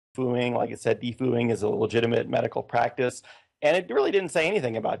defooing. Like it said, defooing is a legitimate medical practice. And it really didn't say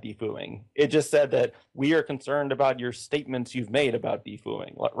anything about defooing. It just said that we are concerned about your statements you've made about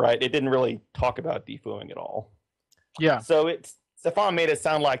defooing, right? It didn't really talk about defooing at all. Yeah. So Stefan made it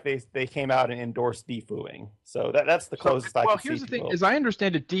sound like they came out and endorsed defooing. So that's the closest I can see. Well, here's the thing. As I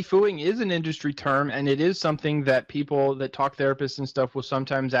understand it, defooing is an industry term, and it is something that people that talk therapists and stuff will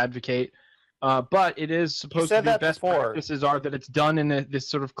sometimes advocate. But it is supposed to be best practices are that it's done in this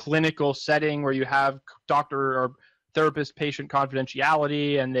sort of clinical setting where you have doctor or therapist patient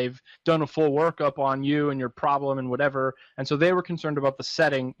confidentiality, and they've done a full workup on you and your problem and whatever. And so they were concerned about the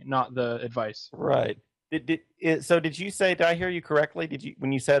setting, not the advice. Right. Did you say, did I hear you correctly?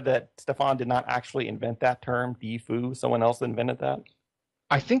 When you said that Stefan did not actually invent that term, defoo, someone else invented that?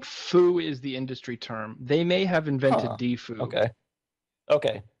 I think foo is the industry term. They may have invented defoo.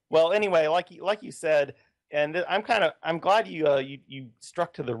 Okay. Well, anyway, like you said, and I'm glad you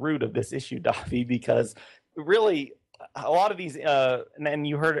struck to the root of this issue, Davi, because really a lot of these and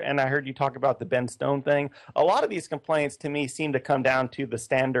I heard you talk about the Ben Stone thing. A lot of these complaints to me seem to come down to the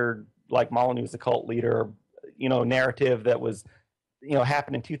standard, like Molyneux's a cult leader, narrative that was,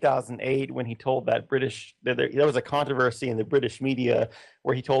 happened in 2008 when he told that there was a controversy in the British media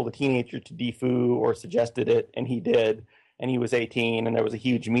where he told a teenager to defoo or suggested it, and he did, and he was 18, and there was a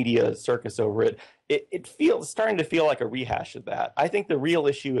huge media circus over it. It's starting to feel like a rehash of that. I think the real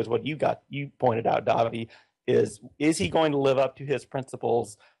issue is what you pointed out, Davi, is he going to live up to his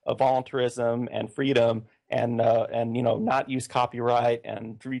principles of voluntarism and freedom and not use copyright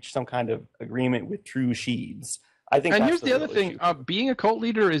and reach some kind of agreement with true sheaves. I think. And here's the other thing: being a cult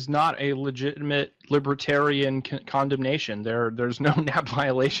leader is not a legitimate libertarian condemnation. There's no NAP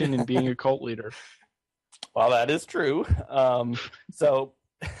violation in being a cult leader. Well, that is true.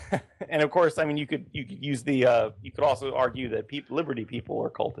 And of course, I mean, you could use you could also argue that liberty people are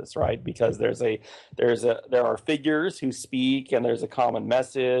cultists, right? Because there are figures who speak, and there's a common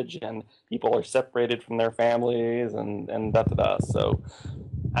message, and people are separated from their families, and da. So,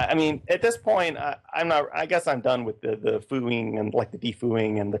 I mean, at this point, I guess I'm done with the fooing and like the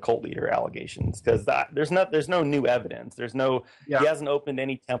defooing and the cult leader allegations, because there's no new evidence. He hasn't opened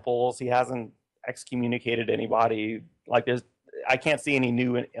any temples. He hasn't excommunicated anybody. I can't see any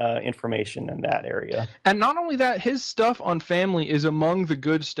new information in that area. And not only that, his stuff on family is among the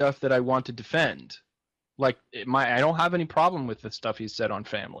good stuff that I want to defend. I don't have any problem with the stuff he said on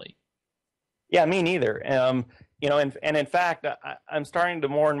family. Yeah, me neither. And in fact, I'm starting to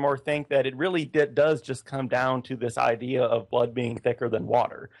more and more think that it really does just come down to this idea of blood being thicker than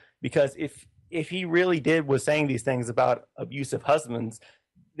water. Because if he really was saying these things about abusive husbands,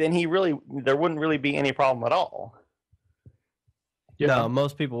 then there wouldn't really be any problem at all. Yeah. No,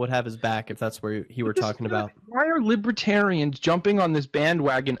 most people would have his back if that's where he were talking about. Why are libertarians jumping on this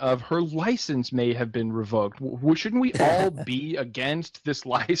bandwagon of her license may have been revoked? Shouldn't we all be against this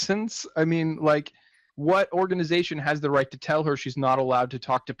license? I mean, what organization has the right to tell her she's not allowed to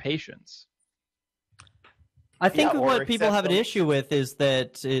talk to patients? I think what people have an issue with is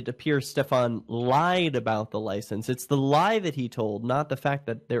that it appears Stefan lied about the license. It's the lie that he told, not the fact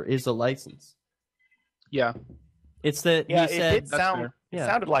that there is a license. Yeah. It's that he said it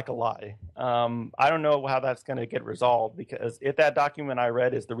sounded like a lie. I don't know how that's going to get resolved, because if that document I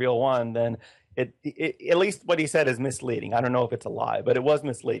read is the real one, then it at least what he said is misleading. I don't know if it's a lie, but it was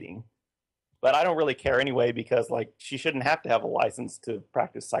misleading. But I don't really care anyway, because she shouldn't have to have a license to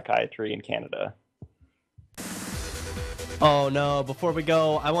practice psychiatry in Canada. Oh no, before we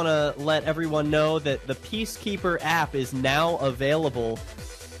go, I want to let everyone know that the Peacekeeper app is now available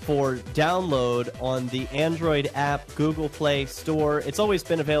for download on the Android app Google Play Store. It's always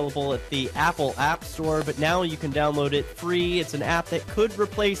been available at the Apple App Store, but now you can download it free. It's an app that could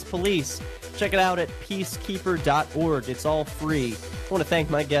replace police. Check it out at peacekeeper.org. It's all free. I want to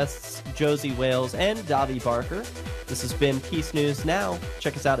thank my guests, Josie Wales and Davi Barker. This has been Peace News Now.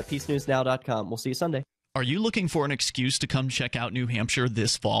 Check us out at peacenewsnow.com. We'll see you Sunday. Are you looking for an excuse to come check out New Hampshire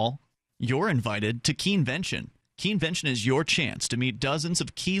this fall? You're invited to Keenvention. Keenvention is your chance to meet dozens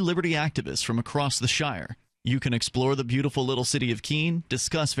of key liberty activists from across the Shire. You can explore the beautiful little city of Keene,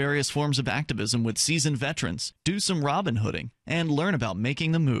 discuss various forms of activism with seasoned veterans, do some Robin Hooding, and learn about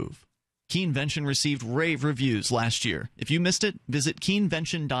making the move. Keenvention received rave reviews last year. If you missed it, visit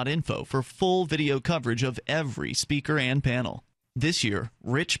keenvention.info for full video coverage of every speaker and panel. This year,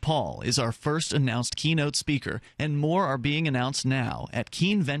 Rich Paul is our first announced keynote speaker, and more are being announced now at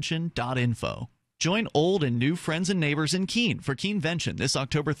keenvention.info. Join old and new friends and neighbors in Keene for Keenvention this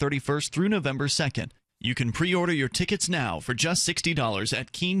October 31st through November 2nd. You can pre-order your tickets now for just $60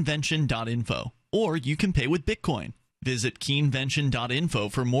 at keenvention.info, or you can pay with Bitcoin. Visit keenvention.info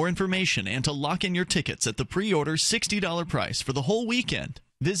for more information and to lock in your tickets at the pre-order $60 price for the whole weekend.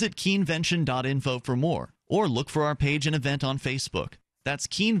 Visit keenvention.info for more, or look for our page and event on Facebook. That's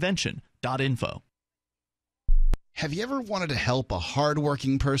keenvention.info. Have you ever wanted to help a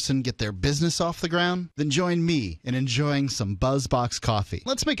hardworking person get their business off the ground? Then join me in enjoying some BuzzBox coffee.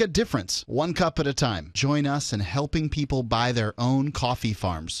 Let's make a difference, one cup at a time. Join us in helping people buy their own coffee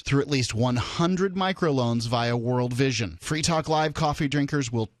farms through at least 100 microloans via World Vision. Free Talk Live coffee drinkers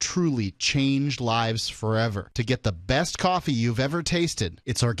will truly change lives forever. To get the best coffee you've ever tasted,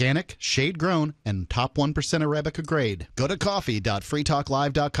 it's organic, shade-grown, and top 1% Arabica grade. Go to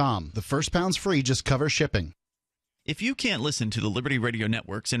coffee.freetalklive.com. The first pound's free, just cover shipping. If you can't listen to the Liberty Radio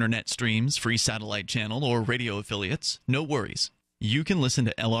Network's internet streams, free satellite channel, or radio affiliates, no worries. You can listen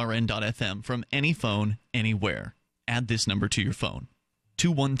to LRN.FM from any phone, anywhere. Add this number to your phone,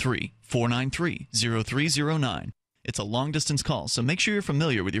 213-493-0309. It's a long-distance call, so make sure you're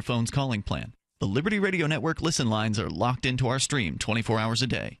familiar with your phone's calling plan. The Liberty Radio Network listen lines are locked into our stream 24 hours a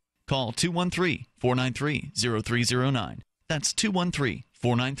day. Call 213-493-0309. That's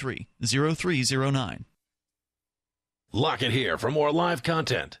 213-493-0309. Lock it here for more live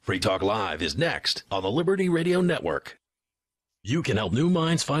content. Free Talk Live is next on the Liberty Radio Network. You can help new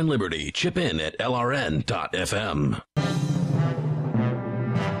minds find liberty. Chip in at LRN.FM.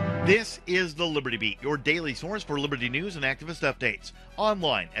 This is the Liberty Beat, your daily source for liberty news and activist updates.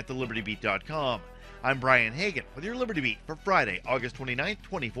 Online at thelibertybeat.com. I'm Brian Hagan with your Liberty Beat for Friday, August 29th,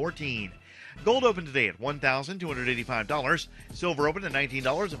 2014. Gold opened today at $1,285. Silver opened at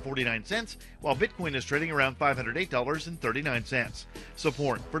 $19.49, while Bitcoin is trading around $508.39.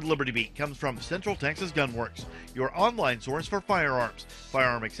 Support for Liberty Beat comes from Central Texas Gunworks, your online source for firearms,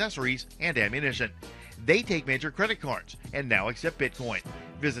 firearm accessories, and ammunition. They take major credit cards and now accept Bitcoin.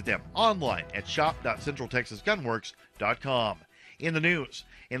 Visit them online at shop.centraltexasgunworks.com. In the news,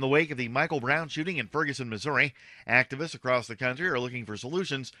 in the wake of the Michael Brown shooting in Ferguson, Missouri, activists across the country are looking for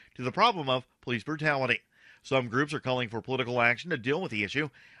solutions to the problem of police brutality. Some groups are calling for political action to deal with the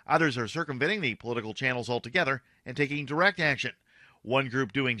issue. Others are circumventing the political channels altogether and taking direct action. One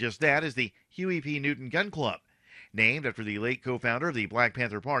group doing just that is the Huey P. Newton Gun Club. Named after the late co-founder of the Black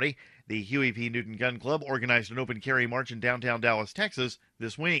Panther Party, the Huey P. Newton Gun Club organized an open carry march in downtown Dallas, Texas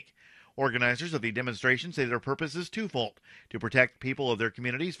this week. Organizers of the demonstration say their purpose is twofold: to protect people of their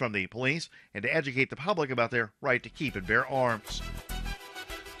communities from the police and to educate the public about their right to keep and bear arms.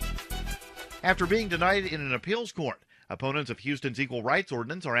 After being denied in an appeals court, opponents of Houston's equal rights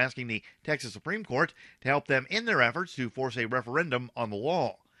ordinance are asking the Texas Supreme Court to help them in their efforts to force a referendum on the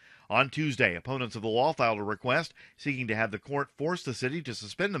law. On Tuesday, opponents of the law filed a request seeking to have the court force the city to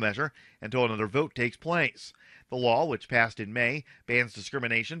suspend the measure until another vote takes place. The law, which passed in May, bans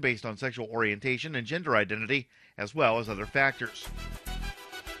discrimination based on sexual orientation and gender identity, as well as other factors.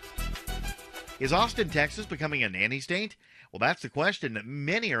 Is Austin, Texas becoming a nanny state? Well, that's the question that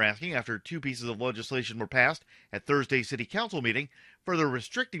many are asking after two pieces of legislation were passed at Thursday's City Council meeting, further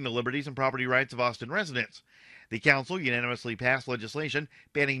restricting the liberties and property rights of Austin residents. The council unanimously passed legislation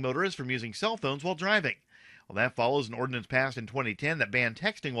banning motorists from using cell phones while driving. Well, that follows an ordinance passed in 2010 that banned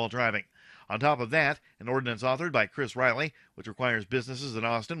texting while driving. On top of that, an ordinance authored by Chris Riley, which requires businesses in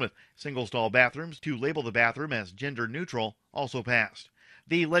Austin with single-stall bathrooms to label the bathroom as gender-neutral, also passed.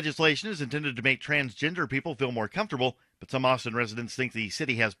 The legislation is intended to make transgender people feel more comfortable, but some Austin residents think the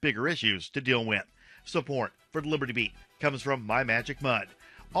city has bigger issues to deal with. Support for the Liberty Beat comes from My Magic Mud,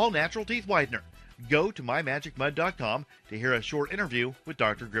 all-natural teeth whitener. Go to mymagicmud.com to hear a short interview with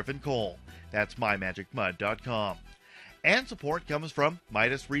Dr. Griffin Cole. That's mymagicmud.com. And support comes from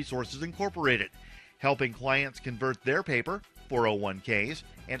Midas Resources Incorporated, helping clients convert their paper, 401ks,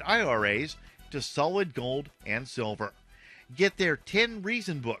 and IRAs to solid gold and silver. Get their 10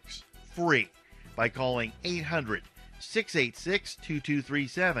 Reason books free by calling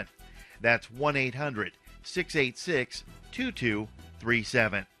 800-686-2237. That's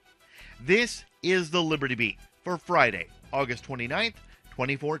 1-800-686-2237. This is the Liberty Beat for Friday, August 29th,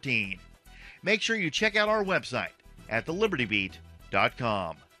 2014. Make sure you check out our website at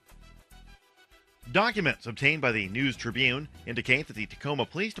thelibertybeat.com. Documents obtained by the News Tribune indicate that the Tacoma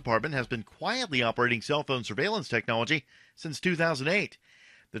Police Department has been quietly operating cell phone surveillance technology since 2008.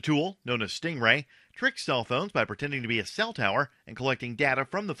 The tool, known as Stingray, tricks cell phones by pretending to be a cell tower and collecting data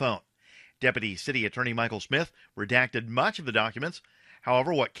from the phone. Deputy City Attorney Michael Smith redacted much of the documents.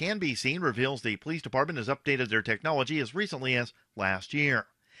 However, what can be seen reveals the police department has updated their technology as recently as last year.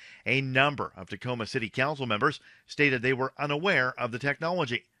 A number of Tacoma City Council members stated they were unaware of the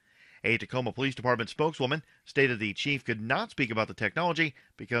technology. A Tacoma Police Department spokeswoman stated the chief could not speak about the technology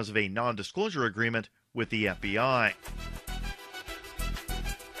because of a non-disclosure agreement with the FBI.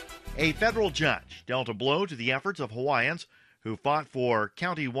 A federal judge dealt a blow to the efforts of Hawaiians who fought for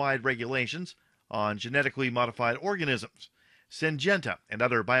county-wide regulations on genetically modified organisms. Syngenta and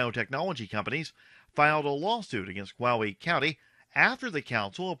other biotechnology companies filed a lawsuit against Kauai County after the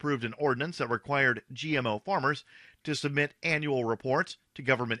council approved an ordinance that required GMO farmers to submit annual reports to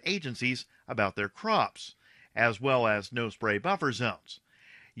government agencies about their crops, as well as no-spray buffer zones.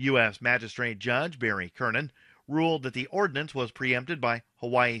 U.S. Magistrate Judge Barry Kernan ruled that the ordinance was preempted by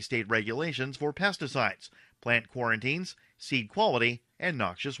Hawaii state regulations for pesticides, plant quarantines, seed quality, and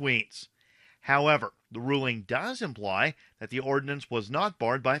noxious weeds. However, the ruling does imply that the ordinance was not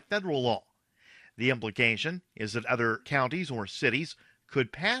barred by federal law. The implication is that other counties or cities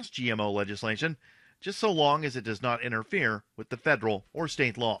could pass GMO legislation just so long as it does not interfere with the federal or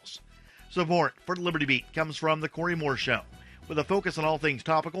state laws. Support for Liberty Beat comes from The Corey Moore Show. With a focus on all things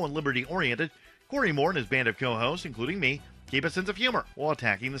topical and liberty-oriented, Corey Moore and his band of co-hosts, including me, keep a sense of humor while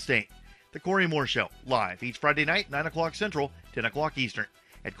attacking the state. The Corey Moore Show, live each Friday night, 9 o'clock Central, 10 o'clock Eastern,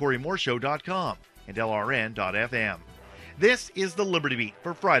 at CoreyMooreShow.com and LRN.FM. This is the Liberty Beat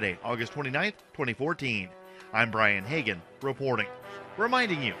for Friday, August 29th, 2014. I'm Brian Hagan, reporting.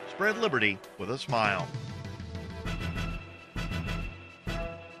 Reminding you, spread liberty with a smile.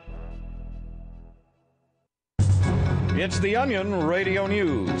 It's the Onion Radio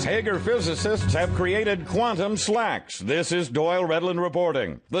News. Hager physicists have created quantum slacks. This is Doyle Redland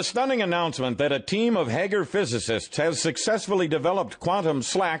reporting. The stunning announcement that a team of Hager physicists has successfully developed quantum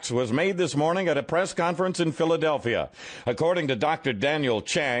slacks was made this morning at a press conference in Philadelphia. According to Dr. Daniel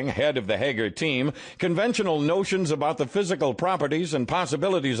Chang, head of the Hager team, conventional notions about the physical properties and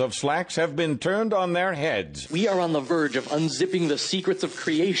possibilities of slacks have been turned on their heads. We are on the verge of unzipping the secrets of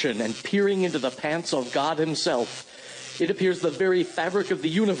creation and peering into the pants of God himself. It appears the very fabric of the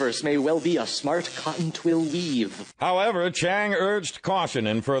universe may well be a smart cotton twill weave. However, Chang urged caution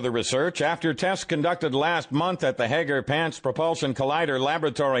in further research after tests conducted last month at the Hager Pants Propulsion Collider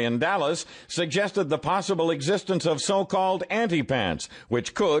Laboratory in Dallas suggested the possible existence of so-called anti-pants,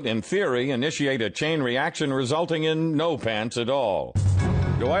 which could, in theory, initiate a chain reaction resulting in no pants at all.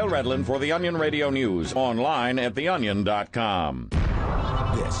 Doyle Redland for the Onion Radio News, online at theonion.com.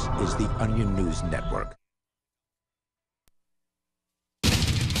 This is the Onion News Network.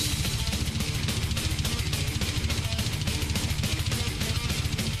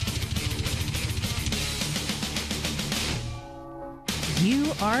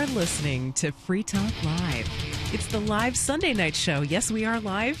 You are listening to Free Talk Live. It's the live Sunday night show. Yes, we are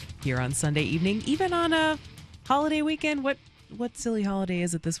live here on Sunday evening, even on a holiday weekend. What silly holiday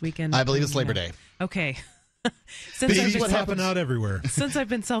is it this weekend? I believe it's Labor Day. Okay. These what happen out everywhere. Since I've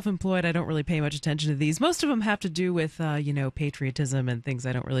been self-employed, I don't really pay much attention to these. Most of them have to do with, patriotism and things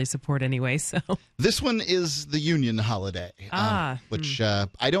I don't really support anyway. So this one is the Union holiday, which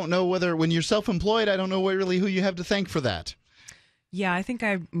I don't know whether, when you're self-employed, I don't know really who you have to thank for that. Yeah, I think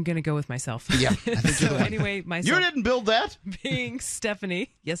I'm going to go with myself. Yeah. I think so anyway, myself. You didn't build that. Being Stephanie.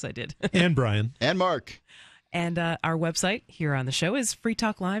 Yes, I did. And Brian. And Mark. And our website here on the show is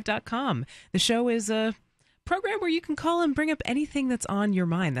freetalklive.com. The show is a program where you can call and bring up anything that's on your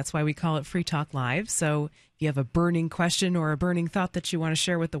mind. That's why we call it Free Talk Live. So if you have a burning question or a burning thought that you want to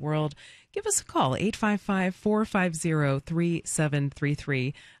share with the world, give us a call,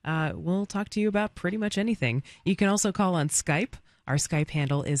 855-450-3733. We'll talk to you about pretty much anything. You can also call on Skype. Our Skype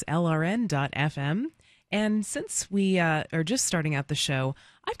handle is lrn.fm. And since we are just starting out the show,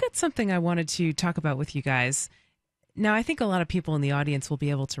 I've got something I wanted to talk about with you guys. Now, I think a lot of people in the audience will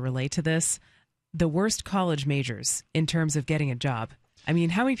be able to relate to this. The worst college majors in terms of getting a job. I mean,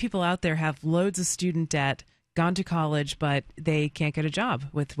 how many people out there have loads of student debt, gone to college, but they can't get a job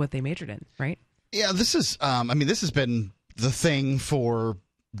with what they majored in, right? Yeah, this is, this has been the thing for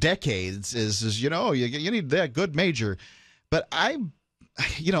decades is you need that good major. But I'd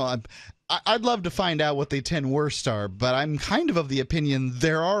love to find out what the 10 worst are, but I'm kind of the opinion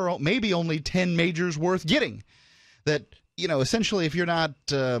there are maybe only 10 majors worth getting. That, essentially if you're not,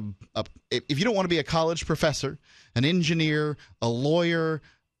 if you don't want to be a college professor, an engineer, a lawyer,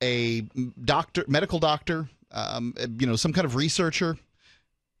 a doctor, medical doctor, some kind of researcher,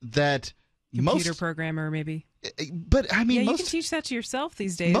 that computer programmer maybe. But I mean, you can teach that to yourself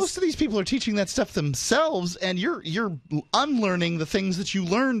these days. Most of these people are teaching that stuff themselves, and you're unlearning the things that you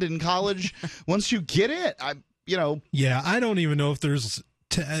learned in college once you get it. Yeah, I don't even know if there's.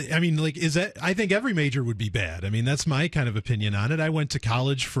 I think every major would be bad. I mean, that's my kind of opinion on it. I went to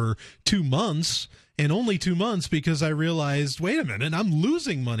college for 2 months, and only 2 months because I realized, wait a minute, I'm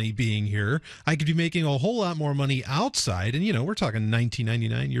losing money being here. I could be making a whole lot more money outside. And, we're talking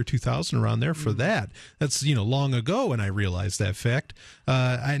 1999, year 2000, around there for that. That's, long ago when I realized that fact.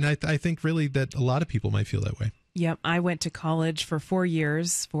 And I think really that a lot of people might feel that way. Yep. I went to college for 4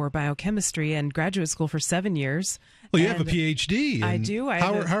 years for biochemistry and graduate school for 7 years. Well, you have a PhD. I do.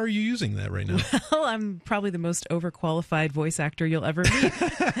 How are you using that right now? Well, I'm probably the most overqualified voice actor you'll ever meet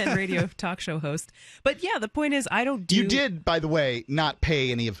and radio talk show host. But yeah, the point is I don't do... You did, by the way, not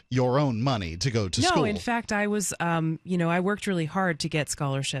pay any of your own money to go to school. No, in fact, I was, I worked really hard to get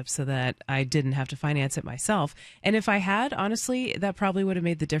scholarships so that I didn't have to finance it myself. And if I had, honestly, that probably would have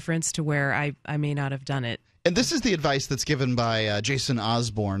made the difference to where I may not have done it. And this is the advice that's given by Jason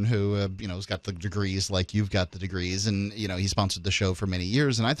Osborne, who, has got the degrees like you've got the degrees. And, he sponsored the show for many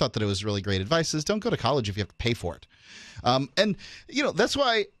years. And I thought that it was really great advice is don't go to college if you have to pay for it. And, that's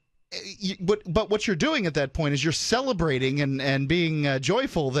why but what you're doing at that point is you're celebrating and being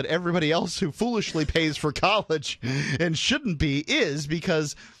joyful that everybody else who foolishly pays for college and shouldn't be is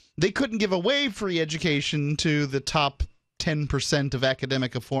because they couldn't give away free education to the top 10% of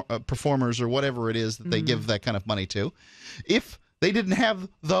academic performers or whatever it is that they give that kind of money to if they didn't have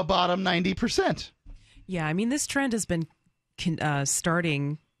the bottom 90%. Yeah, I mean, this trend has been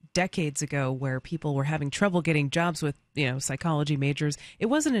starting decades ago where people were having trouble getting jobs with, psychology majors. It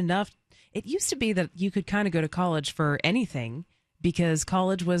wasn't enough. It used to be that you could kind of go to college for anything because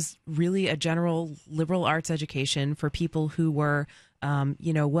college was really a general liberal arts education for people who were,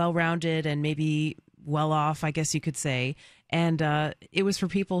 well-rounded and maybe well off, I guess you could say. And it was for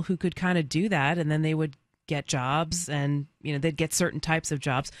people who could kind of do that, and then they would get jobs and, they'd get certain types of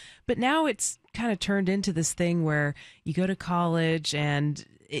jobs. But now it's kind of turned into this thing where you go to college and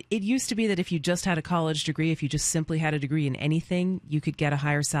it used to be that if you just had a college degree, if you just simply had a degree in anything, you could get a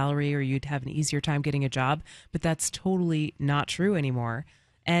higher salary or you'd have an easier time getting a job. But that's totally not true anymore.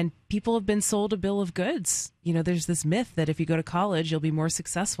 And people have been sold a bill of goods. There's this myth that if you go to college, you'll be more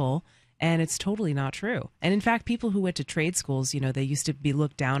successful. And it's totally not true. And in fact, people who went to trade schools, they used to be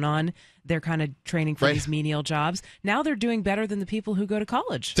looked down on. They're kind of training for these menial jobs. Now they're doing better than the people who go to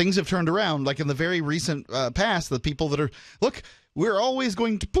college. Things have turned around. Like in the very recent past, the people that are, look, we're always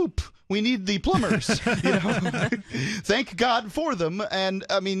going to poop. We need the plumbers. Thank God for them. And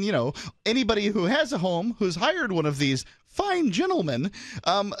I mean, anybody who has a home who's hired one of these fine gentlemen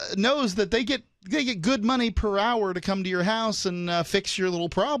knows that they get good money per hour to come to your house and fix your little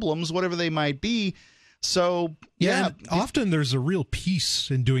problems, whatever they might be. So, yeah. Often there's a real peace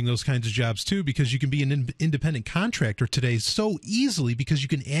in doing those kinds of jobs, too, because you can be an independent contractor today so easily because you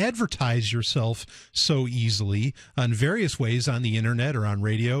can advertise yourself so easily on various ways on the internet or on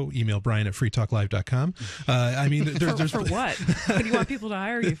radio. Email Brian at freetalklive.com. I mean, there's for what? What do you want people to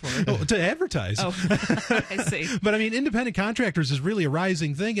hire you for? Oh, to advertise. Oh, I see. But I mean, independent contractors is really a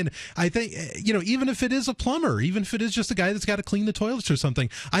rising thing. And I think, even if it is a plumber, even if it is just a guy that's got to clean the toilets or something,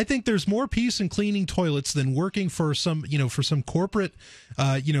 I think there's more peace in cleaning toilets than working for some corporate,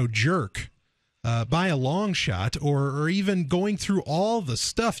 jerk by a long shot, or even going through all the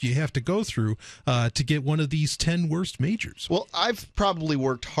stuff you have to go through to get one of these 10 worst majors. Well, I've probably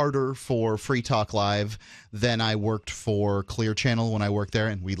worked harder for Free Talk Live than I worked for Clear Channel when I worked there,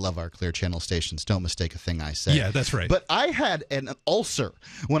 and we love our Clear Channel stations. Don't mistake a thing I say. Yeah, that's right. But I had an ulcer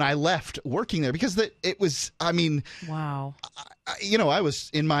when I left working there because it was, I mean... Wow. I was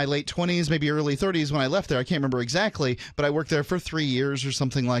in my late 20s, maybe early 30s when I left there. I can't remember exactly, but I worked there for 3 years or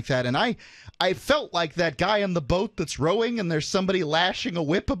something like that. And I felt like that guy on the boat that's rowing and there's somebody lashing a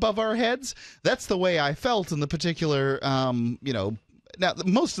whip above our heads. That's the way I felt in the particular, Now,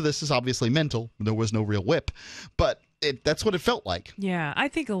 most of this is obviously mental. There was no real whip, but that's what it felt like. Yeah, I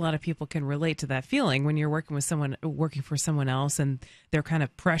think a lot of people can relate to that feeling when you're working for someone else and they're kind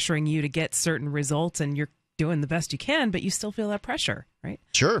of pressuring you to get certain results and you're doing the best you can, but you still feel that pressure, right?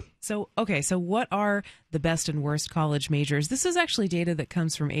 Sure. So what are the best and worst college majors? This is actually data that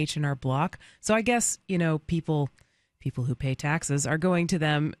comes from H&R Block. So I guess, people who pay taxes are going to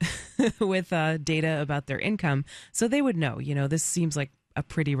them with data about their income. So they would know, this seems like a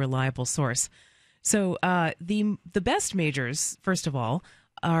pretty reliable source. So the best majors, first of all,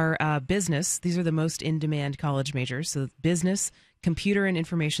 are business. These are the most in-demand college majors. So business, computer and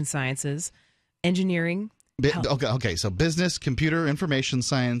information sciences, engineering. Okay. So business, computer, information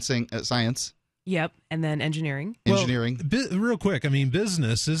science. Yep, and then engineering. Engineering. Well, real quick, I mean,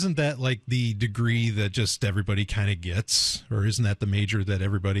 business, isn't that like the degree that just everybody kind of gets? Or isn't that the major that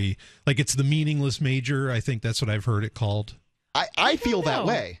everybody, like it's the meaningless major? I think that's what I've heard it called. I feel that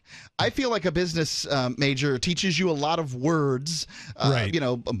way. I feel like a business major teaches you a lot of words, right.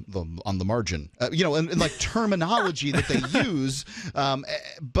 On the margin, and like terminology that they use.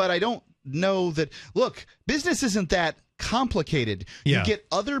 But I don't know that, look, business isn't that complicated. Yeah. You get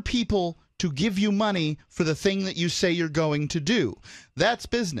other people to give you money for the thing that you say you're going to do. That's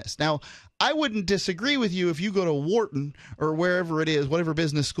business. Now, I wouldn't disagree with you if you go to Wharton or wherever it is, whatever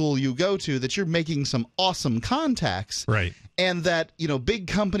business school you go to, that you're making some awesome contacts. Right. And that, big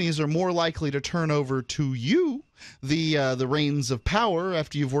companies are more likely to turn over to you the reins of power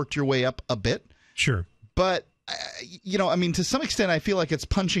after you've worked your way up a bit. Sure. But, to some extent, I feel like it's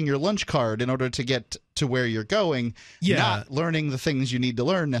punching your lunch card in order to get to where you're going, not learning the things you need to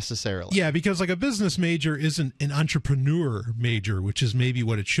learn necessarily. Yeah, because like a business major isn't an entrepreneur major, which is maybe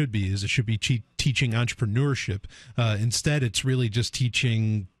what it should be. Is it should be teaching entrepreneurship. Instead, it's really just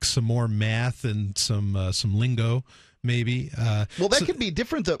teaching some more math and some lingo. Maybe. Well, that could be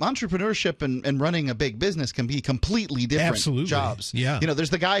different, though. Entrepreneurship and running a big business can be completely different jobs. Yeah.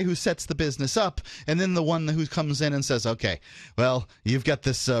 There's the guy who sets the business up, and then the one who comes in and says, okay, well, you've got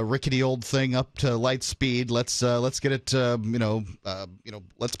this rickety old thing up to light speed. Let's get it,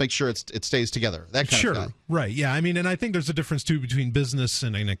 let's make sure it stays together. That kind of guy. Sure. Right. Yeah. And I think there's a difference, too, between business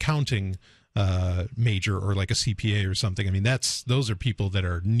and an accounting major or like a CPA or something. Those are people that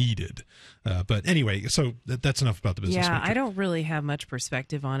are needed. But anyway, so that's enough about the business major. I don't really have much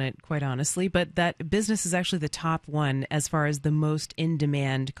perspective on it, quite honestly, but that business is actually the top one as far as the most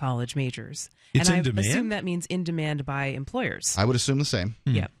in-demand college majors. It's and in demand? I assume that means in demand by employers. I would assume the same.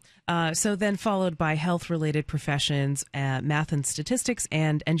 Yeah. So then followed by health-related professions, math and statistics,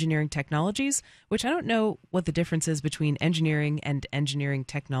 and engineering technologies, which I don't know what the difference is between engineering and engineering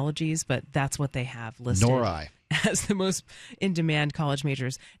technologies, but that's what they have listed. Nor I. As the most in-demand college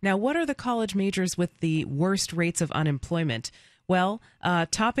majors. Now, what are the college majors with the worst rates of unemployment? Well,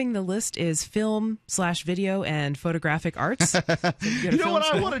 topping the list is film/video and photographic arts. You know what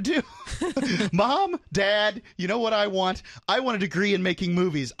I want to do? Mom, Dad, you know what I want? I want a degree in making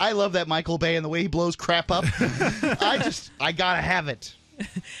movies. I love that Michael Bay and the way he blows crap up. I gotta have it.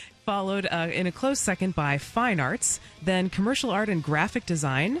 Followed in a close second by fine arts, then commercial art and graphic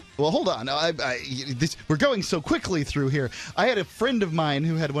design. Well, hold on. We're going so quickly through here. I had a friend of mine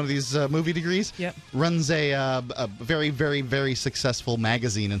who had one of these movie degrees. Yep. Runs a very, very, very successful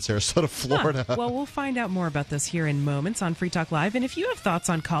magazine in Sarasota, Florida. Huh. Well, we'll find out more about this here in moments on Free Talk Live. And if you have thoughts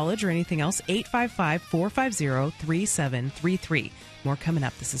on college or anything else, 855-450-3733. More coming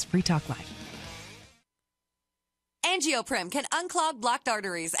up. This is Free Talk Live. Angioprim can unclog blocked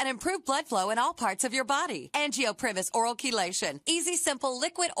arteries and improve blood flow in all parts of your body. Angioprim is oral chelation. Easy, simple,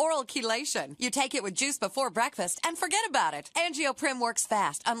 liquid oral chelation. You take it with juice before breakfast and forget about it. Angioprim works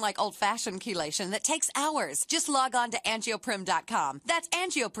fast, unlike old-fashioned chelation that takes hours. Just log on to angioprim.com. That's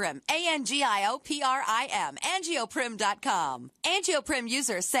Angioprim, ANGIOPRIM, angioprim.com. Angioprim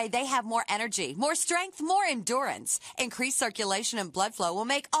users say they have more energy, more strength, more endurance. Increased circulation and blood flow will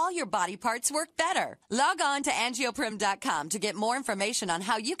make all your body parts work better. Log on to angioprim.com to get more information on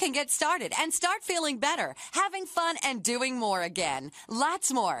how you can get started and start feeling better, having fun, and doing more again.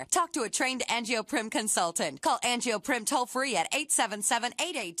 Lots more. Talk to a trained Angioprim consultant. Call Angioprim toll-free at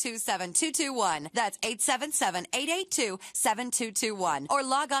 877-882-7221. That's 877-882-7221. Or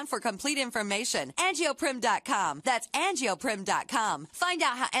log on for complete information. Angioprim.com. That's Angioprim.com. Find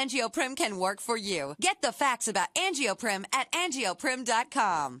out how Angioprim can work for you. Get the facts about Angioprim at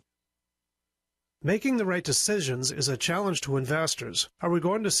Angioprim.com. Making the right decisions is a challenge to investors. Are we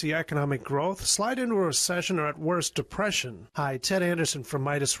going to see economic growth, slide into a recession, or at worst, depression? Hi, Ted Anderson from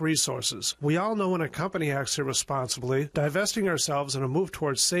Midas Resources. We all know when a company acts irresponsibly, divesting ourselves in a move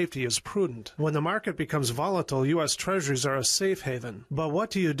towards safety is prudent. When the market becomes volatile, U.S. Treasuries are a safe haven. But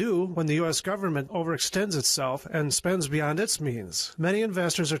what do you do when the U.S. government overextends itself and spends beyond its means? Many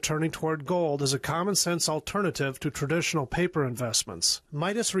investors are turning toward gold as a common-sense alternative to traditional paper investments.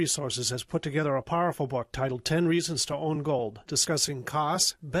 Midas Resources has put together a powerful book titled 10 Reasons to Own Gold, discussing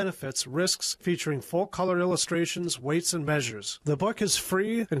costs, benefits, risks, featuring full-color illustrations, weights, and measures. The book is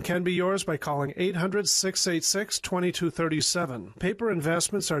free and can be yours by calling 800-686-2237. Paper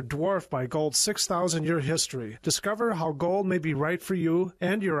investments are dwarfed by gold's 6,000-year history. Discover how gold may be right for you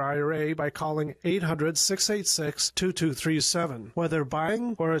and your IRA by calling 800-686-2237. Whether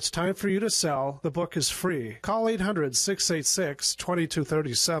buying or it's time for you to sell, the book is free. Call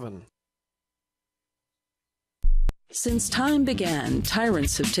 800-686-2237. Since time began,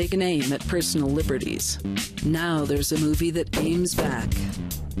 tyrants have taken aim at personal liberties. Now there's a movie that aims back.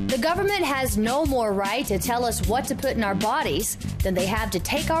 The government has no more right to tell us what to put in our bodies than they have to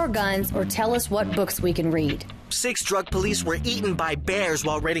take our guns or tell us what books we can read. 6 drug police were eaten by bears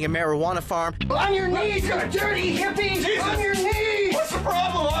while raiding a marijuana farm. On your knees, you dirty hippie! Jesus. On your knees! What's the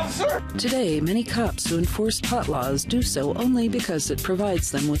problem, officer? Today, many cops who enforce pot laws do so only because it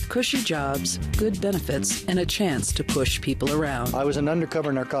provides them with cushy jobs, good benefits, and a chance to push people around. I was an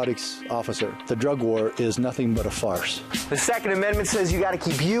undercover narcotics officer. The drug war is nothing but a farce. The Second Amendment says you got to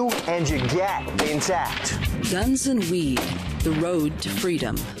keep you and your get intact. Guns and Weed, The Road to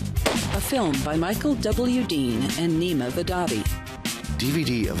Freedom. A film by Michael W. Dean and Nima Vadavi.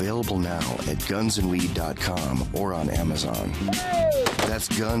 DVD available now at gunsandweed.com or on Amazon. That's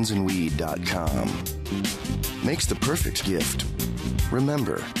gunsandweed.com. Makes the perfect gift.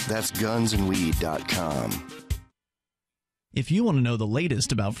 Remember, that's gunsandweed.com. If you want to know the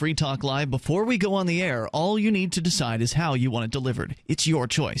latest about Free Talk Live before we go on the air, all you need to decide is how you want it delivered. It's your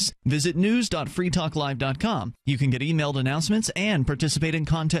choice. Visit news.freetalklive.com. You can get emailed announcements and participate in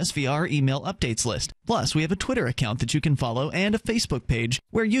contests via our email updates list. Plus, we have a Twitter account that you can follow and a Facebook page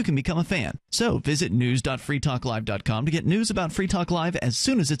where you can become a fan. So visit news.freetalklive.com to get news about Free Talk Live as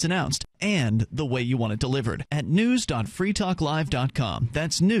soon as it's announced and the way you want it delivered at news.freetalklive.com.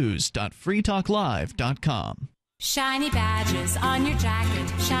 That's news.freetalklive.com. Shiny badges on your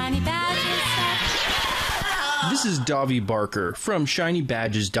jacket, shiny badges. This is Davi Barker from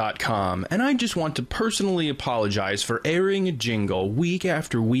ShinyBadges.com, and I just want to personally apologize for airing a jingle week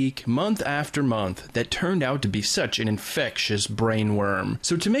after week, month after month, that turned out to be such an infectious brainworm.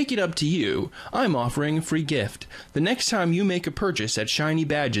 So to make it up to you, I'm offering a free gift. The next time you make a purchase at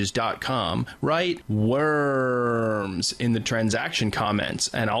ShinyBadges.com, write worms in the transaction comments,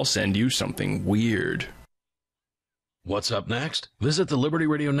 and I'll send you something weird. What's up next? Visit the Liberty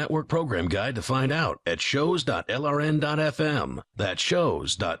Radio Network program guide to find out at shows.lrn.fm. That's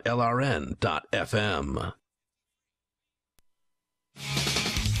shows.lrn.fm.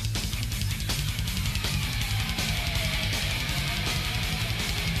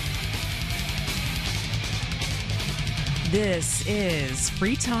 This is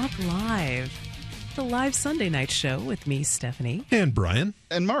Free Talk Live, the live Sunday night show with me, Stephanie. And Brian.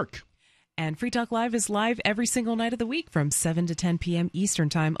 And Mark. And Free Talk Live is live every single night of the week from 7 to 10 p.m. Eastern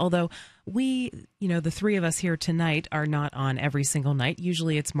Time. Although we, the three of us here tonight are not on every single night.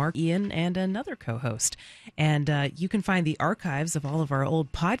 Usually it's Mark, Ian, and another co-host. And you can find the archives of all of our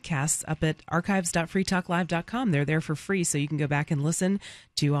old podcasts up at archives.freetalklive.com. They're there for free, so you can go back and listen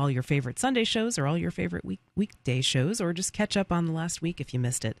to all your favorite Sunday shows or all your favorite weekday shows, or just catch up on the last week if you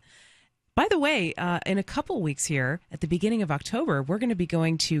missed it. By the way, in a couple weeks here, at the beginning of October, we're going to be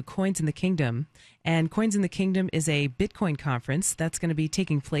going to Coins in the Kingdom. And Coins in the Kingdom is a Bitcoin conference that's going to be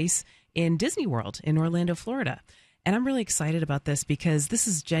taking place in Disney World in Orlando, Florida. And I'm really excited about this because this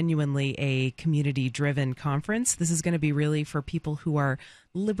is genuinely a community-driven conference. This is going to be really for people who are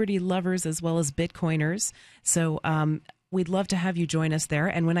liberty lovers as well as Bitcoiners. So we'd love to have you join us there.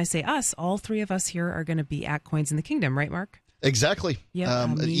 And when I say us, all three of us here are going to be at Coins in the Kingdom, right, Mark? Exactly.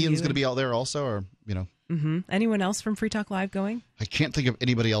 Yeah, Ian's going to be out there also, or, Mm-hmm. Anyone else from Free Talk Live going? I can't think of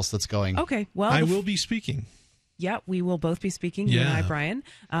anybody else that's going. Okay, well. I will be speaking. Yeah, we will both be speaking, you and I, Brian.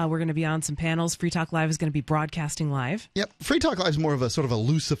 We're going to be on some panels. Free Talk Live is going to be broadcasting live. Yep. Free Talk Live is more of a sort of a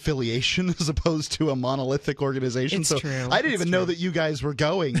loose affiliation as opposed to a monolithic organization. It's true. I didn't even know that you guys were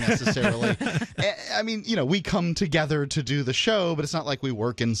going necessarily. I mean, we come together to do the show, but it's not like we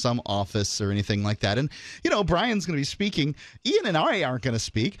work in some office or anything like that. And, Brian's going to be speaking. Ian and I aren't going to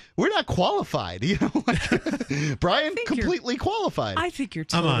speak. We're not qualified. Brian, completely qualified. I think you're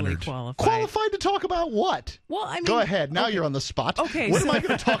totally qualified. Qualified to talk about what? Well, I mean, go ahead. Now you're on the spot. Okay. What am I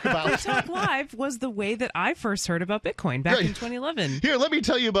going to talk about? Free Talk Live was the way that I first heard about Bitcoin back in 2011. Here, let me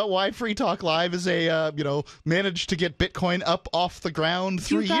tell you about why Free Talk Live is managed to get Bitcoin up off the ground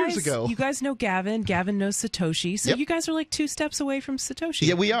 3 years ago. You guys know Gavin. Gavin knows Satoshi. So you guys are like 2 steps away from Satoshi.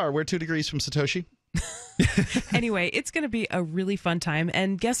 Yeah, we are. We're 2 degrees from Satoshi. Anyway, it's going to be a really fun time.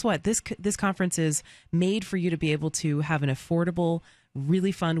 And guess what? This conference is made for you to be able to have an affordable,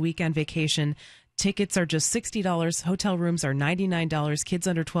 really fun weekend vacation. Tickets are just $60. Hotel rooms are $99. Kids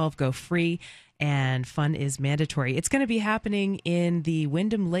under 12 go free. And fun is mandatory. It's going to be happening in the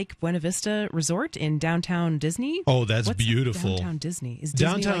Wyndham Lake Buena Vista Resort in downtown Disney. Oh, that's beautiful. Downtown Disney. Is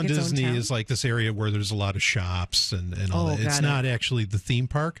Disney downtown like its Disney own town? is like this area where there's a lot of shops and all that. It's not actually the theme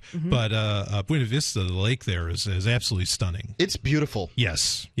park, but Buena Vista, the lake there, is absolutely stunning. It's beautiful.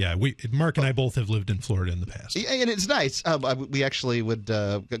 Yes. Yeah. Mark and I both have lived in Florida in the past. Yeah, and it's nice. We actually would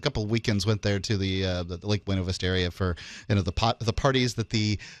a couple of weekends went there to the Lake Buena Vista area for the parties that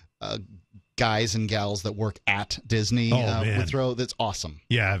the guys and gals that work at Disney would throw. That's awesome.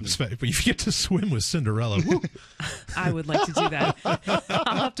 Yeah, but if you get to swim with Cinderella, woo. I would like to do that.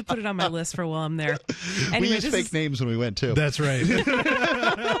 I'll have to put it on my list for while I'm there. Anyway, we used fake names when we went too. That's right.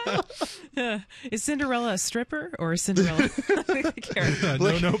 Is Cinderella a stripper or a Cinderella character?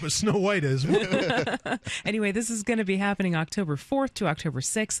 No, but Snow White is. Anyway, this is going to be happening October 4th to October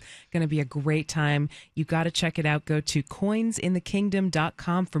 6th. Going to be a great time. You got to check it out. Go to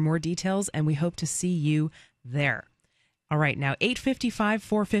coinsinthekingdom.com for more details, and we hope to see you there. All right, now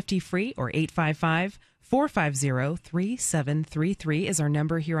 855-450-FREE or 855-450-3733 is our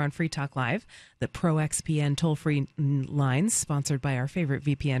number here on Free Talk Live. The ProXPN toll-free lines, sponsored by our favorite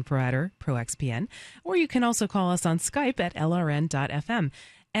VPN provider, ProXPN. Or you can also call us on Skype at lrn.fm.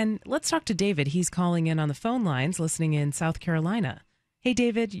 And let's talk to David. He's calling in on the phone lines, listening in South Carolina. Hey,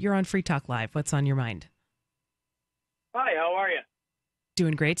 David, you're on Free Talk Live. What's on your mind? Hi, how are you?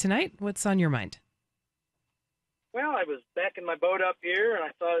 Doing great tonight. What's on your mind? Well, I was backing my boat up here, and I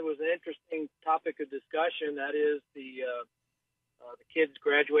thought it was an interesting topic of discussion. That is the kids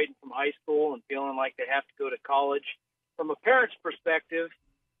graduating from high school and feeling like they have to go to college. From a parent's perspective,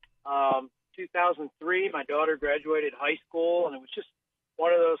 2003, my daughter graduated high school, and it was just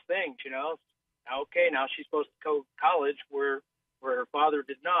one of those things, you know. Okay, now she's supposed to go to college where her father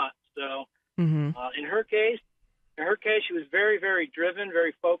did not. So in her case, she was very, very driven,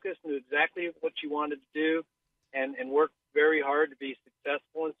 very focused, knew exactly what she wanted to do, and worked very hard to be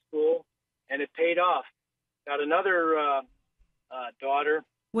successful in school, and it paid off. Got another daughter.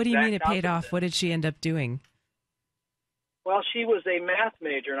 What do you mean it paid off? What did she end up doing? Well, she was a math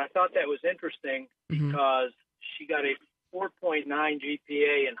major, and I thought that was interesting because she got a 4.9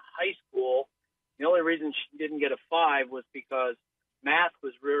 GPA in high school. The only reason she didn't get a 5 was because math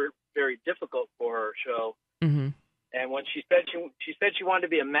was very difficult for her. So, and when she said she wanted to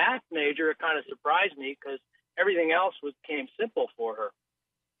be a math major, it kind of surprised me because everything else became simple for her.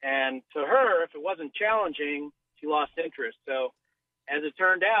 And to her, if it wasn't challenging, she lost interest. So, as it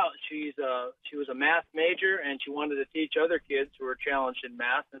turned out, she was a math major, and she wanted to teach other kids who were challenged in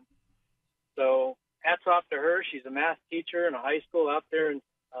math. And so, hats off to her. She's a math teacher in a high school out there in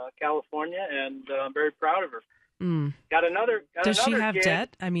California, and I'm very proud of her. Got another. Does she have kid.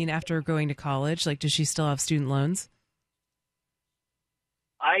 debt? I mean, after going to college, like, does she still have student loans?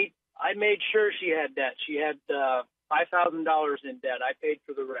 I made sure she had debt. She had $5,000 in debt. I paid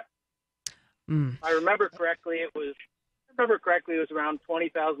for the rest. If I remember correctly, it was around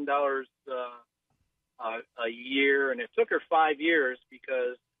 $20,000 a year, and it took her 5 years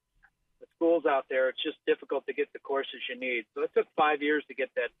because the schools out there, it's just difficult to get the courses you need. So it took 5 years to get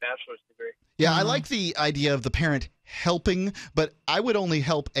that bachelor's degree. Yeah, I like the idea of the parent helping, but I would only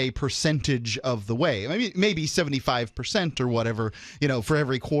help a percentage of the way. Maybe 75% or whatever. You know, for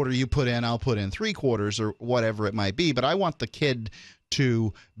every quarter you put in, I'll put in 3 quarters or whatever it might be. But I want the kid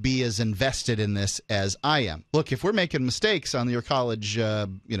to be as invested in this as I am. Look, if we're making mistakes on your college,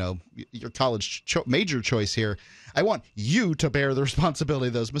 major choice here, I want you to bear the responsibility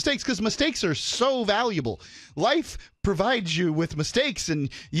of those mistakes because mistakes are so valuable. Life provides you with mistakes, and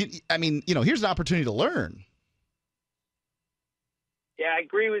here's an opportunity to learn. Yeah, I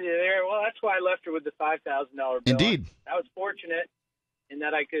agree with you there. Well, that's why I left her with the $5,000 bill. Indeed. I was fortunate in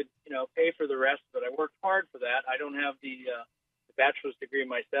that I could, pay for the rest, but I worked hard for that. I don't have the bachelor's degree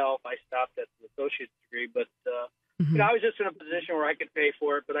myself. I stopped at the associate's degree, but I was just in a position where I could pay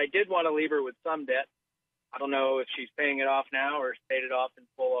for it, but I did want to leave her with some debt. I don't know if she's paying it off now or paid it off in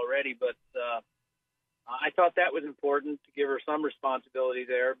full already, but I thought that was important to give her some responsibility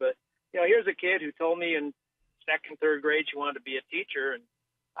there. But, here's a kid who told me in second, third grade she wanted to be a teacher, and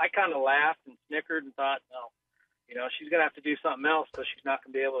I kind of laughed and snickered and thought, no, she's going to have to do something else because she's not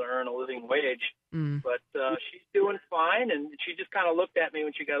going to be able to earn a living wage. But she's doing fine, and she just kind of looked at me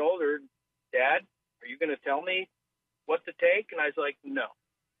when she got older. Dad, are you going to tell me what to take? And I was like, no.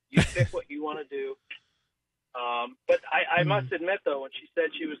 You pick what you want to do. But I must admit, though, when she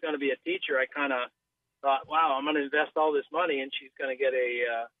said she was going to be a teacher, I kind of thought, wow, I'm going to invest all this money, and she's going to get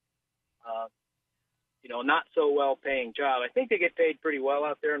a not so well-paying job. I think they get paid pretty well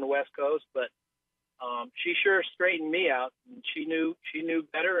out there on the West Coast, but she sure straightened me out, and she knew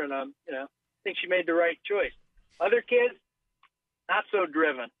better, and I think she made the right choice. Other kids, not so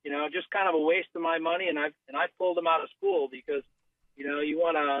driven, just kind of a waste of my money, and I pulled them out of school because you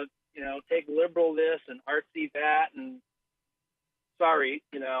want to take liberal this and artsy that, and sorry,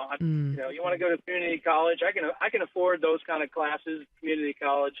 you want to go to community college. I can afford those kind of classes, community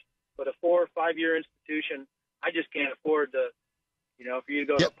college, but a 4 or 5 year institution, I just can't afford to for you to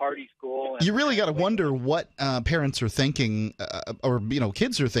go to a party school. You really got to wonder what parents are thinking, or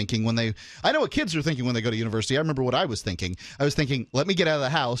kids are thinking when they. I know what kids are thinking when they go to university. I remember what I was thinking. I was thinking, let me get out of the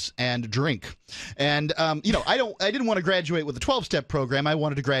house and drink. And I didn't want to graduate with a 12-step program. I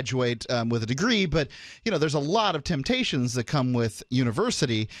wanted to graduate with a degree. But there's a lot of temptations that come with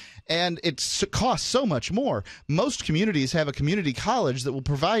university, and it costs so much more. Most communities have a community college that will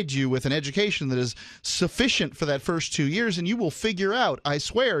provide you with an education that is sufficient for that first 2 years, and you will figure out, I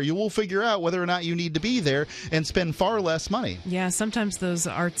swear, you will figure out whether or not you need to be there and spend far less money. Yeah, sometimes those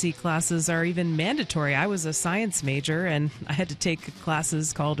artsy classes are even mandatory. I was a science major, and I had to take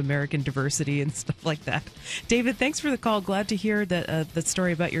classes called American Diversity and stuff like that. David, thanks for the call. Glad to hear that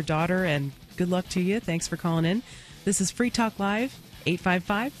story about your daughter, and good luck to you. Thanks for calling in. This is Free Talk Live.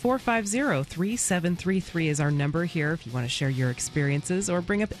 855-450-3733 is our number here if you want to share your experiences or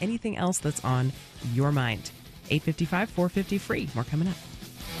bring up anything else that's on your mind. 855-450-FREE. More coming up.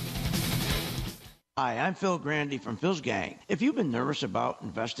 Hi, I'm Phil Grandy from Phil's Gang. If you've been nervous about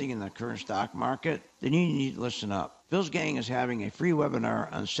investing in the current stock market, then you need to listen up. Phil's Gang is having a free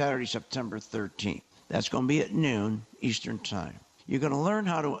webinar on Saturday, September 13th. That's going to be at noon Eastern Time. You're going to learn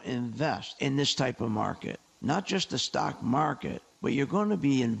how to invest in this type of market. Not just the stock market, but you're going to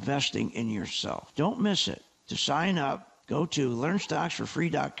be investing in yourself. Don't miss it. To sign up, go to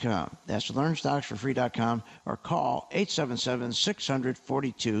LearnStocksForFree.com. That's LearnStocksForFree.com, or call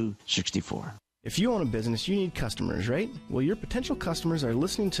 877-600-4264. If you own a business, you need customers, right? Well, your potential customers are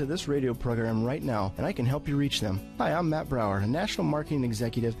listening to this radio program right now, and I can help you reach them. Hi, I'm Matt Brower, a national marketing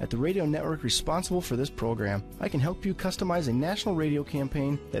executive at the radio network responsible for this program. I can help you customize a national radio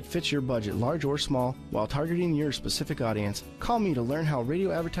campaign that fits your budget, large or small, while targeting your specific audience. Call me to learn how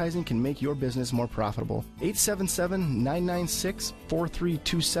radio advertising can make your business more profitable.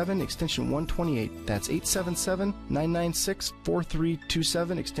 877-996-4327, extension 128. That's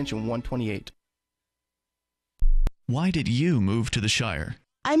 877-996-4327, extension 128. Why did you move to the Shire?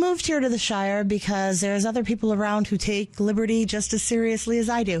 I moved here to the Shire because there's other people around who take liberty just as seriously as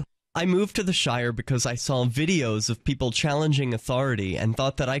I do. I moved to the Shire because I saw videos of people challenging authority and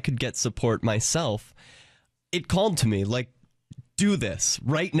thought that I could get support myself. It called to me, like, do this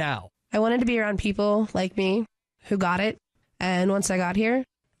right now. I wanted to be around people like me who got it, and once I got here,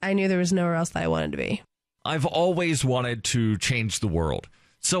 I knew there was nowhere else that I wanted to be. I've always wanted to change the world,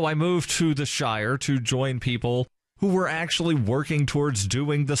 so I moved to the Shire to join people who were actually working towards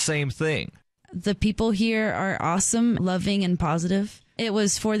doing the same thing. The people here are awesome, loving, and positive. It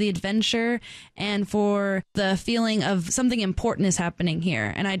was for the adventure and for the feeling of something important is happening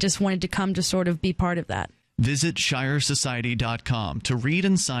here, and I just wanted to come to sort of be part of that. Visit ShireSociety.com to read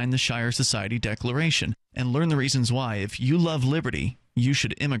and sign the Shire Society Declaration and learn the reasons why, if you love liberty, you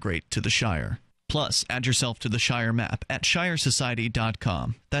should immigrate to the Shire. Plus, add yourself to the Shire map at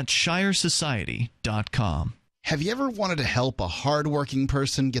ShireSociety.com. That's ShireSociety.com. Have you ever wanted to help a hardworking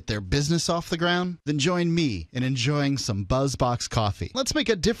person get their business off the ground? Then join me in enjoying some BuzzBox coffee. Let's make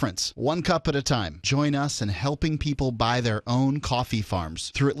a difference, one cup at a time. Join us in helping people buy their own coffee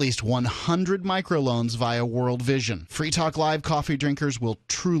farms through at least 100 microloans via World Vision. Free Talk Live coffee drinkers will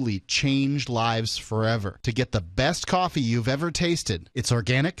truly change lives forever. To get the best coffee you've ever tasted, it's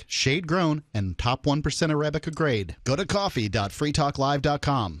organic, shade-grown, and top 1% Arabica grade. Go to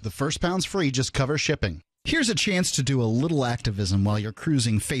coffee.freetalklive.com. The first pound's free, just cover shipping. Here's a chance to do a little activism while you're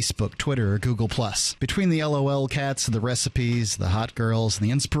cruising Facebook, Twitter, or Google+. Between the LOL cats, the recipes, the hot girls, and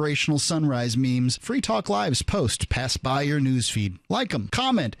the inspirational sunrise memes, Free Talk Live's posts pass by your newsfeed. Like them,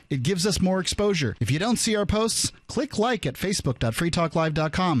 comment. It gives us more exposure. If you don't see our posts, click like at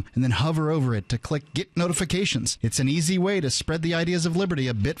facebook.freetalklive.com and then hover over it to click Get Notifications. It's an easy way to spread the ideas of liberty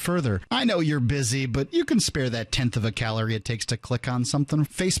a bit further. I know you're busy, but you can spare that 1/10 of a calorie it takes to click on something.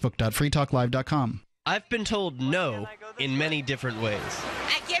 Facebook.freetalklive.com. I've been told no in many different ways.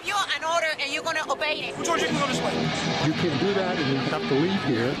 I give you an order and you're going to obey it. George, you can go this way. You can't do that and you have to leave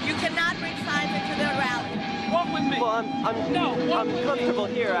here. You cannot bring signs into the rally. Walk with me. Well, I'm comfortable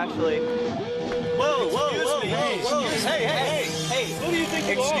here, actually. Whoa, hey. Who do you think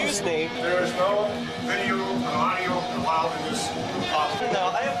you are? Excuse me. There is no video and audio allowed in this office.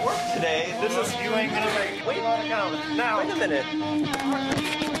 No, I have work today. You ain't going to make it. Wait a minute.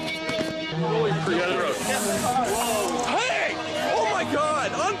 Hey! Oh my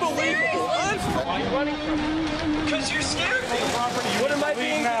God! Unbelievable! Why are you running from me? Because you scared me. What am I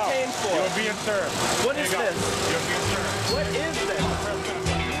being detained for? You're being served. What is this? You're being served. What is this?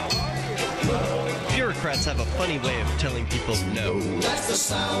 You're Democrats have a funny way of telling people no. That's the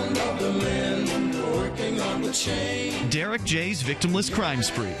sound of the men working on the chain. Derek J's Victimless Crime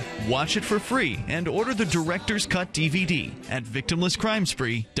Spree. Watch it for free and order the Director's Cut DVD at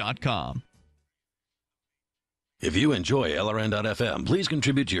victimlesscrimespree.com. If you enjoy LRN.FM, please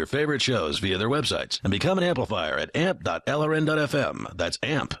contribute to your favorite shows via their websites and become an amplifier at amp.lrn.fm. That's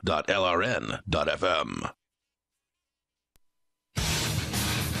amp.lrn.fm.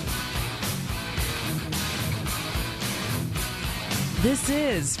 This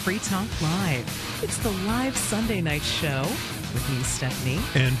is Free Talk Live. It's the live Sunday night show with me, Stephanie.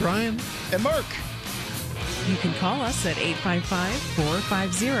 And Brian. And Mark. You can call us at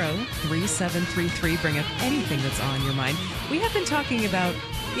 855-450-3733. Bring up anything that's on your mind. We have been talking about,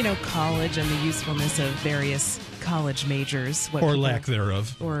 college and the usefulness of various college majors. Or lack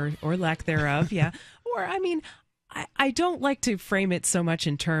thereof. Or lack thereof, yeah. Or, I don't like to frame it so much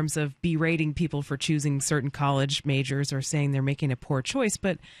in terms of berating people for choosing certain college majors or saying they're making a poor choice,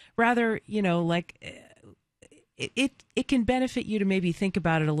 but rather, it can benefit you to maybe think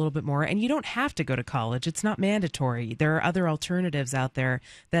about it a little bit more. And you don't have to go to college. It's not mandatory. There are other alternatives out there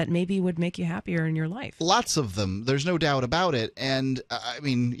that maybe would make you happier in your life. Lots of them. There's no doubt about it. And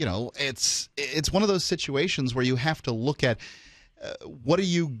it's one of those situations where you have to look at what are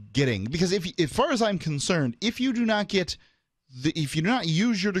you getting? Because if, as far as I'm concerned, if you do not use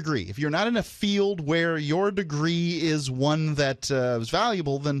your degree, if you're not in a field where your degree is one that is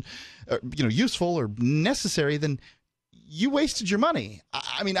valuable, then useful or necessary, then you wasted your money.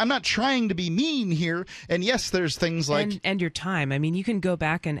 I'm not trying to be mean here. And yes, there's things like and your time. You can go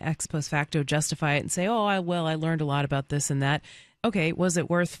back and ex post facto justify it and say, I learned a lot about this and that. Okay, was it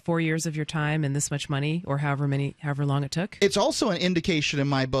worth 4 years of your time and this much money, or however long it took? It's also an indication in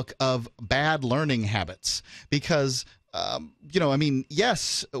my book of bad learning habits because,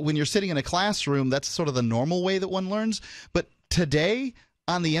 yes, when you're sitting in a classroom, that's sort of the normal way that one learns. But today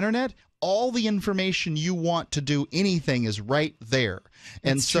on the internet, all the information you want to do anything is right there.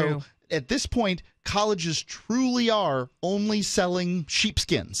 And so at this point, colleges truly are only selling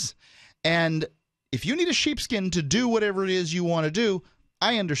sheepskins. And if you need a sheepskin to do whatever it is you want to do,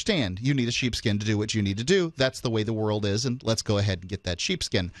 I understand you need a sheepskin to do what you need to do. That's the way the world is, and let's go ahead and get that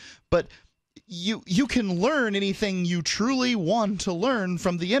sheepskin. But you can learn anything you truly want to learn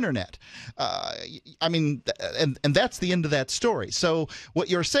from the internet. And that's the end of that story. So what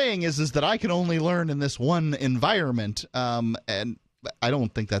you're saying is that I can only learn in this one environment, and I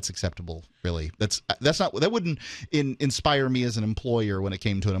don't think that's acceptable, really. That wouldn't inspire me as an employer when it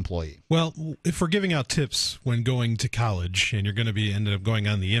came to an employee. Well, if we're giving out tips when going to college and you're going to ended up going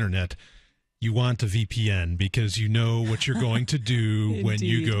on the internet, you want a VPN because you know what you're going to do when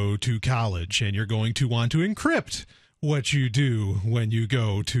you go to college, and you're going to want to encrypt what you do when you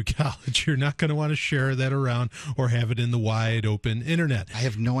go to college. You're not going to want to share that around or have it in the wide open internet. I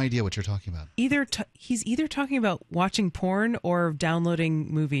have no idea what you're talking about. He's either talking about watching porn or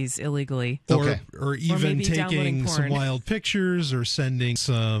downloading movies illegally. Or even taking some wild pictures or sending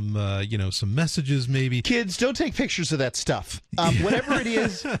some messages maybe. Kids, don't take pictures of that stuff. Whatever it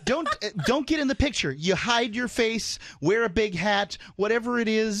is, don't get in the picture. You hide your face, wear a big hat, whatever it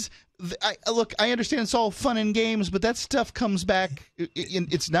is. I understand it's all fun and games, but that stuff comes back.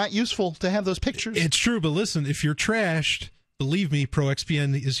 It's not useful to have those pictures. It's true, but listen, if you're trashed, believe me,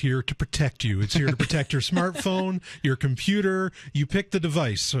 ProXPN is here to protect you. It's here to protect your smartphone, your computer. You pick the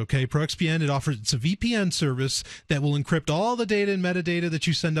device, okay? ProXPN, it's a VPN service that will encrypt all the data and metadata that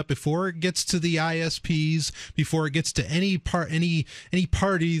you send up before it gets to the ISPs, before it gets to any party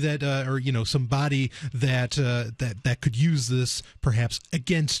that or somebody that could use this perhaps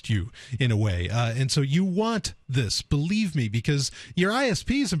against you in a way. And so you want this, believe me, because your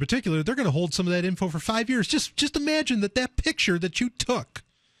ISPs in particular, they're going to hold some of that info for 5 years. Just imagine that picture that you took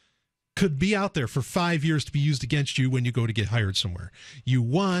could be out there for 5 years to be used against you when you go to get hired somewhere. You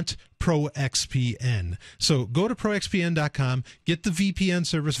want ProXPN. So go to ProXPN.com, get the VPN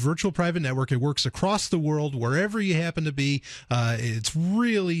service, Virtual Private Network. It works across the world, wherever you happen to be. It's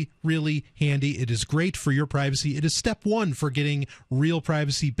really, really handy. It is great for your privacy. It is step one for getting real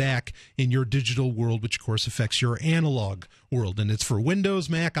privacy back in your digital world, which, of course, affects your analog world. And it's for Windows,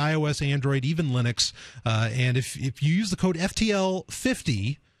 Mac, iOS, Android, even Linux. And if you use the code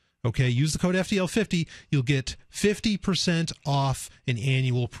FTL50, Okay, use the code FDL50. You'll get 50% off an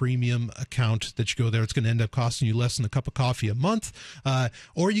annual premium account that you go there. It's going to end up costing you less than a cup of coffee a month.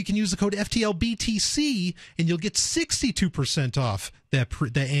 Or you can use the code FTLBTC, and you'll get 62% off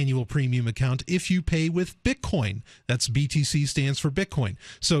that annual premium account if you pay with Bitcoin. That's BTC stands for Bitcoin.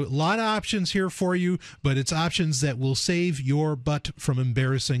 So a lot of options here for you, but it's options that will save your butt from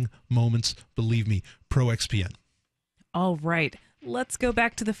embarrassing moments. Believe me, ProXPN. All right. Let's go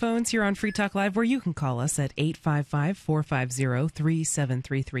back to the phones here on Free Talk Live, where you can call us at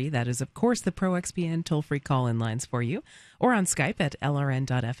 855-450-3733. That is, of course, the ProXPN toll-free call-in lines for you, or on Skype at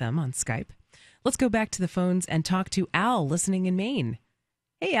lrn.fm on Skype. Let's go back to the phones and talk to Al, listening in Maine.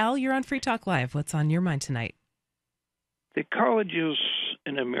 Hey, Al, you're on Free Talk Live. What's on your mind tonight? The colleges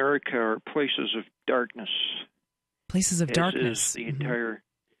in America are places of darkness. Places of darkness. Is the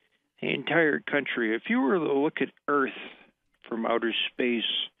entire country. If you were to look at Earth from outer space,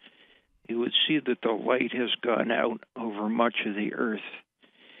 you would see that the light has gone out over much of the Earth.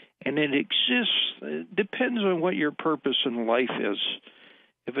 And it exists, it depends on what your purpose in life is.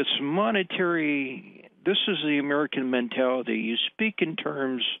 If it's monetary, this is the American mentality. You speak in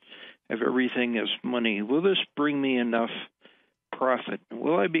terms of everything as money. Will this bring me enough profit?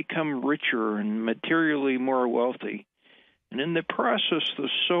 Will I become richer and materially more wealthy? And in the process, the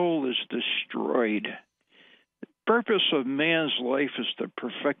soul is destroyed. The purpose of man's life is to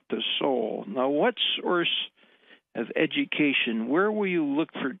perfect the soul. Now, what source of education, where will you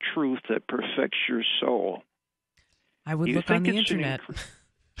look for truth that perfects your soul? I would look on the internet.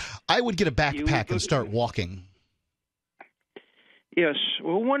 I would get a backpack and start walking. Yes.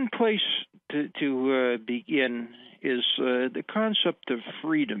 Well, one place to begin is the concept of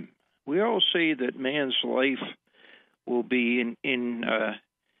freedom. We all say that man's life will be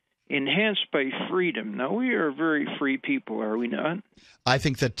enhanced by freedom. Now, we are very free people, are we not? I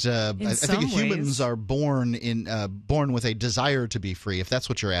think that I think humans are born with a desire to be free, if that's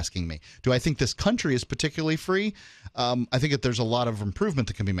what you're asking me. Do I think this country is particularly free? I think that there's a lot of improvement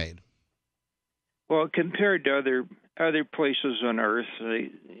that can be made. Well, compared to other places on Earth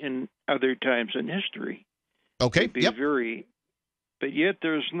in other times in history. Okay, but yet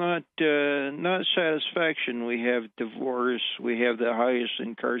there's not satisfaction. We have divorce. We have the highest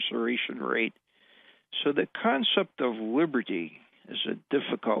incarceration rate. So the concept of liberty is a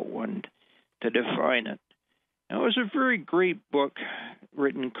difficult one to define it. Now, it was a very great book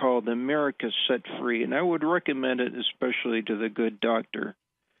written called America Set Free, and I would recommend it especially to the good doctor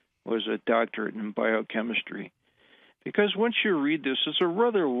who has a doctorate in biochemistry. Because once you read this, it's a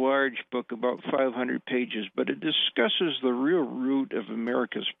rather large book, about 500 pages, but it discusses the real root of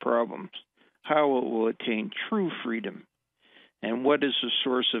America's problems, how it will attain true freedom, and what is the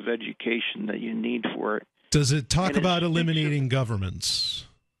source of education that you need for it. Does it talk about eliminating governments?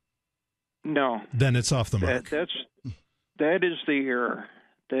 No. Then it's off the mark. That is the error.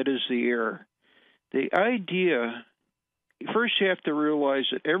 That is the error. The idea, first you have to realize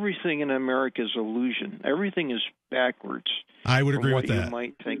that everything in America is illusion. Everything is backwards. I would agree with that. You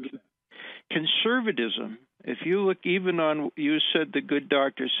might think. Conservatism, if you look even on, you said the good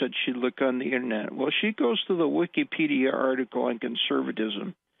doctor said she'd look on the internet. Well, she goes to the Wikipedia article on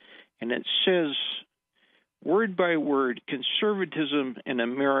conservatism, and it says, word by word, conservatism in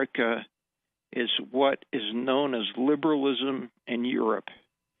America is what is known as liberalism in Europe.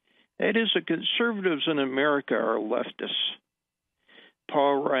 That is, the conservatives in America are leftists.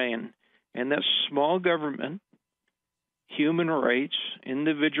 Paul Ryan, and that's small government, human rights,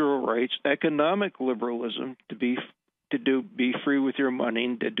 individual rights, economic liberalism, to be free with your money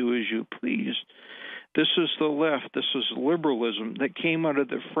and to do as you please. This is the left. This is liberalism that came out of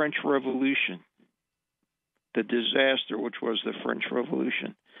the French Revolution, the disaster which was the French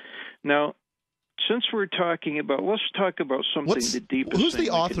Revolution. Now, since we're talking about, let's talk about something the deepest. Who's the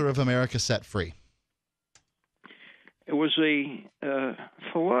author of America Set Free? It was a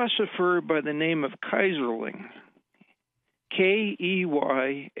philosopher by the name of Keyserling,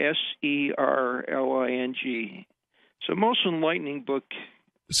 Keyserling. It's the most enlightening book.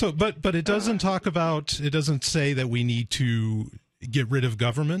 So, but it doesn't talk about. It doesn't say that we need to get rid of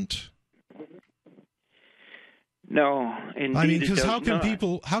government. No, indeed, I mean, because how can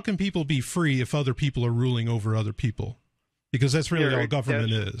people be free if other people are ruling over other people? Because that's really all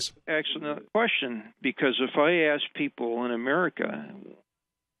government is. Excellent question. Because if I ask people in America,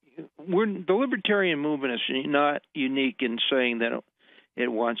 the libertarian movement is not unique in saying that it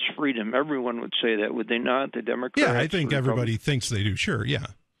wants freedom. Everyone would say that, would they not? The Democrats. Yeah, I think everybody thinks they do. Sure, yeah.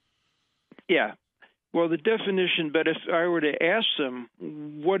 Yeah. Well, the definition. But if I were to ask them,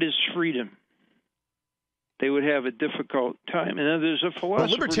 what is freedom? they would have a difficult time. And then there's a philosopher. Well,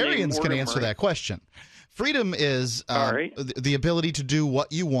 libertarians can answer that question. Freedom is the ability to do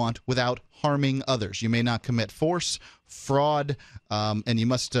what you want without harming others. You may not commit force, fraud, and you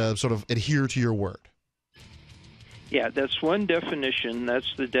must sort of adhere to your word. Yeah, that's one definition.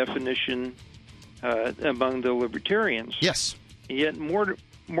 That's the definition among the libertarians. Yes. Yet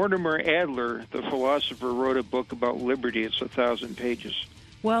Mortimer Adler, the philosopher, wrote a book about liberty. It's 1,000 pages.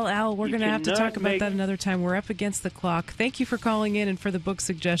 Well, Al, we're going to have to talk about that another time. We're up against the clock. Thank you for calling in and for the book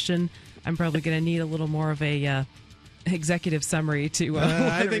suggestion. I'm probably going to need a little more of a executive summary to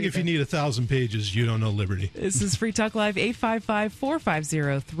I think if you need 1,000 pages, you don't know liberty. This is Free Talk Live,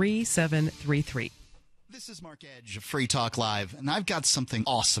 855-450-3733. This is Mark Edge of Free Talk Live, and I've got something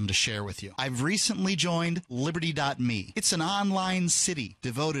awesome to share with you. I've recently joined Liberty.me. It's an online city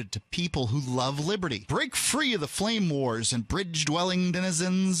devoted to people who love liberty. Break free of the flame wars and bridge-dwelling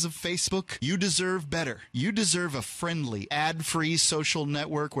denizens of Facebook. You deserve better. You deserve a friendly, ad-free social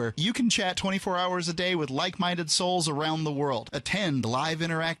network where you can chat 24 hours a day with like-minded souls around the world. Attend live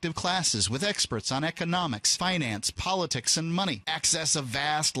interactive classes with experts on economics, finance, politics, and money. Access a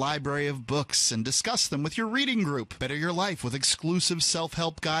vast library of books and discuss them with your reading group. Better your life with exclusive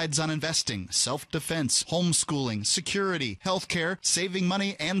self-help guides on investing, self-defense, homeschooling, security, healthcare, saving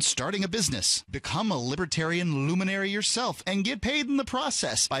money, and starting a business. Become a libertarian luminary yourself and get paid in the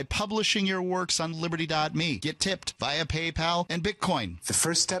process by publishing your works on Liberty.me. Get tipped via PayPal and Bitcoin. The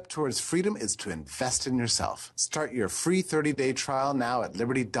first step towards freedom is to invest in yourself. Start your free 30-day trial now at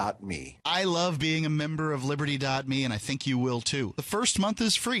Liberty.me. I love being a member of Liberty.me, and I think you will too. The first month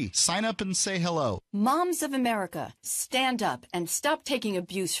is free. Sign up and say hello. Moms of America, stand up and stop taking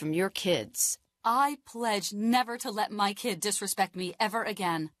abuse from your kids. I pledge never to let my kid disrespect me ever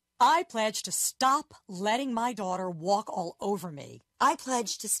again. I pledge to stop letting my daughter walk all over me. I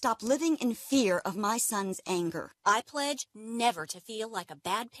pledge to stop living in fear of my son's anger. I pledge never to feel like a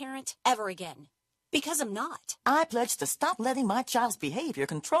bad parent ever again. Because I'm not. I pledge to stop letting my child's behavior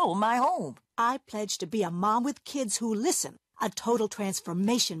control my home. I pledge to be a mom with kids who listen, a total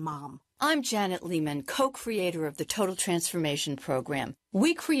transformation mom. I'm Janet Lehman, co-creator of the Total Transformation Program.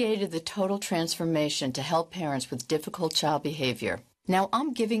 We created the Total Transformation to help parents with difficult child behavior. Now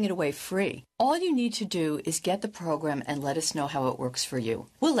I'm giving it away free. All you need to do is get the program and let us know how it works for you.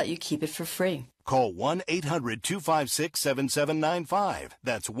 We'll let you keep it for free. Call 1-800-256-7795.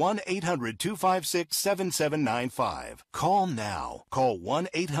 That's 1-800-256-7795. Call now. Call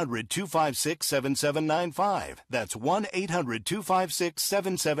 1-800-256-7795. That's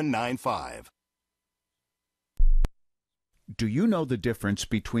 1-800-256-7795. Do you know the difference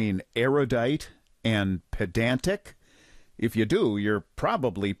between erudite and pedantic? If you do, you're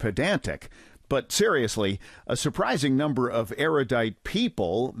probably pedantic. But seriously, a surprising number of erudite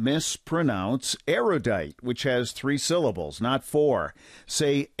people mispronounce erudite, which has 3 syllables, not 4.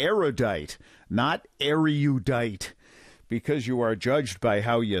 Say erudite, not erudite. Because you are judged by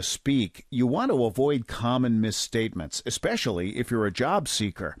how you speak, you want to avoid common misstatements, especially if you're a job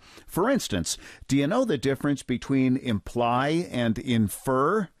seeker. For instance, do you know the difference between imply and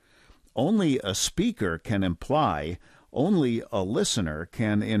infer? Only a speaker can imply. Only a listener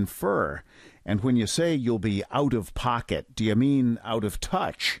can infer. And when you say you'll be out of pocket, do you mean out of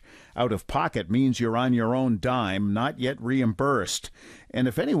touch? Out of pocket means you're on your own dime, not yet reimbursed. And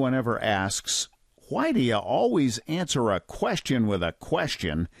if anyone ever asks, why do you always answer a question with a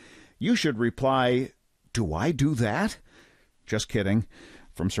question? You should reply, do I do that? Just kidding.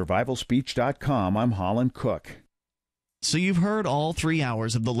 From survivalspeech.com, I'm Holland Cook. So you've heard all 3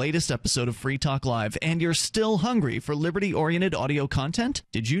 hours of the latest episode of Free Talk Live, and you're still hungry for liberty-oriented audio content?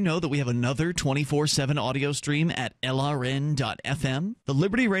 Did you know that we have another 24/7 audio stream at LRN.FM? The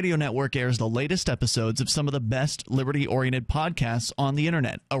Liberty Radio Network airs the latest episodes of some of the best liberty-oriented podcasts on the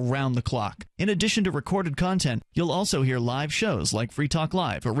internet around the clock. In addition to recorded content, you'll also hear live shows like Free Talk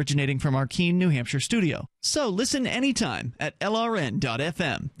Live, originating from our Keene, New Hampshire studio. So listen anytime at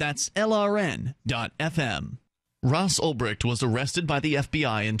LRN.FM. That's LRN.FM. Ross Ulbricht was arrested by the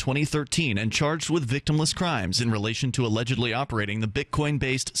FBI in 2013 and charged with victimless crimes in relation to allegedly operating the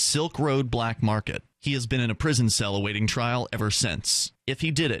Bitcoin-based Silk Road black market. He has been in a prison cell awaiting trial ever since. If he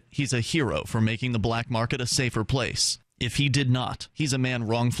did it, he's a hero for making the black market a safer place. If he did not, he's a man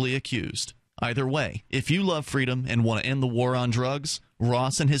wrongfully accused. Either way, if you love freedom and want to end the war on drugs,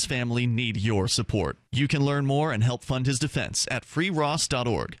 Ross and his family need your support. You can learn more and help fund his defense at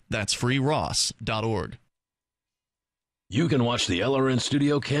freeross.org. That's freeross.org. You can watch the LRN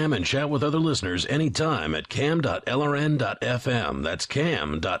Studio Cam and chat with other listeners anytime at cam.lrn.fm. That's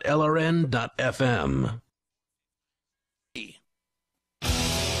cam.lrn.fm.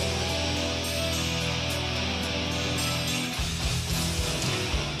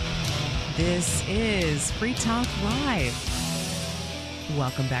 This is Free Talk Live.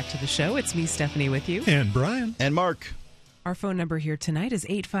 Welcome back to the show. It's me, Stephanie, with you. And Brian. And Mark. Our phone number here tonight is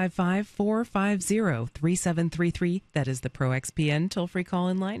 855-450-3733. That is the ProXPN toll-free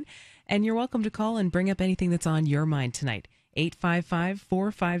call-in line. And you're welcome to call and bring up anything that's on your mind tonight.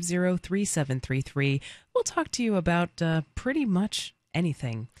 855-450-3733. We'll talk to you about pretty much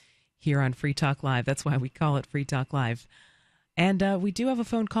anything here on Free Talk Live. That's why we call it Free Talk Live. And we do have a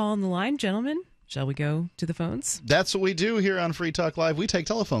phone call on the line, gentlemen. Shall we go to the phones? That's what we do here on Free Talk Live. We take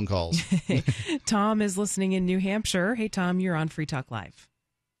telephone calls. Tom is listening in New Hampshire. Hey, Tom, you're on Free Talk Live.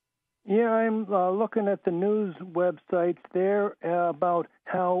 Yeah, I'm looking at the news websites there about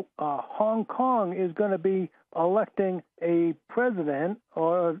how Hong Kong is going to be electing a president,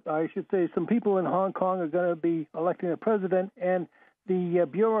 or I should say some people in Hong Kong are going to be electing a president, and the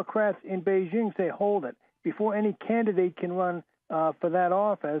bureaucrats in Beijing say, hold it. Before any candidate can run for that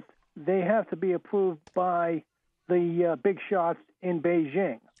office, they have to be approved by the big shots in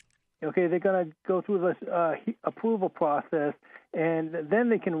Beijing. Okay, they're going to go through this approval process, and then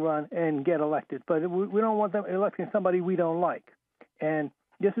they can run and get elected. But we don't want them electing somebody we don't like. And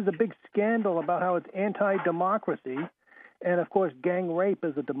this is a big scandal about how it's anti-democracy. And, of course, gang rape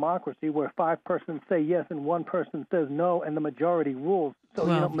is a democracy where 5 persons say yes and 1 person says no, and the majority rules. So,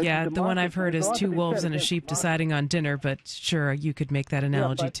 well, yeah, the one I've heard is 2 wolves and a sheep deciding on dinner, but sure, you could make that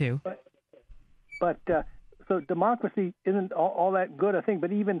analogy too. So democracy isn't all that good a thing,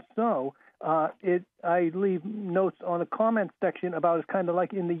 but even so, I leave notes on the comment section about it's kind of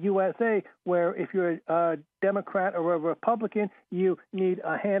like in the USA, where if you're a Democrat or a Republican, you need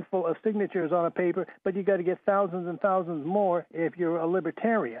a handful of signatures on a paper, but you got to get thousands and thousands more if you're a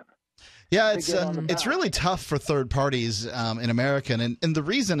libertarian. Yeah, it's really tough for third parties in America, and the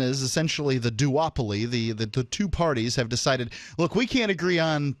reason is essentially the duopoly. The 2 parties have decided, look, we can't agree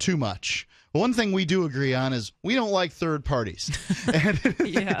on too much. One thing we do agree on is we don't like third parties.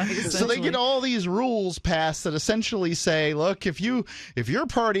 Yeah, so they get all these rules passed that essentially say, look, if your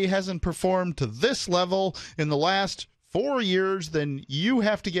party hasn't performed to this level in the last 4 years, then you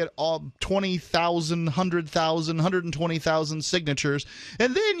have to get all 20,000, 100,000, 120,000 signatures,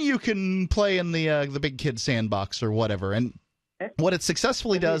 and then you can play in the big kid sandbox or whatever. And what it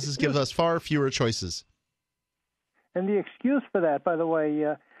successfully does is gives us far fewer choices. And the excuse for that, by the way,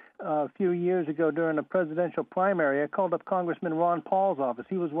 a few years ago during a presidential primary, I called up Congressman Ron Paul's office.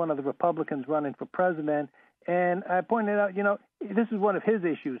 He was one of the Republicans running for president, and I pointed out, this is one of his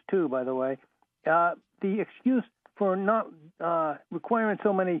issues too, by the way. The excuse for not requiring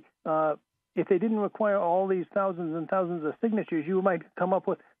so many, if they didn't require all these thousands and thousands of signatures, you might come up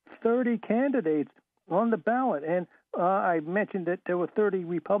with 30 candidates on the ballot. And I mentioned that there were 30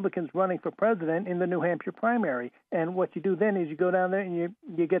 Republicans running for president in the New Hampshire primary. And what you do then is you go down there and you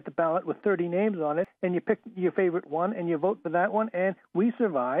get the ballot with 30 names on it, and you pick your favorite one and you vote for that one. And we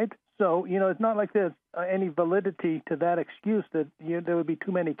survived. So, it's not like there's any validity to that excuse that there would be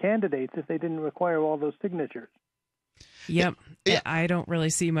too many candidates if they didn't require all those signatures. Yep. I don't really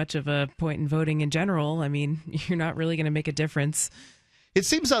see much of a point in voting in general. I mean, you're not really going to make a difference. It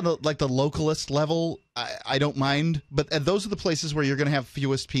seems on the localist level, I don't mind, but those are the places where you're going to have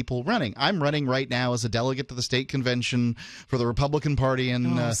fewest people running. I'm running right now as a delegate to the state convention for the Republican Party.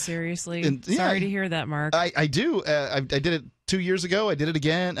 And seriously? Sorry to hear that, Mark. I do. I did it 2 years ago. I did it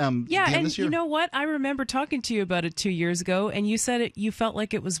again. And this year. You know what? I remember talking to you about it 2 years ago, and you said you felt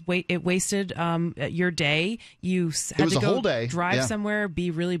like it was it wasted your day. You had to go whole day. Drive somewhere,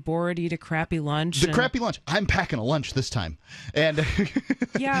 be really bored, eat a crappy lunch. Crappy lunch. I'm packing a lunch this time, and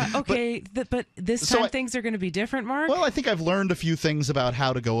yeah, okay, but this time things are going to be different, Mark. Well, I think I've learned a few things about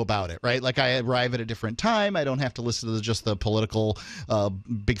how to go about it. Right, like I arrive at a different time. I don't have to listen to just the political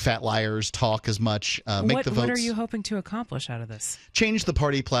big fat liars talk as much. Make the votes. What are you hoping to accomplish out of this? Change the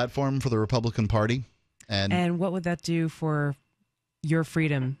party platform for the Republican Party. And what would that do for your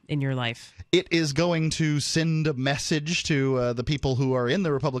freedom in your life? It is going to send a message to the people who are in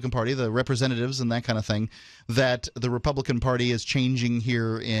the Republican Party, the representatives and that kind of thing, that the Republican Party is changing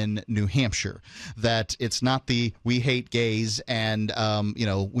here in New Hampshire, that it's not the we hate gays and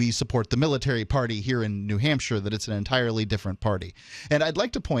we support the military party here in New Hampshire, that it's an entirely different party. And I'd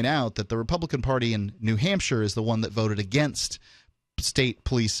like to point out that the Republican Party in New Hampshire is the one that voted against state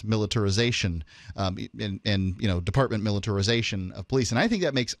police militarization and department militarization of police. And I think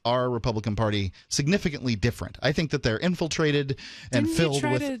that makes our Republican Party significantly different. I think that they're infiltrated and filled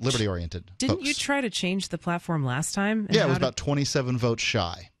with liberty-oriented folks. Didn't you try to change the platform last time? Yeah, it was about 27 votes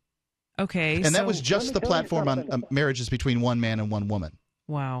shy. Okay. And that was just the platform on marriages between one man and one woman.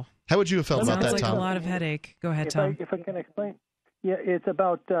 Wow. How would you have felt about that, Tom? Sounds like Tom? a lot of headache. Go ahead, Tom. If I can explain. Yeah, it's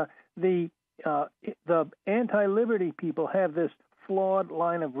about the anti-liberty people have this flawed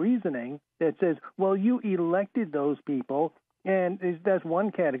line of reasoning that says, well, you elected those people, and that's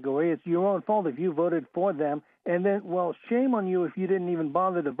one category. It's your own fault if you voted for them. And then, well, shame on you if you didn't even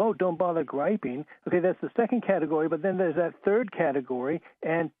bother to vote. Don't bother griping. Okay, that's the second category. But then there's that third category,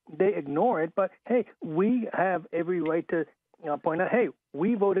 and they ignore it. But, hey, we have every right to point out, hey,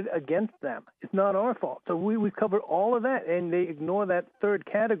 we voted against them. It's not our fault. So we've covered all of that, and they ignore that third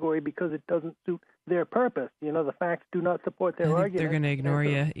category because it doesn't suit their purpose. The facts do not support their argument. They're going to ignore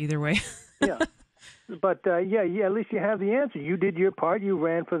you either way. Yeah. But, yeah, at least you have the answer. You did your part. You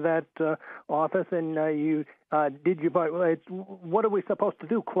ran for that office, and you did your part. Well, what are we supposed to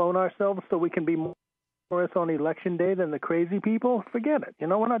do, clone ourselves so we can be more on Election Day than the crazy people? Forget it.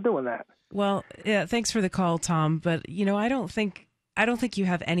 We're not doing that. Well, yeah, thanks for the call, Tom. But, I don't think you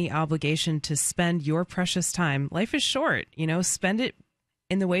have any obligation to spend your precious time. Life is short. Spend it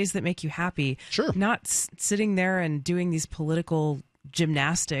in the ways that make you happy. Sure. Not sitting there and doing these political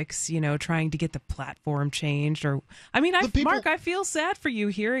gymnastics, trying to get the platform changed. Mark, I feel sad for you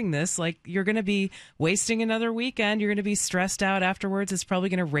hearing this. Like, you're going to be wasting another weekend. You're going to be stressed out afterwards. It's probably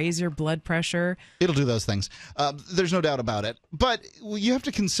going to raise your blood pressure. It'll do those things. There's no doubt about it. But you have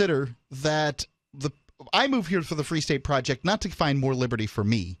to consider that I moved here for the Free State Project not to find more liberty for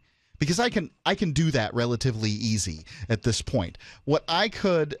me, because I can do that relatively easy at this point. What I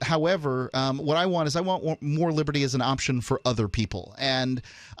could, however, what I want is I want more liberty as an option for other people. And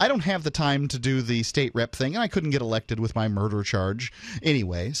I don't have the time to do the state rep thing, and I couldn't get elected with my murder charge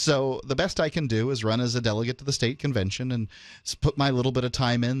anyway. So the best I can do is run as a delegate to the state convention and put my little bit of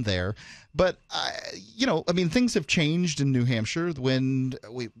time in there. But, things have changed in New Hampshire. When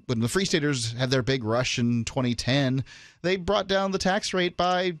the Free Staters had their big rush in 2010, they brought down the tax rate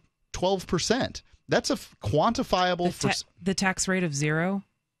by 12%. That's a quantifiable. The tax rate of 0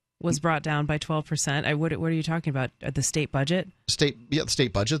 was brought down by 12%. What are you talking about? The state budget? The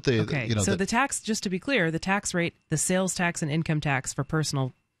state budget. The tax, just to be clear, the tax rate, the sales tax and income tax for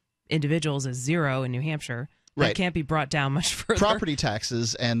personal individuals is 0 in New Hampshire. That Right. can't be brought down much further. Property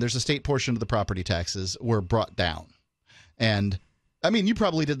taxes, and there's a state portion of the property taxes, were brought down. And you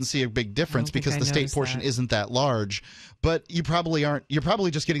probably didn't see a big difference because the state portion isn't that large, but you probably aren't. You're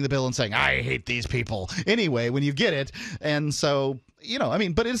probably just getting the bill and saying, I hate these people anyway when you get it. And so,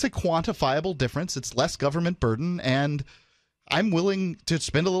 but it's a quantifiable difference. It's less government burden, and I'm willing to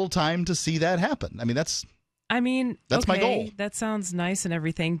spend a little time to see that happen. That's my goal. That sounds nice and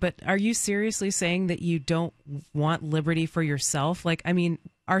everything, but are you seriously saying that you don't want liberty for yourself?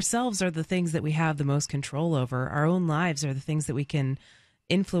 Ourselves are the things that we have the most control over. Our own lives are the things that we can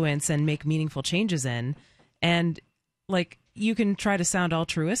influence and make meaningful changes in. And you can try to sound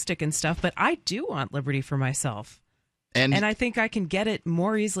altruistic and stuff, but I do want liberty for myself. And I think I can get it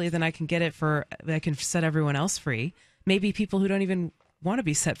more easily than I can get it I can set everyone else free. Maybe people who don't even want to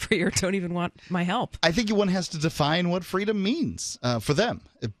be set free or don't even want my help. I think one has to define what freedom means for them,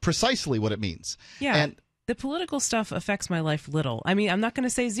 precisely what it means. Yeah. And the political stuff affects my life little. I'm not going to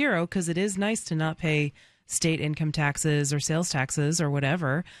say 0 because it is nice to not pay state income taxes or sales taxes or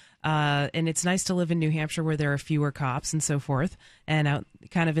whatever. And it's nice to live in New Hampshire where there are fewer cops and so forth, and out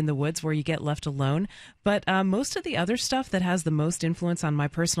kind of in the woods where you get left alone. But most of the other stuff that has the most influence on my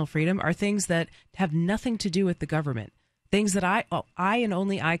personal freedom are things that have nothing to do with the government. Things that I and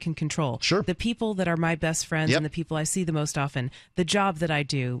only I can control. Sure. The people that are my best friends and the people I see the most often. The job that I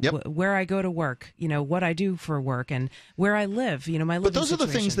do. Where I go to work. What I do for work and where I live. My living But those situation. are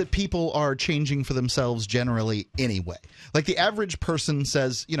the things that people are changing for themselves generally anyway. Like the average person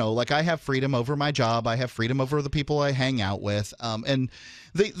says, I have freedom over my job. I have freedom over the people I hang out with. And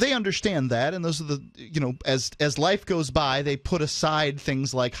they understand that. And those are the, as life goes by, they put aside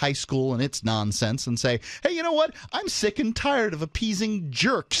things like high school and its nonsense and say, hey, you know what? I'm sick and tired of appeasing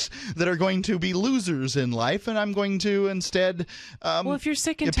jerks that are going to be losers in life, and I'm going to instead well, if you're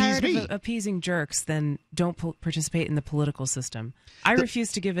sick and tired of appeasing jerks, then don't participate in the political system. I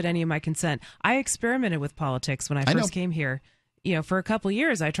refuse to give it any of my consent. I experimented with politics when I first came here. For a couple of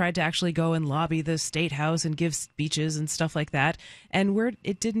years, I tried to actually go and lobby the state house and give speeches and stuff like that. And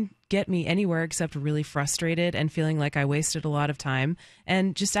it didn't get me anywhere except really frustrated and feeling like I wasted a lot of time.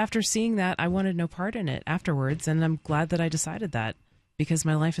 And just after seeing that, I wanted no part in it afterwards. And I'm glad that I decided that because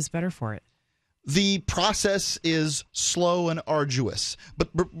my life is better for it. The process is slow and arduous, but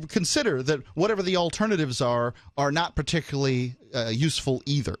consider that whatever the alternatives are not particularly useful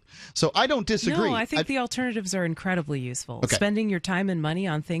either. So I don't disagree. No, I think the alternatives are incredibly useful. Okay. Spending your time and money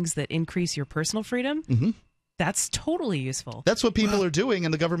on things that increase your personal freedom, That's totally useful. That's what people are doing,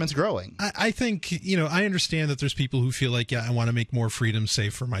 and the government's growing. I think, I understand that there's people who feel like, I want to make more freedom, say,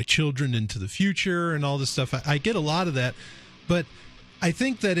 for my children into the future and all this stuff. I get a lot of that. But I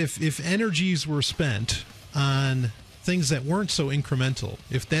think that if energies were spent on things that weren't so incremental,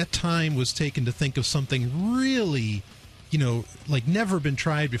 if that time was taken to think of something really, like never been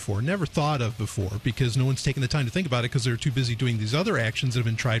tried before, never thought of before, because no one's taken the time to think about it because they're too busy doing these other actions that have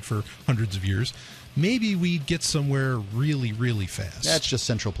been tried for hundreds of years, maybe we'd get somewhere really, really fast. That's just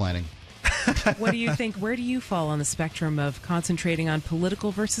central planning. What do you think? Where do you fall on the spectrum of concentrating on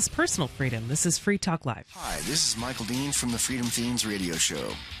political versus personal freedom? This is Free Talk Live. Hi, this is Michael Dean from the Freedom Themes radio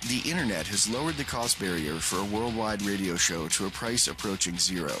show. The internet has lowered the cost barrier for a worldwide radio show to a price approaching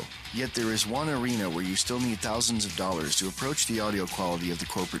zero. Yet there is one arena where you still need thousands of dollars to approach the audio quality of the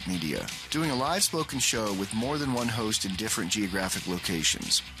corporate media. Doing a live spoken show with more than one host in different geographic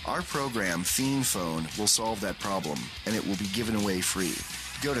locations. Our program, Fiend Phone, will solve that problem, and it will be given away free.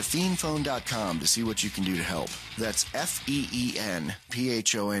 Go to fiendphone.com to see what you can do to help. That's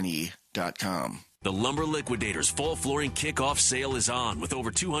FEENPHONE.com. The Lumber Liquidators Fall Flooring Kickoff Sale is on with over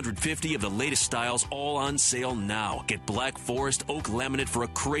 250 of the latest styles all on sale now. Get Black Forest Oak Laminate for a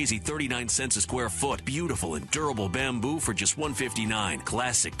crazy 39 cents a square foot. Beautiful and durable bamboo for just $159.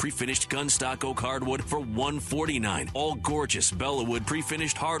 Classic pre-finished gunstock oak hardwood for $149. All gorgeous Bellawood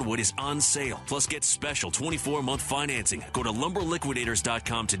pre-finished hardwood is on sale. Plus get special 24-month financing. Go to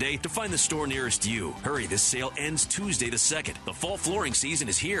lumberliquidators.com today to find the store nearest you. Hurry, this sale ends Tuesday the 2nd. The fall flooring season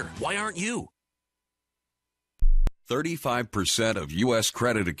is here. Why aren't you? 35% of U.S.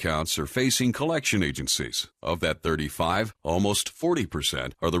 credit accounts are facing collection agencies. Of that 35, almost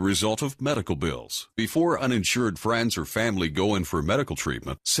 40% are the result of medical bills. Before uninsured friends or family go in for medical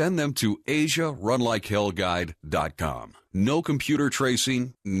treatment, send them to AsiaRunLikeHellGuide.com. No computer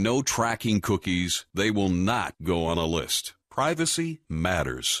tracing, no tracking cookies. They will not go on a list. Privacy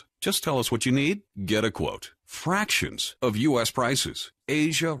matters. Just tell us what you need, get a quote. Fractions of U.S. prices.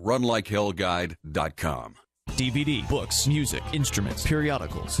 AsiaRunLikeHellGuide.com. DVD, books, music, instruments,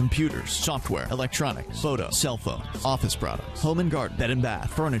 periodicals, computers, software, electronics, photo, cell phones, office products, home and garden, bed and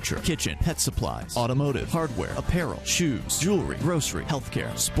bath, furniture, kitchen, pet supplies, automotive, hardware, apparel, shoes, jewelry, grocery,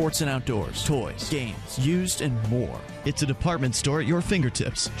 healthcare, sports and outdoors, toys, games, used, and more. It's a department store at your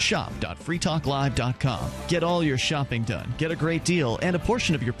fingertips. Shop.freetalklive.com. Get all your shopping done, get a great deal, and a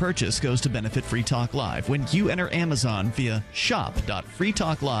portion of your purchase goes to benefit Free Talk Live when you enter Amazon via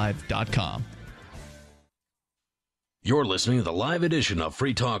shop.freetalklive.com. You're listening to the live edition of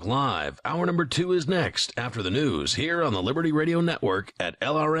Free Talk Live. Hour number 2 is next after the news here on the Liberty Radio Network at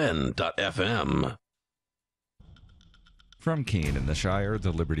LRN.FM. From Keene in the Shire, the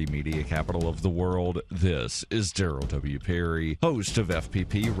Liberty Media capital of the world, this is Daryl W. Perry, host of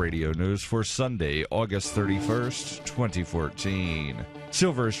FPP Radio News for Sunday, August 31st, 2014.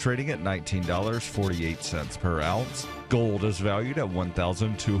 Silver is trading at $19.48 per ounce. Gold is valued at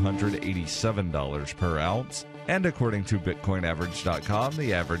 $1,287 per ounce. And according to BitcoinAverage.com,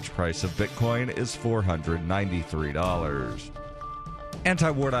 the average price of Bitcoin is $493.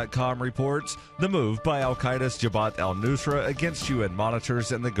 Antiwar.com reports the move by al-Qaeda's Jabhat al-Nusra against UN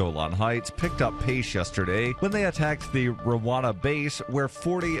monitors in the Golan Heights picked up pace yesterday when they attacked the Rawana base where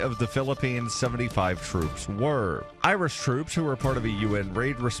 40 of the Philippines' 75 troops were. Irish troops who were part of a UN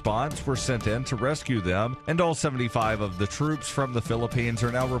raid response were sent in to rescue them, and all 75 of the troops from the Philippines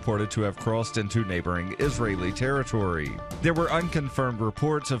are now reported to have crossed into neighboring Israeli territory. There were unconfirmed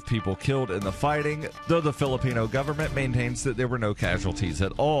reports of people killed in the fighting, though the Filipino government maintains that there were no casualties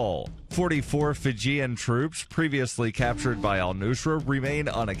at all. 44 Fijian troops previously captured by al-Nusra remain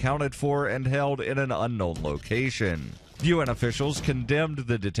unaccounted for and held in an unknown location. UN officials condemned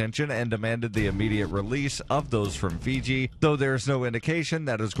the detention and demanded the immediate release of those from Fiji, though there's no indication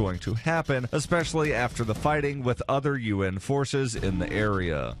that is going to happen, especially after the fighting with other UN forces in the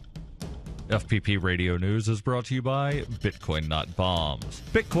area. FPP Radio News is brought to you by Bitcoin Not Bombs.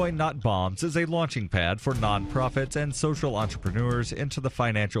 Bitcoin Not Bombs is a launching pad for nonprofits and social entrepreneurs into the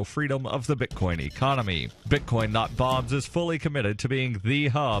financial freedom of the Bitcoin economy. Bitcoin Not Bombs is fully committed to being the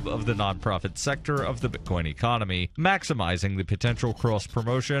hub of the nonprofit sector of the Bitcoin economy, maximizing the potential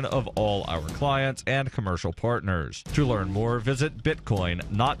cross-promotion of all our clients and commercial partners. To learn more, visit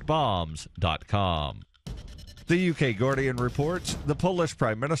bitcoinnotbombs.com. The UK Guardian reports the Polish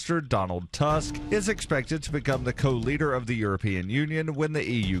Prime Minister Donald Tusk is expected to become the co-leader of the European Union when the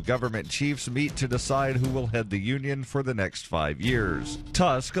EU government chiefs meet to decide who will head the Union for the next 5 years.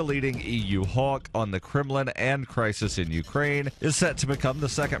 Tusk, a leading EU hawk on the Kremlin and crisis in Ukraine, is set to become the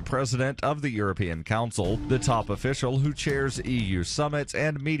second president of the European Council, the top official who chairs EU summits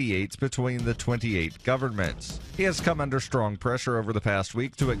and mediates between the 28 governments. He has come under strong pressure over the past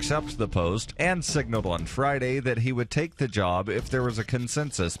week to accept the post and signaled on Friday that he would take the job if there was a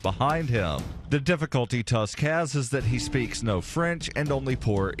consensus behind him. The difficulty Tusk has is that he speaks no French and only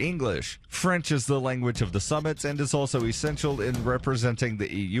poor English. French is the language of the summits and is also essential in representing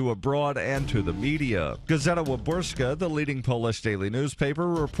the EU abroad and to the media. Gazeta Wyborcza, the leading Polish daily newspaper,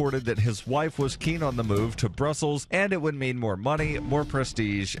 reported that his wife was keen on the move to Brussels and it would mean more money, more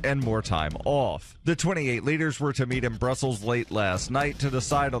prestige, and more time off. The 28 leaders were to meet in Brussels late last night to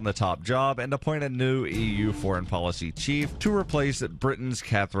decide on the top job and appoint a new EU foreign policy chief to replace Britain's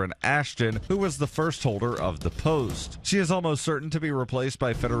Catherine Ashton, who was the first holder of the post. She is almost certain to be replaced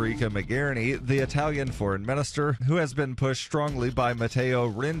by Federica Mogherini, the Italian foreign minister, who has been pushed strongly by Matteo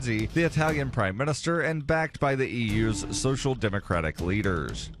Renzi, the Italian prime minister, and backed by the EU's social democratic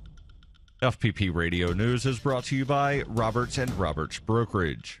leaders. FPP Radio News is brought to you by Roberts & Roberts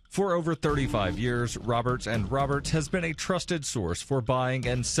Brokerage. For over 35 years, Roberts & Roberts has been a trusted source for buying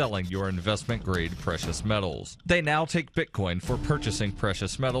and selling your investment-grade precious metals. They now take Bitcoin for purchasing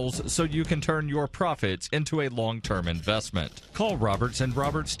precious metals so you can turn your profits into a long-term investment. Call Roberts &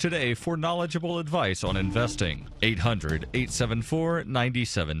 Roberts today for knowledgeable advice on investing.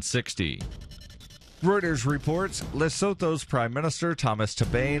 800-874-9760. Reuters reports Lesotho's Prime Minister Thomas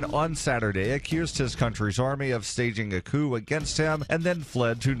Tabane on Saturday accused his country's army of staging a coup against him and then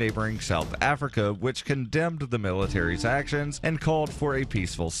fled to neighboring South Africa, which condemned the military's actions and called for a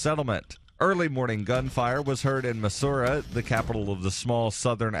peaceful settlement. Early morning gunfire was heard in Masura, the capital of the small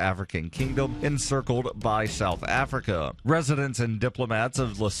southern African kingdom encircled by South Africa. Residents and diplomats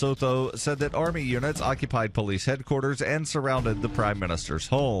of Lesotho said that army units occupied police headquarters and surrounded the prime minister's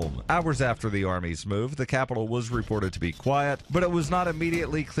home. Hours after the army's move, the capital was reported to be quiet, but it was not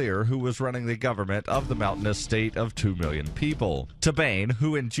immediately clear who was running the government of the mountainous state of 2 million people. Tabane,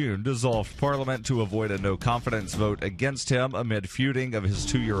 who in June dissolved parliament to avoid a no-confidence vote against him amid feuding of his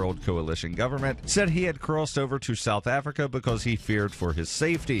 2-year-old coalition government, said he had crossed over to South Africa because he feared for his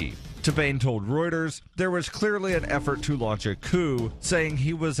safety. Tabane told Reuters there was clearly an effort to launch a coup, saying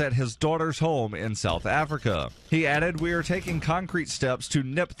he was at his daughter's home in South Africa. He added, "We are taking concrete steps to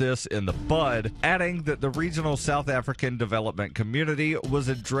nip this in the bud," adding that the regional South African development community was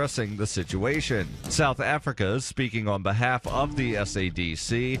addressing the situation. South Africa, speaking on behalf of the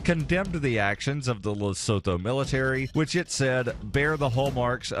SADC, condemned the actions of the Lesotho military, which it said bear the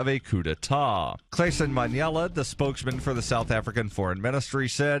hallmarks of a coup d'etat. Clayson Manyela, the spokesman for the South African Foreign Ministry,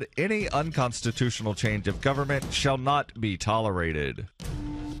 said any unconstitutional change of government shall not be tolerated.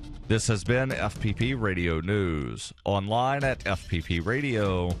 This has been FPP Radio News, online at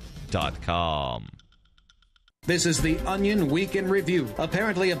fppradio.com. This is the Onion Week in Review.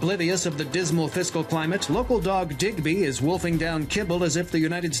 Apparently oblivious of the dismal fiscal climate, local dog Digby is wolfing down kibble as if the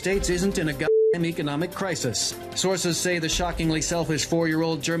United States isn't in a goddamn economic crisis. Sources say the shockingly selfish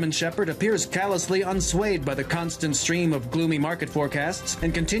 4-year-old German Shepherd appears callously unswayed by the constant stream of gloomy market forecasts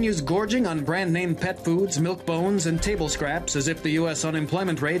and continues gorging on brand-name pet foods, milk bones, and table scraps as if the U.S.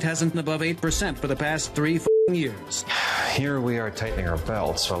 unemployment rate hasn't been above 8% for the past 3 years. Here we are tightening our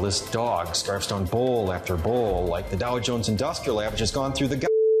belts while this dog scarfs down bowl after bowl like the Dow Jones Industrial Average has gone through the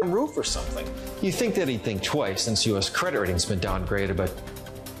roof or something. You think that he'd think twice since U.S. credit rating's been downgraded, but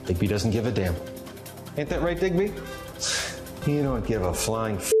Digby doesn't give a damn. Ain't that right, Digby? You don't give a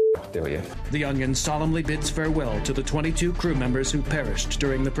flying do you? The Onion solemnly bids farewell to the 22 crew members who perished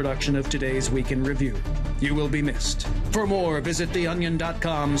during the production of today's Week in Review. You will be missed. For more, visit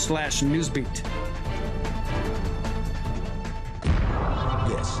theonion.com/newsbeat.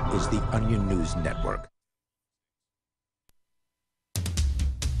 This is the Onion News Network.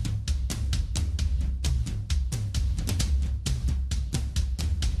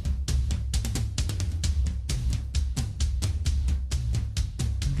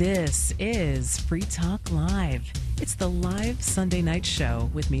 This is Free Talk Live. It's the live Sunday night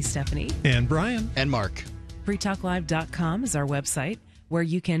show with me, Stephanie. And Brian. And Mark. freetalklive.com is our website where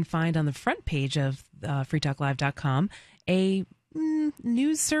you can find on the front page of freetalklive.com a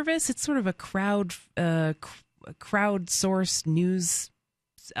news service. It's sort of a crowdsourced news,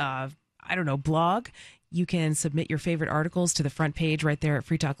 blog. You can submit your favorite articles to the front page right there at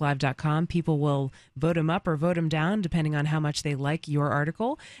freetalklive.com. People will vote them up or vote them down depending on how much they like your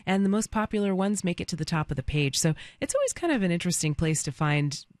article. And the most popular ones make it to the top of the page. So it's always kind of an interesting place to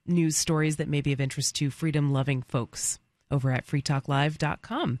find news stories that may be of interest to freedom-loving folks over at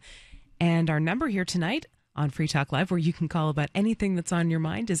freetalklive.com. And our number here tonight on Free Talk Live, where you can call about anything that's on your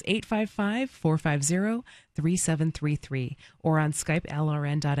mind, is 855-450-3733, or on Skype,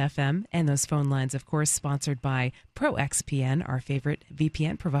 lrn.fm. And those phone lines, of course, sponsored by ProXPN, our favorite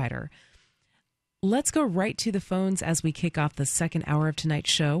VPN provider. Let's go right to the phones as we kick off the second hour of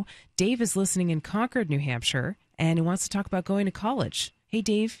tonight's show. Dave is listening in Concord, New Hampshire, and he wants to talk about going to college. Hey,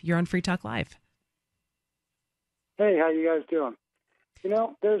 Dave, you're on Free Talk Live. Hey, how you guys doing? You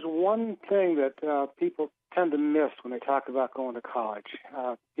know, there's one thing that people tend to miss when they talk about going to college,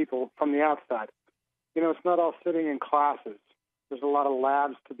 people from the outside. You know, it's not all sitting in classes. There's a lot of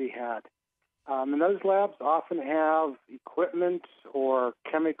labs to be had. And those labs often have equipment or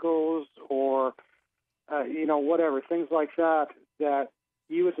chemicals or, whatever, things like that, that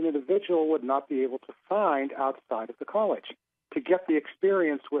you as an individual would not be able to find outside of the college to get the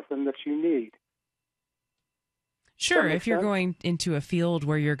experience with them that you need. Sure, if you're going into a field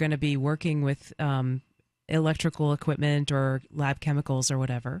where you're going to be working with electrical equipment or lab chemicals or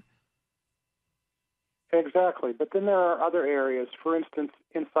whatever. Exactly, but then there are other areas, for instance,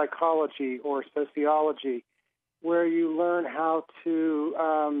 in psychology or sociology, where you learn how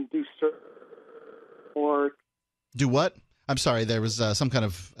to do or do what? I'm sorry, there was some kind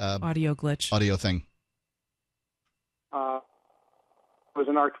of audio glitch, audio thing. It was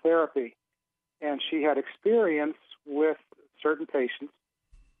an art therapy, and she had experience with certain patients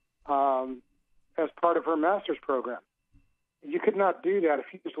as part of her master's program. You could not do that if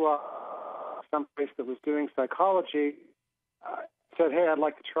you just walked someplace that was doing psychology, said, "Hey, I'd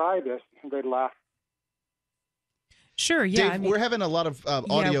like to try this," and they'd laugh. Sure, yeah. Dave, we're having a lot of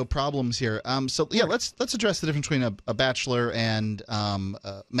audio problems here. Let's address the difference between a bachelor and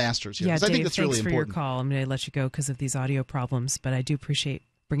master's here. Yeah, Dave, I think that's really important. Thanks for your call. I'm going to let you go because of these audio problems, but I do appreciate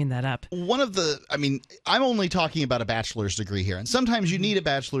bringing that up. I'm only talking about a bachelor's degree here, and sometimes you need a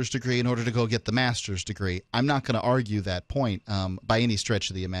bachelor's degree in order to go get the master's degree. I'm not going to argue that point by any stretch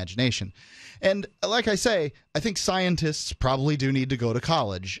of the imagination. And like I say, I think scientists probably do need to go to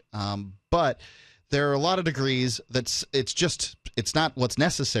college, but there are a lot of degrees it's not what's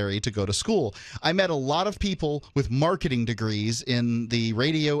necessary to go to school. I met a lot of people with marketing degrees in the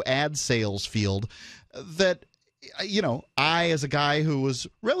radio ad sales field that, I, as a guy who was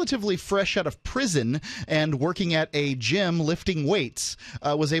relatively fresh out of prison and working at a gym lifting weights,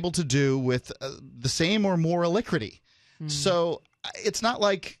 was able to do with the same or more alacrity. So it's not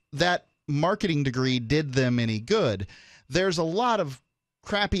like that marketing degree did them any good. There's a lot of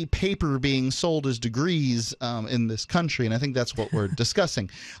crappy paper being sold as degrees in this country, and I think that's what we're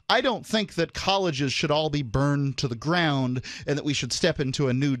discussing. I don't think that colleges should all be burned to the ground and that we should step into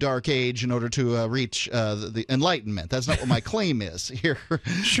a new dark age in order to reach the Enlightenment. That's not what my claim is here.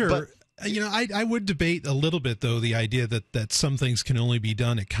 Sure. But, I would debate a little bit, though, the idea that some things can only be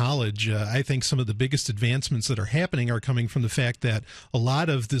done at college. I think some of the biggest advancements that are happening are coming from the fact that a lot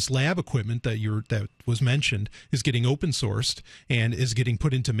of this lab equipment that was mentioned is getting open sourced and is getting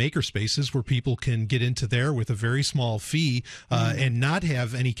put into maker spaces where people can get into there with a very small fee and not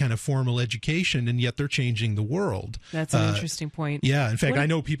have any kind of formal education, and yet they're changing the world. That's an interesting point. Yeah, in fact, I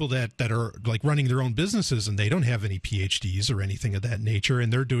know people that are like running their own businesses and they don't have any PhDs or anything of that nature,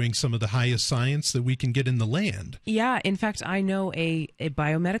 and they're doing some of the highest science that we can get in the land. Yeah, in fact, I know a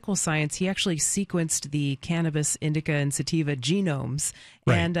biomedical science. He actually sequenced the cannabis, indica, and sativa genomes,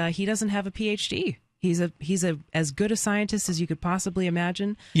 right. And he doesn't have a PhD. He's as good a scientist as you could possibly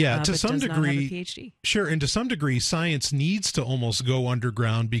imagine. Yeah, to some degree, not have a PhD. Sure, and to some degree, science needs to almost go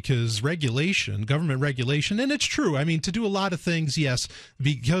underground because government regulation, and it's true. I mean, to do a lot of things, yes,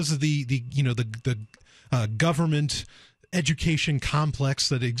 because of the government education complex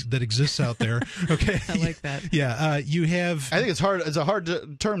that exists out there. Okay, I like that. Yeah, you have. I think it's hard. It's a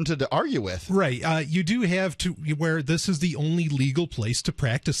hard term to argue with. Right. You do have to where this is the only legal place to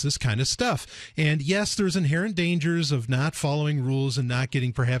practice this kind of stuff. And yes, there's inherent dangers of not following rules and not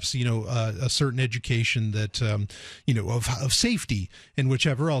getting perhaps a certain education that of safety and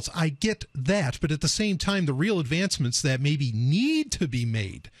whichever else. I get that, but at the same time, the real advancements that maybe need to be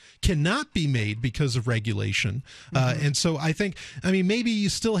made cannot be made because of regulation. And so I think, maybe you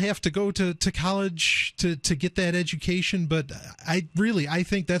still have to go to college to get that education, but I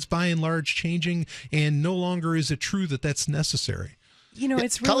think that's by and large changing, and no longer is it true that that's necessary.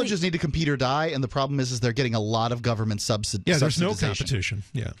 it's really... Colleges need to compete or die, and the problem is they're getting a lot of government subsidy. Yeah, there's no competition.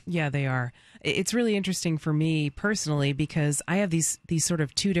 Yeah, they are. It's really interesting for me personally because I have these sort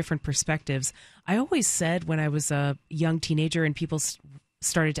of two different perspectives. I always said when I was a young teenager and people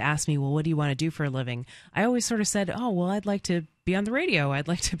started to ask me, well, what do you want to do for a living? I always sort of said, oh, well, I'd like to be on the radio. I'd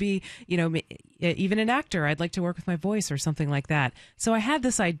like to be, even an actor. I'd like to work with my voice or something like that. So I had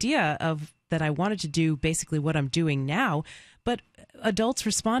this idea of that I wanted to do basically what I'm doing now. But adults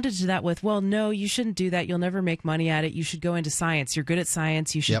responded to that with, well, no, you shouldn't do that. You'll never make money at it. You should go into science. You're good at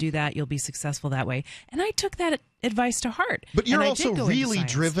science. You should do that. You'll be successful that way. And I took that advice to heart. But you're also really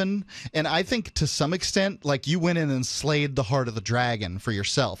driven, and I think to some extent, like you went in and slayed the heart of the dragon for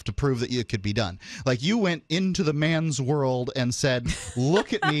yourself to prove that it could be done. Like you went into the man's world and said,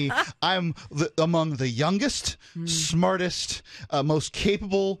 look at me. I'm among the youngest, smartest, most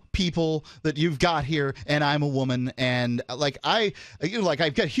capable people that you've got here, and I'm a woman. And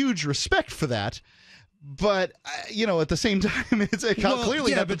I've got huge respect for that. But, at the same time, it's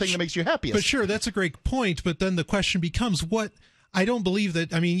clearly not the thing that makes you happiest. But sure, that's a great point. But then the question becomes I don't believe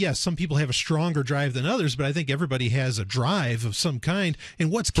that. I mean, yes, some people have a stronger drive than others, but I think everybody has a drive of some kind.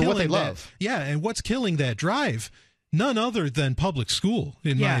 And what's killing what they that? Love. Yeah, and what's killing that drive? None other than public school,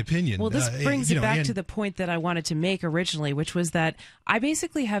 in my opinion. Well, this brings it back to the point that I wanted to make originally, which was that I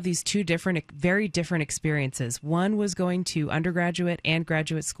basically have these two very different experiences. One was going to undergraduate and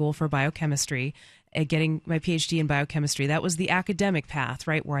graduate school for biochemistry, getting my PhD in biochemistry. That was the academic path,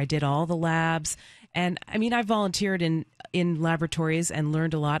 right, where I did all the labs. And I mean, I volunteered in laboratories and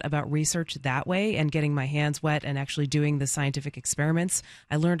learned a lot about research that way and getting my hands wet and actually doing the scientific experiments.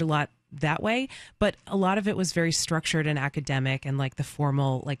 I learned a lot that way, but a lot of it was very structured and academic and like the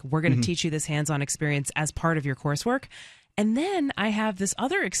formal, like we're going to teach you this hands-on experience as part of your coursework. And then I have this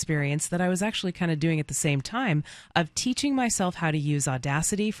other experience that I was actually kind of doing at the same time of teaching myself how to use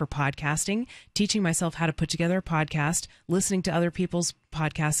Audacity for podcasting, teaching myself how to put together a podcast, listening to other people's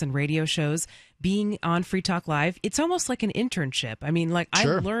podcasts and radio shows, being on Free Talk Live. It's almost like an internship. I mean, I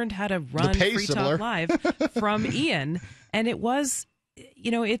learned how to run Free Talk Live from Ian, and it was...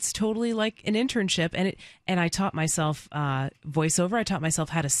 it's totally like an internship, and I taught myself voiceover. I taught myself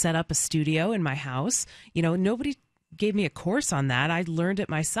how to set up a studio in my house. Nobody gave me a course on that. I learned it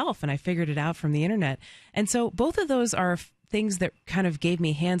myself, and I figured it out from the internet. And so both of those are things that kind of gave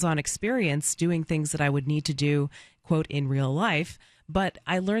me hands-on experience doing things that I would need to do, quote, in real life. But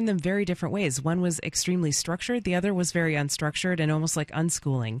I learned them very different ways. One was extremely structured. The other was very unstructured and almost like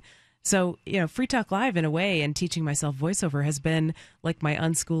unschooling. So, Free Talk Live in a way and teaching myself voiceover has been like my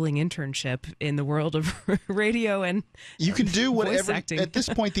unschooling internship in the world of radio and you can do whatever. At this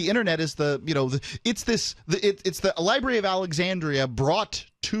point, the internet is it's the Library of Alexandria brought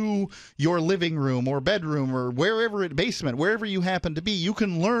to your living room or bedroom or basement, wherever you happen to be. You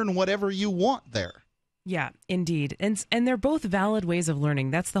can learn whatever you want there. Yeah, indeed. And they're both valid ways of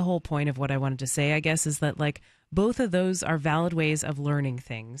learning. That's the whole point of what I wanted to say, I guess, is that both of those are valid ways of learning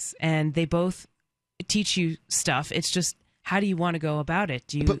things, and they both teach you stuff. It's just, how do you want to go about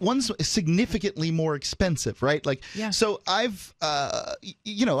it? But one's significantly more expensive, right? So I've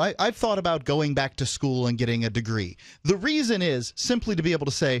thought about going back to school and getting a degree. The reason is simply to be able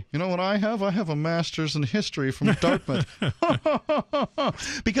to say, you know what I have? I have a master's in history from Dartmouth.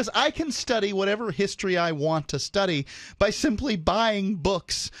 Because I can study whatever history I want to study by simply buying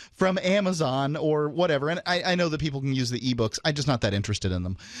books from Amazon or whatever. And I know that people can use the ebooks. I'm just not that interested in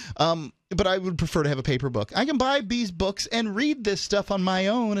them. But I would prefer to have a paper book. I can buy these books and read this stuff on my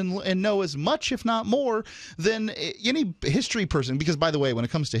own and know as much, if not more, than any history person. Because, by the way, when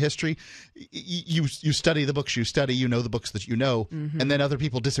it comes to history, you study the books you study, you know the books that you know, and then other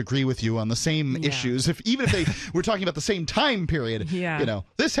people disagree with you on the same issues. Even if they were talking about the same time period,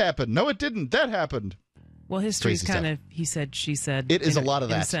 this happened. No, it didn't. That happened. Well, history is kind of he said, she said. It is a lot of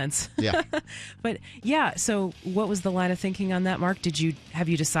that. In a sense. Yeah. But yeah, so what was the line of thinking on that, Mark? Have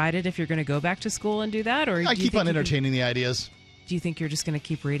you decided if you're going to go back to school and do that? Or I keep on entertaining the ideas. Do you think you're just going to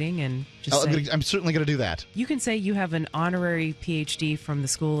keep reading and just say, I'm certainly going to do that. You can say you have an honorary PhD from the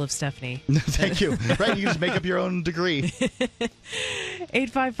School of Stephanie. Thank you. Right, you just make up your own degree.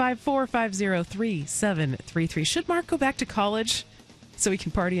 855-450-3733. Should Mark go back to college so he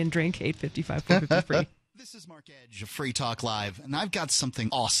can party and drink? 855-450-FREE. This is Mark Edge of Free Talk Live, and I've got something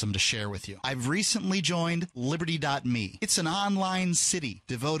awesome to share with you. I've recently joined Liberty.me. It's an online city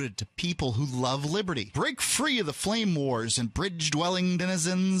devoted to people who love liberty. Break free of the flame wars and bridge-dwelling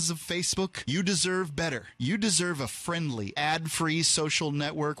denizens of Facebook. You deserve better. You deserve a friendly, ad-free social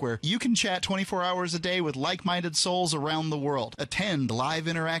network where you can chat 24 hours a day with like-minded souls around the world. Attend live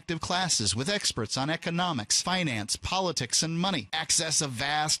interactive classes with experts on economics, finance, politics, and money. Access a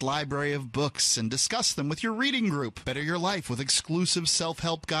vast library of books and discuss them with your reading group. Better your life with exclusive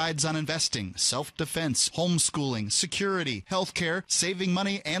self-help guides on investing, self-defense, homeschooling, security, healthcare, saving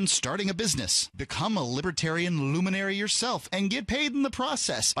money, and starting a business. Become a libertarian luminary yourself and get paid in the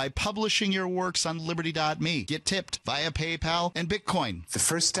process by publishing your works on Liberty.me. Get tipped via PayPal and Bitcoin. The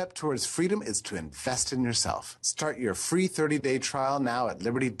first step towards freedom is to invest in yourself. Start your free 30-day trial now at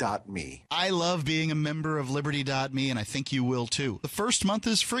Liberty.me. I love being a member of Liberty.me, and I think you will too. The first month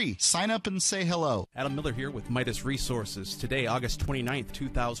is free. Sign up and say hello. Adam Miller here with Midas Resources. Today, August 29th,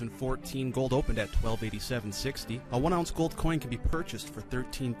 2014, gold opened at $1287.60. A 1-ounce gold coin can be purchased for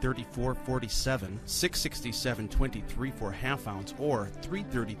 $1334.47, $667.23 for a half ounce, or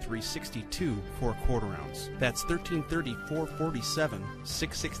 $333.62 for a quarter ounce. That's $1334.47,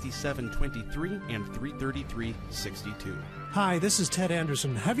 $667.23, and $333.62. Hi, this is Ted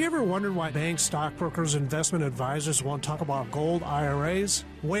Anderson. Have you ever wondered why banks, stockbrokers, investment advisors won't talk about gold IRAs?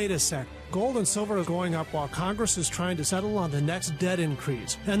 Wait a sec. Gold and silver is going up while Congress is trying to settle on the next debt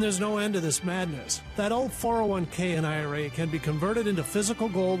increase, and there's no end to this madness. That old 401k and IRA can be converted into physical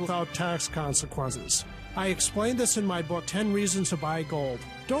gold without tax consequences. I explained this in my book, 10 Reasons to Buy Gold.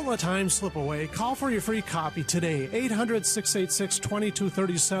 Don't let time slip away. Call for your free copy today,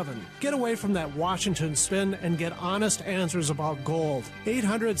 800-686-2237. Get away from that Washington spin and get honest answers about gold.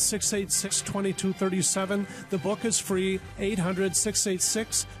 800-686-2237. The book is free,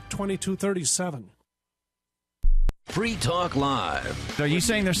 800-686-2237. Free Talk Live. Are you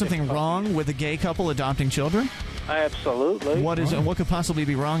saying there's something wrong with a gay couple adopting children? Absolutely. What could possibly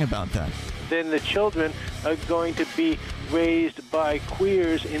be wrong about that? Then the children are going to be raised by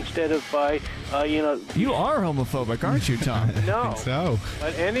queers instead of by, You are homophobic, aren't you, Tom? No. I think so.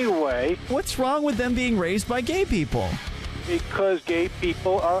 But anyway. What's wrong with them being raised by gay people? Because gay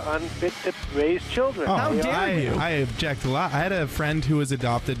people are unfit to raise children. Oh, How dare you? I object a lot. I had a friend who was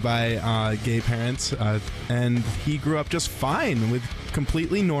adopted by gay parents, and he grew up just fine with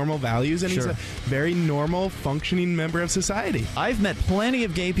completely normal values, and he's a very normal, functioning member of society. I've met plenty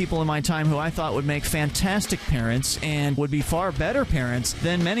of gay people in my time who I thought would make fantastic parents and would be far better parents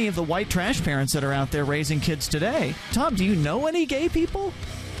than many of the white trash parents that are out there raising kids today. Tom, do you know any gay people?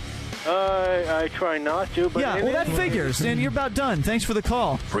 I try not to, but... Yeah, well, that figures, and you're about done. Thanks for the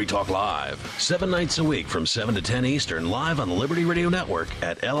call. Free Talk Live, 7 nights a week from 7 to 10 Eastern, live on the Liberty Radio Network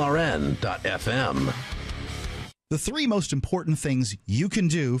at LRN.FM. The 3 most important things you can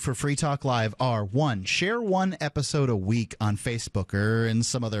do for Free Talk Live are, 1, share 1 episode a week on Facebook or in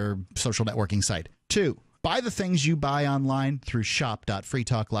some other social networking site. 2, buy the things you buy online through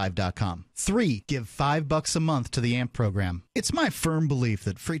shop.freetalklive.com. 3, give $5 a month to the AMP program. It's my firm belief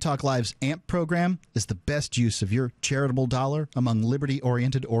that Free Talk Live's AMP program is the best use of your charitable dollar among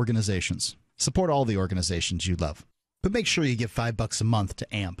liberty-oriented organizations. Support all the organizations you love, but make sure you give $5 a month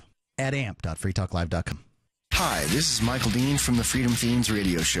to AMP at amp.freetalklive.com. Hi, this is Michael Dean from the Freedom Fiends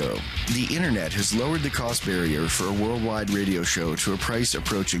radio show. The internet has lowered the cost barrier for a worldwide radio show to a price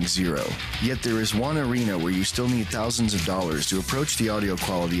approaching zero. Yet there is one arena where you still need thousands of dollars to approach the audio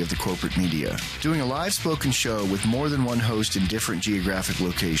quality of the corporate media. Doing a live spoken show with more than one host in different geographic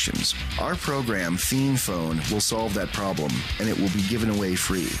locations. Our program, Fiend Phone, will solve that problem, and it will be given away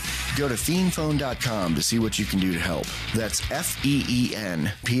free. Go to fiendphone.com to see what you can do to help. That's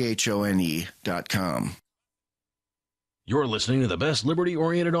FEENPHONE.com. You're listening to the best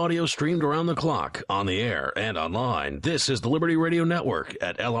liberty-oriented audio streamed around the clock, on the air, and online. This is the Liberty Radio Network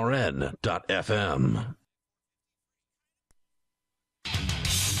at LRN.FM.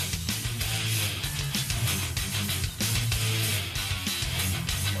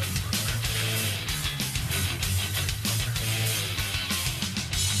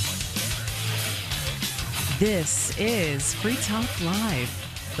 This is Free Talk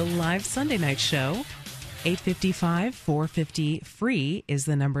Live, the live Sunday night show. 855-450-FREE is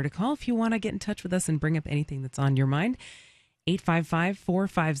the number to call if you want to get in touch with us and bring up anything that's on your mind.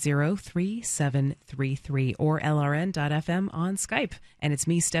 855-450-3733 or LRN.FM on Skype. And it's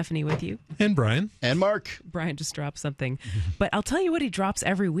me, Stephanie, with you. And Brian. And Mark. Brian just dropped something. But I'll tell you what he drops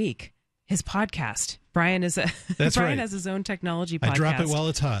every week. His podcast. Brian is That's Brian right. has his own technology podcast. I drop it while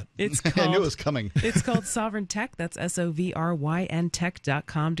it's hot. It's called, I knew it was coming. It's called Sovereign Tech. That's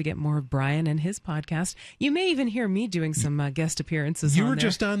sovryn.tech.com to get more of Brian and his podcast. You may even hear me doing some guest appearances. You on were there.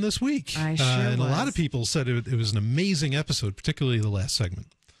 just on this week. I sure and was. a lot of people said it was an amazing episode, particularly the last segment.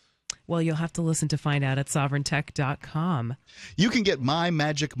 Well, you'll have to listen to find out at sovereigntech.com. You can get My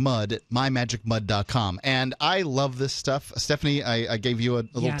Magic Mud at mymagicmud.com. And I love this stuff. Stephanie, I gave you a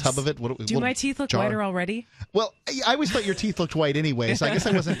little Yes. tub of it. Do my teeth look whiter already? Well, I always thought your teeth looked white anyway, so I guess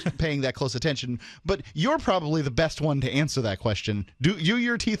I wasn't paying that close attention. But you're probably the best one to answer that question. Do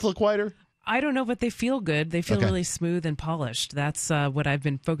your teeth look whiter? I don't know, but they feel good. They feel Okay. really smooth and polished. That's what I've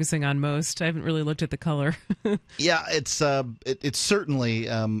been focusing on most. I haven't really looked at the color. Yeah, it certainly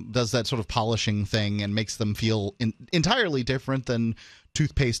does that sort of polishing thing and makes them feel entirely different than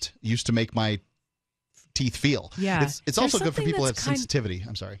toothpaste used to make my teeth feel. Yeah. It's also There's good for something people who have that's kind- sensitivity.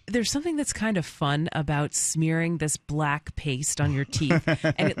 I'm sorry. There's something that's kind of fun about smearing this black paste on your teeth,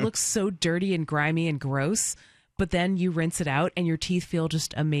 and it looks so dirty and grimy and gross, but then you rinse it out and your teeth feel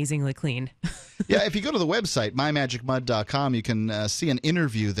just amazingly clean. Yeah, if you go to the website, mymagicmud.com, you can see an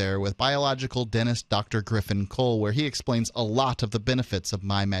interview there with biological dentist Dr. Griffin Cole, where he explains a lot of the benefits of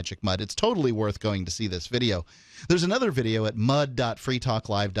My Magic Mud. It's totally worth going to see this video. There's another video at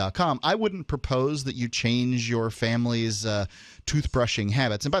mud.freetalklive.com. I wouldn't propose that you change your family's toothbrushing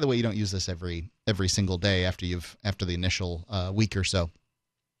habits. And by the way, you don't use this every single day after the initial week or so.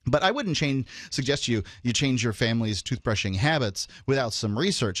 But I wouldn't suggest you change your family's toothbrushing habits without some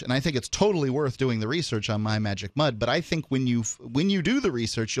research. And I think it's totally worth doing the research on My Magic Mud. But I think when you do the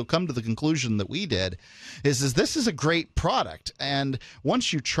research, you'll come to the conclusion that we did, is this is a great product. And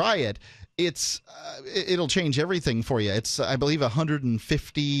once you try it, it'll change everything for you. It's, I believe,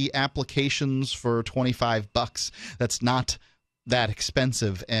 150 applications for $25. That's not that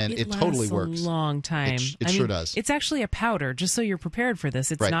expensive, and it totally works. Lasts a long time. It sure does. It's actually a powder, just so you're prepared for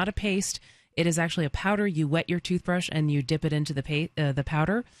this. It's Right. not a paste. It is actually a powder. You wet your toothbrush and you dip it into the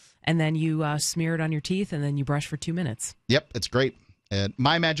powder, and then you smear it on your teeth, and then you brush for 2 minutes. Yep, it's great. At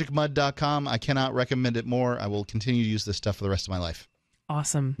mymagicmud.com. I cannot recommend it more. I will continue to use this stuff for the rest of my life.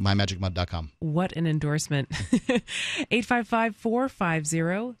 Awesome. mymagicmud.com. What an endorsement.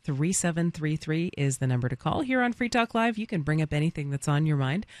 855-450-3733 is the number to call. Here on Free Talk Live, you can bring up anything that's on your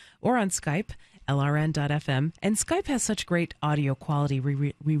mind, or on Skype, lrn.fm. And Skype has such great audio quality.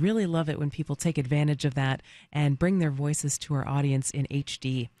 We really love it when people take advantage of that and bring their voices to our audience in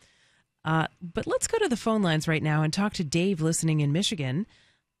HD. But let's go to the phone lines right now and talk to Dave listening in Michigan.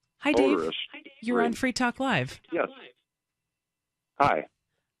 Hi, Dave. Motorist. You're on Free Talk Live. Yes. Hi.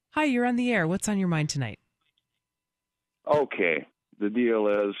 Hi, you're on the air. What's on your mind tonight? Okay. The deal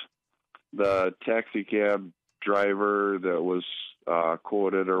is the taxi cab driver that was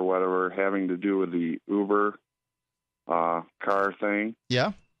quoted or whatever having to do with the Uber car thing.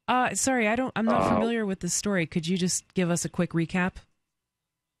 Yeah. Sorry, I'm not familiar with this story. Could you just give us a quick recap?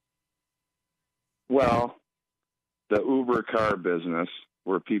 Well, the Uber car business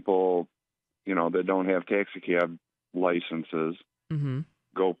where people, that don't have taxi cab licenses Mm-hmm.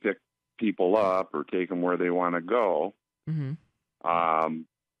 go pick people up or take them where they want to go. Mm-hmm.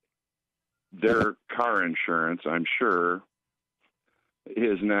 Their car insurance, I'm sure,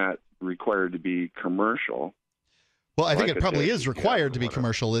 is not required to be commercial. Well, I think Like it probably a is required to be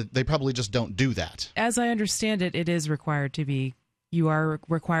commercial. They probably just don't do that. As I understand it, it is required to be. You are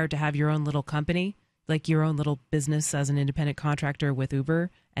required to have your own little company, like your own little business as an independent contractor with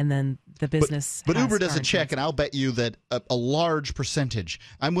Uber, and then the business. But has Uber does car a check, and I'll bet you that a large percentage.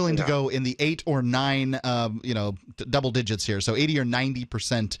 I'm willing to go in the 8 or 9, double digits here. So 80 or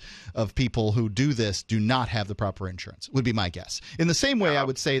 90% of people who do this do not have the proper insurance. Would be my guess. In the same way, I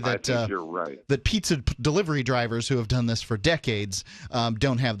would say that I think you're right. that pizza delivery drivers who have done this for decades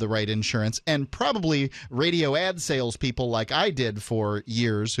don't have the right insurance, and probably radio ad salespeople like I did for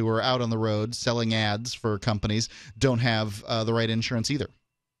years, who are out on the road selling ads for companies, don't have the right insurance either.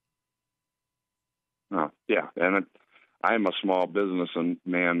 Yeah, and I'm a small business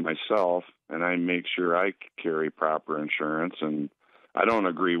man myself, and I make sure I carry proper insurance. And I don't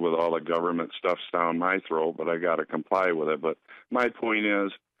agree with all the government stuff's down my throat, but I got to comply with it. But my point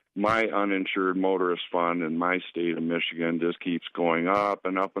is, my uninsured motorist fund in my state of Michigan just keeps going up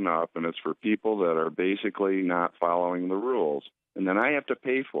and up and up, and it's for people that are basically not following the rules, and then I have to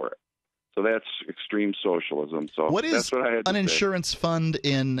pay for it. So that's extreme socialism. So what is that's what I had to an say. insurance fund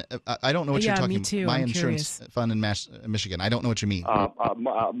in? I don't know what you're talking me too. about. My I'm insurance curious. fund in Michigan. I don't know what you mean.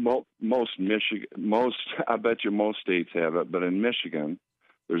 Most I bet you most states have it, but in Michigan,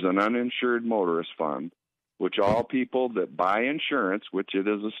 there's an uninsured motorist fund which all people that buy insurance, which it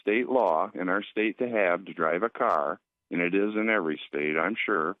is a state law in our state to have to drive a car, and it is in every state, I'm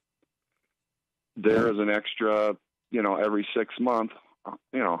sure, there is an extra, every 6 months,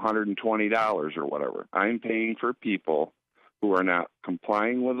 $120 or whatever. I'm paying for people who are not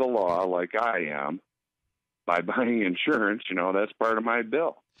complying with the law like I am by buying insurance. That's part of my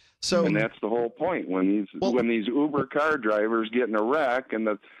bill. And that's the whole point. When these Uber car drivers get in a wreck and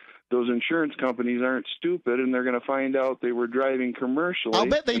those insurance companies aren't stupid and they're going to find out they were driving commercially. I'll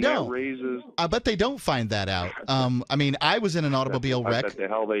bet they don't. Raises... I bet they don't find that out. I was in an automobile wreck. I bet the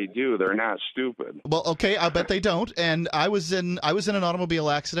hell they do. They're not stupid. Well, okay, I bet they don't. And I was in an automobile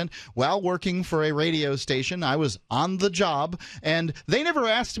accident while working for a radio station. I was on the job, and they never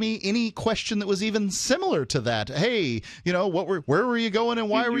asked me any question that was even similar to that. Hey, where were you going and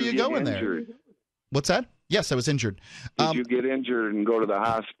why were you going there? What's that? Yes, I was injured. Did you get injured and go to the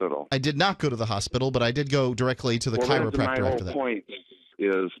hospital? I did not go to the hospital, but I did go directly to the chiropractor after that. My whole point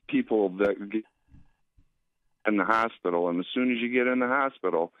is people that get in the hospital, and as soon as you get in the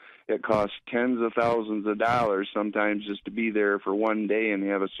hospital, it costs tens of thousands of dollars sometimes just to be there for one day and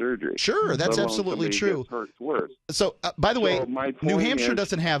have a surgery. Sure, that's absolutely true. Worse. So, by the way, New Hampshire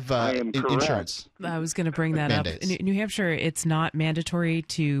doesn't have insurance. I was going to bring that up. In New Hampshire, it's not mandatory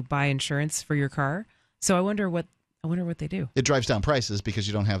to buy insurance for your car. So I wonder what they do. It drives down prices because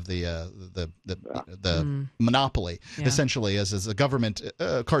you don't have the monopoly, essentially, as a government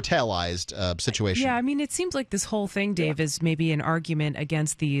cartelized situation. Yeah, it seems like this whole thing, Dave, is maybe an argument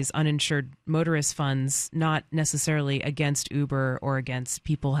against these uninsured motorist funds, not necessarily against Uber or against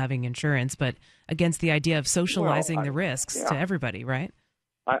people having insurance, but against the idea of socializing the risks to everybody, right?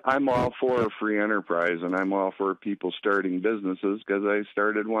 I'm all for free enterprise, and I'm all for people starting businesses because I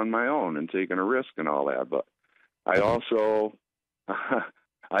started one my own and taking a risk and all that. But I also,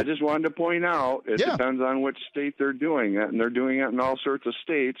 I just wanted to point out, it depends on which state they're doing it, and they're doing it in all sorts of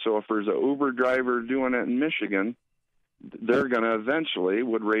states. So if there's an Uber driver doing it in Michigan, they're going to eventually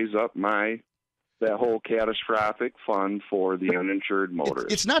would raise up that whole catastrophic fund for the uninsured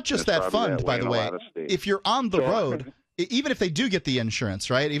motorist. It's not just that fund, by the way. If you're on the road... Even if they do get the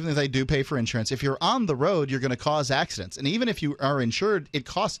insurance, right? Even if they do pay for insurance, if you're on the road, you're going to cause accidents. And even if you are insured, it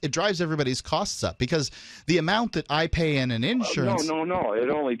drives everybody's costs up because the amount that I pay in an insurance. No.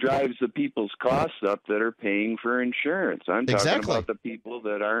 It only drives the people's costs up that are paying for insurance. I'm talking about the people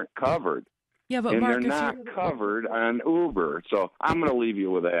that aren't covered. Yeah, but and Mark, they're not covered on Uber. So I'm going to leave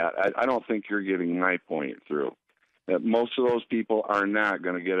you with that. I don't think you're getting my point through. That most of those people are not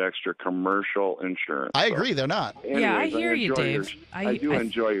going to get extra commercial insurance. I agree, they're not. Anyways, I hear you, Dave. I do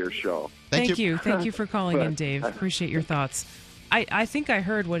enjoy your show. Thank you. Thank you for calling in, Dave. Appreciate your thoughts. I think I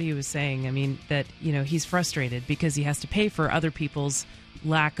heard what he was saying. That he's frustrated because he has to pay for other people's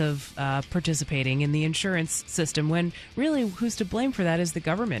lack of participating in the insurance system when really who's to blame for that is the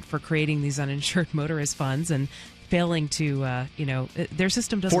government for creating these uninsured motorist funds and failing to, their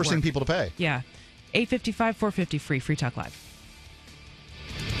system doesn't work. Forcing people to pay. Yeah. 855-450-FREE. Free Talk Live.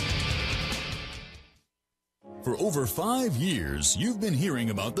 For over 5 years, you've been hearing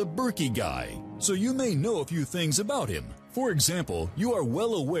about the Berkey Guy, so you may know a few things about him. For example, you are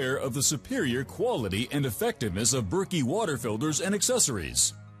well aware of the superior quality and effectiveness of Berkey water filters and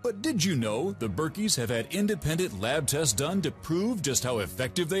accessories. But did you know the Berkeys have had independent lab tests done to prove just how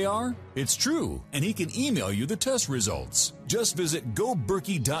effective they are? It's true, and he can email you the test results. Just visit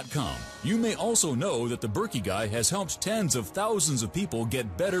goberkey.com. You may also know that the Berkey Guy has helped tens of thousands of people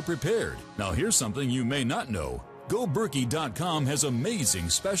get better prepared. Now here's something you may not know. GoBerkey.com has amazing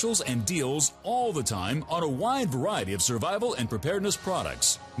specials and deals all the time on a wide variety of survival and preparedness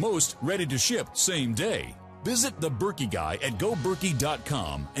products. Most ready to ship same day. Visit the Berkey Guy at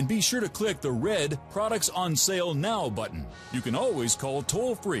GoBerkey.com and be sure to click the red Products on Sale Now button. You can always call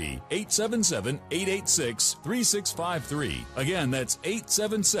toll-free 877-886-3653. Again, that's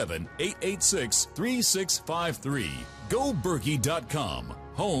 877-886-3653. GoBerkey.com,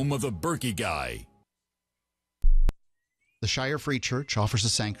 home of the Berkey Guy. The Shire Free Church offers a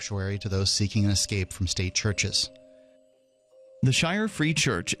sanctuary to those seeking an escape from state churches. The Shire Free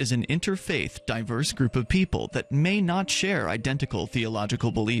Church is an interfaith, diverse group of people that may not share identical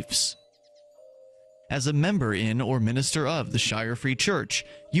theological beliefs. As a member in or minister of the Shire Free Church,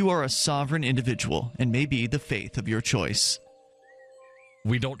 you are a sovereign individual and may be the faith of your choice.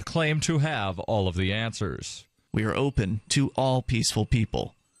 We don't claim to have all of the answers. We are open to all peaceful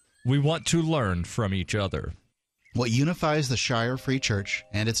people. We want to learn from each other. What unifies the Shire Free Church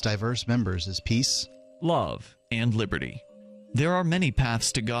and its diverse members is peace, love, and liberty. There are many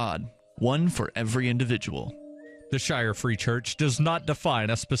paths to God, one for every individual. The Shire Free Church does not define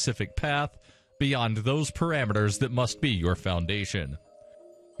a specific path, beyond those parameters that must be your foundation.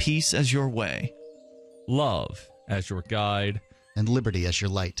 Peace as your way. Love as your guide. And liberty as your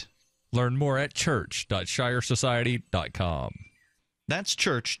light. Learn more at church.shiresociety.com. That's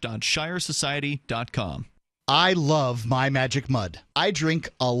church.shiresociety.com. I love My Magic Mud. I drink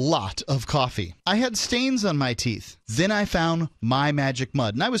a lot of coffee. I had stains on my teeth. Then I found My Magic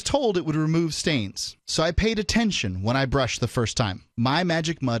Mud, and I was told it would remove stains. So I paid attention when I brushed the first time. My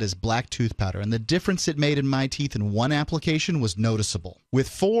Magic Mud is black tooth powder, and the difference it made in my teeth in one application was noticeable. With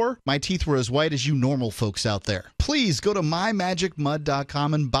 4, my teeth were as white as you normal folks out there. Please go to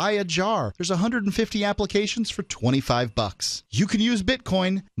mymagicmud.com and buy a jar. There's 150 applications for $25. You can use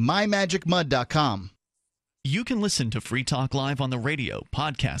Bitcoin. mymagicmud.com. You can listen to Free Talk Live on the radio,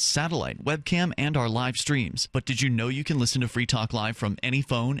 podcast, satellite, webcam, and our live streams. But did you know you can listen to Free Talk Live from any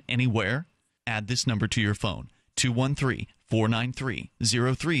phone, anywhere? Add this number to your phone,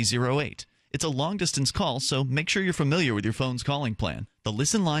 213-493-0308. It's a long-distance call, so make sure you're familiar with your phone's calling plan. The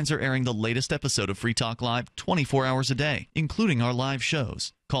listen lines are airing the latest episode of Free Talk Live 24 hours a day, including our live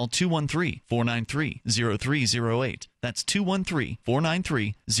shows. Call 213-493-0308. That's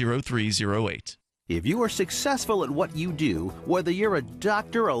 213-493-0308. If you are successful at what you do, whether you're a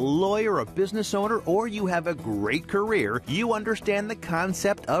doctor, a lawyer, a business owner, or you have a great career, you understand the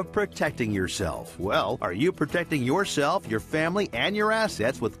concept of protecting yourself. Well, are you protecting yourself, your family, and your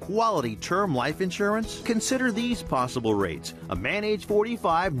assets with quality term life insurance? Consider these possible rates. A man age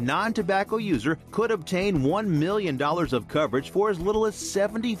 45, non-tobacco user could obtain $1 million of coverage for as little as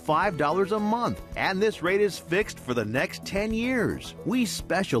 $75 a month. And this rate is fixed for the next 10 years. We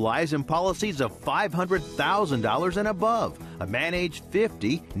specialize in policies of $500,000 and above. A man age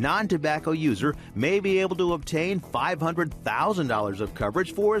 50, non-tobacco user may be able to obtain $500,000 of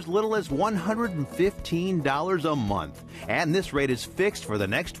coverage for as little as $115 a month. And this rate is fixed for the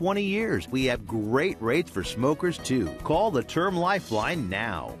next 20 years. We have great rates for smokers, too. Call the Term Lifeline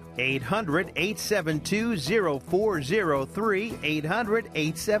now. 800-872-0403,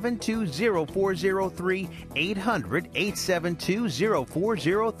 800-872-0403,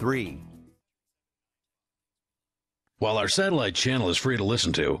 800-872-0403. While our satellite channel is free to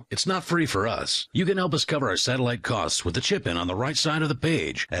listen to, it's not free for us. You can help us cover our satellite costs with the chip-in on the right side of the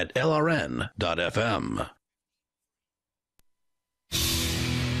page at lrn.fm.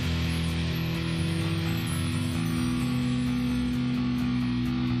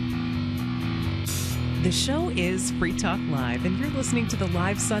 The show is Free Talk Live, and you're listening to the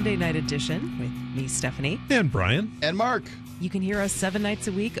live Sunday night edition with me, Stephanie. And Brian. And Mark. You can hear us 7 nights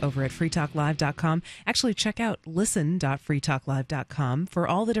a week over at freetalklive.com. Actually, check out listen.freetalklive.com for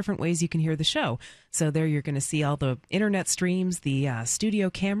all the different ways you can hear the show. So there you're going to see all the internet streams, the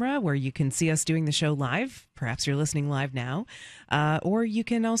studio camera where you can see us doing the show live. Perhaps you're listening live now. Or you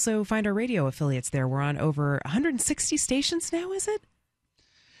can also find our radio affiliates there. We're on over 160 stations now, is it?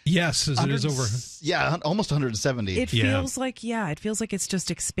 Yes, as it is over. Yeah, almost 170. It feels like, it's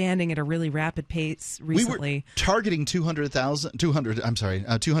just expanding at a really rapid pace recently. We were targeting 200 by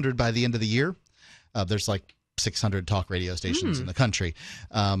the end of the year. There's like 600 talk radio stations in the country.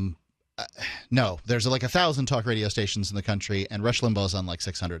 No, there's like 1,000 talk radio stations in the country, and Rush Limbaugh's on like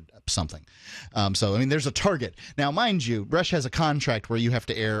 600 something. So, I mean, there's a target. Now, mind you, Rush has a contract where you have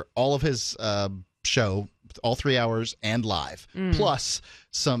to air all of his show, all 3 hours and live, plus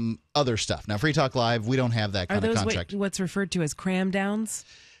some other stuff. Now, Free Talk Live, we don't have that kind of contract. What's referred to as cram downs?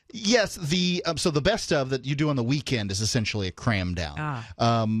 Yes, so the best of that you do on the weekend is essentially a cram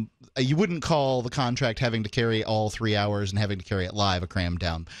down. You wouldn't call the contract having to carry all 3 hours and having to carry it live a cram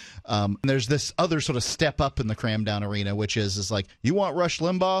down. And there's this other sort of step up in the cram down arena, which is like, you want Rush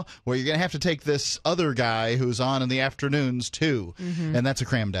Limbaugh? Well, you're going to have to take this other guy who's on in the afternoons too. And that's a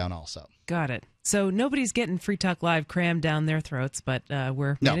cram down also. Got it. So nobody's getting Free Talk Live crammed down their throats, but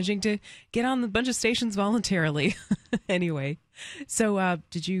we're managing to get on a bunch of stations voluntarily. Anyway, so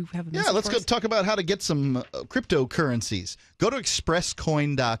did you have a message? Yeah, let's go talk about how to get some cryptocurrencies. Go to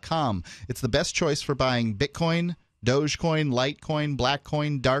expresscoin.com. It's the best choice for buying Bitcoin, Dogecoin, Litecoin,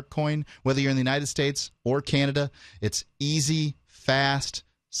 Blackcoin, Darkcoin, whether you're in the United States or Canada. It's easy, fast,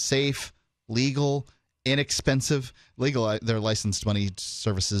 safe, legal, inexpensive. Legal, they're licensed money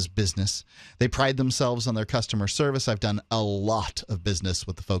services business. They pride themselves on their customer service. I've done a lot of business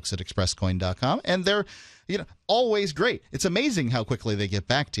with the folks at expresscoin.com, and they're always great. It's amazing how quickly they get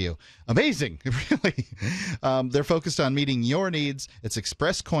back to you. Amazing, really. They're focused on meeting your needs. It's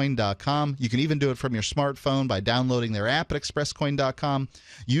expresscoin.com. You can even do it from your smartphone by downloading their app at expresscoin.com.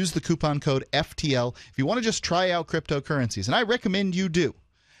 Use the coupon code FTL if you want to just try out cryptocurrencies, and I recommend you do.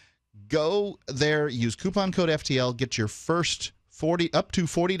 Go there, use coupon code FTL, get your first up to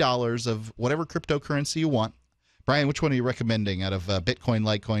 $40 of whatever cryptocurrency you want. Brian, which one are you recommending out of Bitcoin,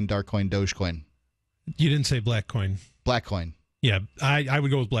 Litecoin, Darkcoin, Dogecoin? You didn't say Blackcoin. Blackcoin. Yeah, I would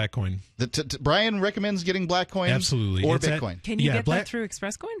go with Blackcoin. Brian recommends getting Blackcoin, absolutely, or Bitcoin. Can you get that through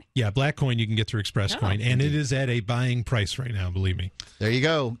ExpressCoin? Yeah, Blackcoin you can get through ExpressCoin, and it is at a buying price right now. Believe me. There you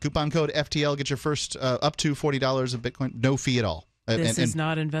go. Coupon code FTL. Get your first up to $40 of Bitcoin, no fee at all. This is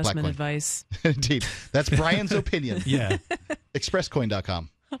not investment advice. Indeed, that's Brian's opinion. Yeah, ExpressCoin.com.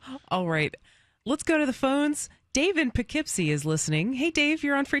 All right, let's go to the phones. Dave in Poughkeepsie is listening. Hey, Dave,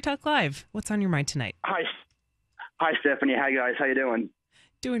 you're on Free Talk Live. What's on your mind tonight? Hi, Stephanie. Hi, guys. How you doing?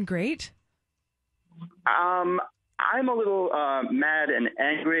 Doing great. I'm a little mad and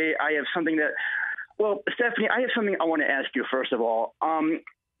angry. I have something Stephanie, I have something I want to ask you, first of all.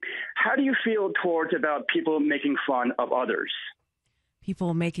 How do you feel towards about people making fun of others?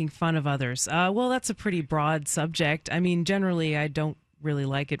 People making fun of others. Well, that's a pretty broad subject. I mean, generally, I don't really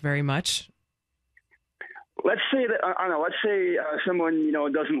like it very much. Let's say that I don't know. Let's say someone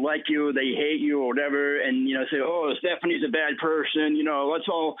doesn't like you, they hate you or whatever, and say, "Oh, Stephanie's a bad person." Let's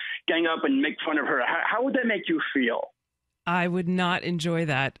all gang up and make fun of her. How would that make you feel? I would not enjoy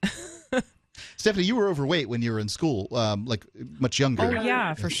that. Stephanie, you were overweight when you were in school, like much younger. Oh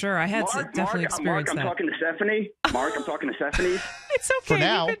yeah, for sure. I had definitely experienced that. I'm talking to Stephanie. Mark, I'm talking to Stephanie. It's okay. For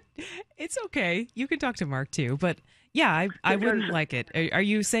now, it's okay. You can talk to Mark too, but yeah, I wouldn't like it. Are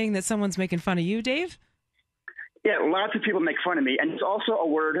you saying that someone's making fun of you, Dave? Yeah, lots of people make fun of me, and there's also a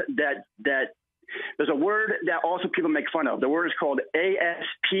word that there's a word that also people make fun of. The word is called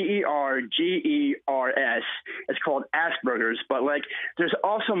ASPERGERS. It's called Asperger's, but there's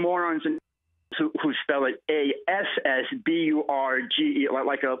also morons who spell it ASSBURGE,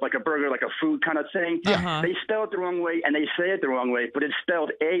 like a burger, like a food kind of thing. Uh-huh. They spell it the wrong way and they say it the wrong way, but it's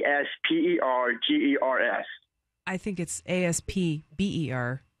spelled ASPERGERS. I think it's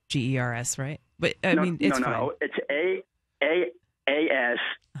ASPBERGERS, right? But I mean, it's fine. No, it's AAS.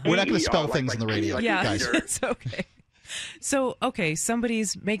 We're not going to spell things in the radio, guys. It's okay. So,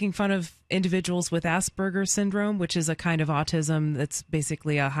 somebody's making fun of individuals with Asperger's syndrome, which is a kind of autism that's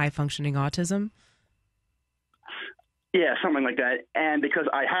basically a high-functioning autism. Yeah, something like that. And because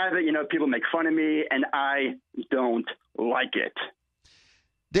I have it, people make fun of me, and I don't like it.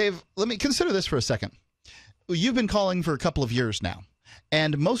 Dave, let me consider this for a second. You've been calling for a couple of years now,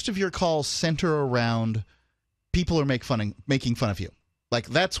 and most of your calls center around people are making fun of you. Like,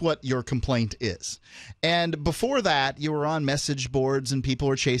 that's what your complaint is. And before that, you were on message boards and people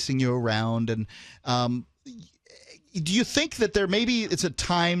were chasing you around. And do you think that maybe it's a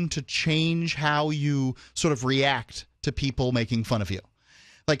time to change how you sort of react to people making fun of you?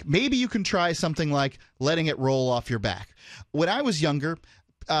 Like, maybe you can try something like letting it roll off your back. When I was younger,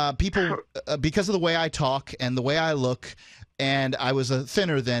 people, because of the way I talk and the way I look, and I was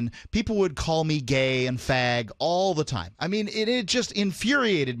thinner then, people would call me gay and fag all the time. I mean, it just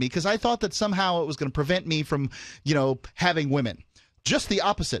infuriated me because I thought that somehow it was going to prevent me from, having women. Just the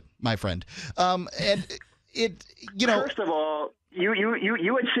opposite, my friend. And it. First of all, you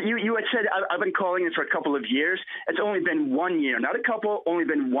had said I've been calling it for a couple of years. It's only been 1 year, not a couple. Only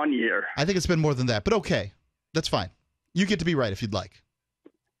been 1 year. I think it's been more than that, but okay, that's fine. You get to be right if you'd like.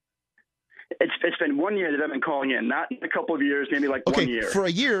 It's been 1 year that I've been calling in, not a couple of years, maybe 1 year. For a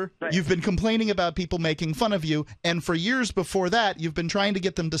year, you've been complaining about people making fun of you, and for years before that, you've been trying to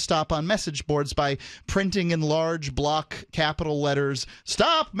get them to stop on message boards by printing in large block capital letters,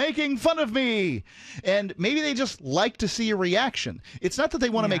 "Stop making fun of me!" And maybe they just like to see a reaction. It's not that they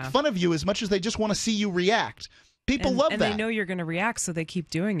want to make fun of you as much as they just want to see you react. People love that. And they know you're going to react, so they keep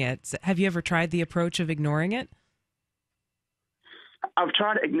doing it. Have you ever tried the approach of ignoring it? I've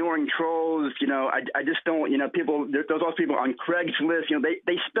tried ignoring trolls. I just don't. People. There's also people on Craigslist.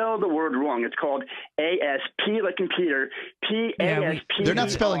 They spell the word wrong. It's called ASP like computer. PASP. They're not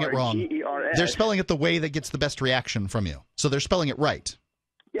spelling it wrong. They're spelling it the way that gets the best reaction from you. So they're spelling it right.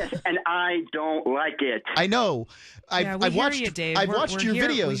 Yes, and I don't like it. I know. I've watched you, Dave. I've watched your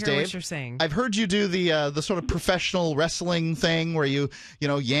videos, Dave. What you're saying. I've heard you do the sort of professional wrestling thing where you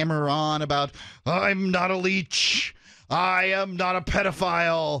yammer on about I'm not a leech. I am not a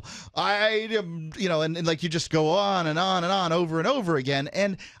pedophile. I am, and like you just go on and on and on over and over again.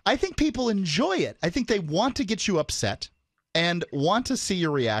 And I think people enjoy it. I think they want to get you upset and want to see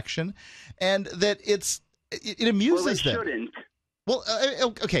your reaction, and that it amuses them. Shouldn't. Well,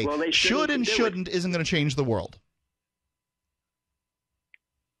 okay. Well, they should and shouldn't isn't going to change the world.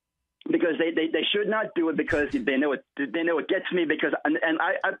 Because they should not do it because they know it gets me because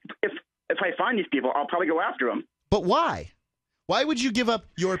I if I find these people, I'll probably go after them. But why? Why would you give up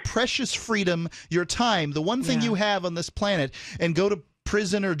your precious freedom, your time, the one thing you have on this planet, and go to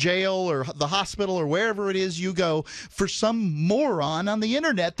prison or jail or the hospital or wherever it is you go for some moron on the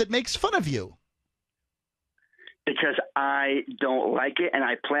internet that makes fun of you? Because I don't like it, and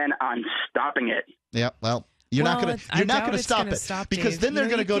I plan on stopping it. Yeah, well, you're not going to stop it because then they're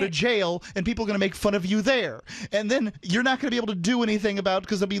going to go to jail and people are going to make fun of you there. And then you're not going to be able to do anything about it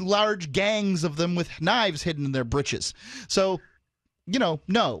because there'll be large gangs of them with knives hidden in their breeches. So,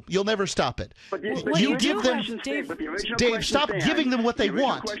 no, you'll never stop it. You give them, Dave, stop giving them what they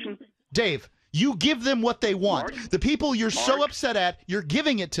want. Dave, you give them what they want. The people you're so upset at, you're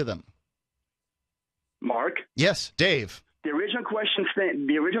giving it to them. Mark? Yes, Dave. The original question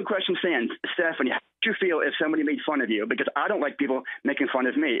stands, Stephanie, how would you feel if somebody made fun of you? Because I don't like people making fun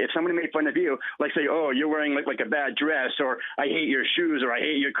of me. If somebody made fun of you, like say, oh, you're wearing like a bad dress, or I hate your shoes, or I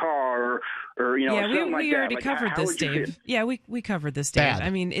hate your car, or something like that. Yeah, we already covered this, Dave. Yeah, we covered this, Dave. Bad.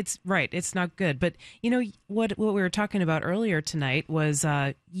 I mean, it's right. It's not good. But, what we were talking about earlier tonight was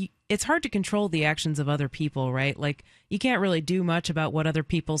it's hard to control the actions of other people, right? Like, you can't really do much about what other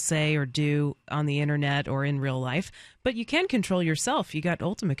people say or do on the internet or in real life, but you can control yourself. You got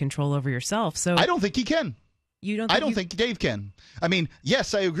ultimate control over yourself. So I don't think he can. You don't? I don't think Dave can. I mean,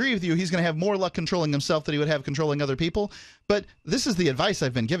 yes, I agree with you. He's going to have more luck controlling himself than he would have controlling other people. But this is the advice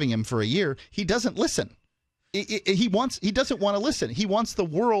I've been giving him for a year. He doesn't listen. He doesn't want to listen. He wants the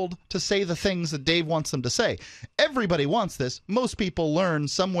world to say the things that Dave wants them to say. Everybody wants this. Most people learn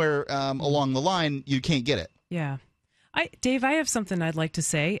somewhere along the line you can't get it. Yeah. Dave, I have something I'd like to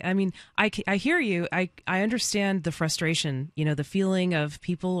say. I mean, I hear you. I understand the frustration, the feeling of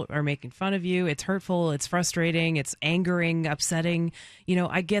people are making fun of you. It's hurtful. It's frustrating. It's angering, upsetting.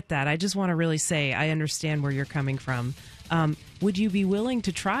 I get that. I just want to really say I understand where you're coming from. Would you be willing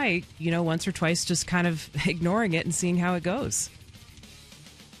to try, once or twice, just kind of ignoring it and seeing how it goes?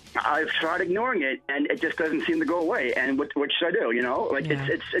 I've tried ignoring it, and it just doesn't seem to go away. And what should I do?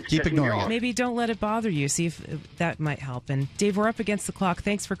 It's keep ignoring it. Maybe don't let it bother you. See if that might help. And Dave, we're up against the clock.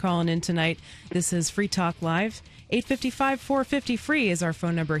 Thanks for calling in tonight. This is Free Talk Live. 855-450-FREE is our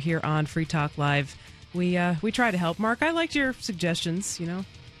phone number here on Free Talk Live. We try to help. Mark, I liked your suggestions.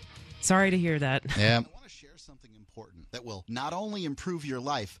 Sorry to hear that. Yeah. That will not only improve your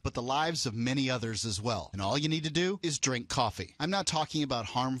life, but the lives of many others as well. And all you need to do is drink coffee. I'm not talking about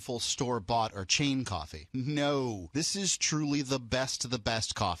harmful store-bought or chain coffee. No, this is truly the best of the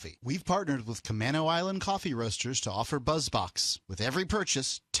best coffee. We've partnered with Camano Island Coffee Roasters to offer BuzzBox. With every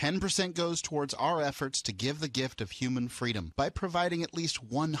purchase, 10% goes towards our efforts to give the gift of human freedom by providing at least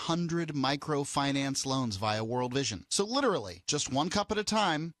 100 microfinance loans via World Vision. So literally, just one cup at a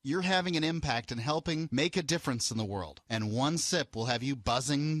time, you're having an impact and helping make a difference in the world. And one sip will have you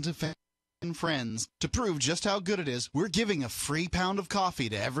buzzing to friends. To prove just how good it is, we're giving a free pound of coffee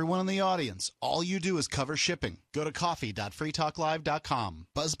to everyone in the audience. All you do is cover shipping. Go to coffee.freetalklive.com.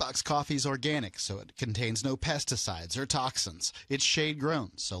 BuzzBox coffee is organic, so it contains no pesticides or toxins. It's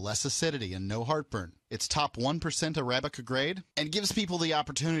shade-grown, so less acidity and no heartburn. It's top 1% Arabica grade and gives people the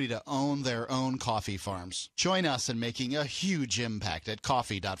opportunity to own their own coffee farms. Join us in making a huge impact at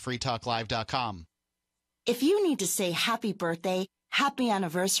coffee.freetalklive.com. If you need to say happy birthday, happy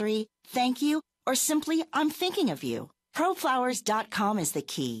anniversary, thank you, or simply I'm thinking of you, ProFlowers.com is the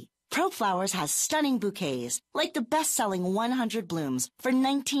key. ProFlowers has stunning bouquets, like the best-selling 100 blooms for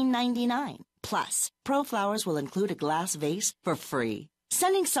 $19.99. Plus, ProFlowers will include a glass vase for free.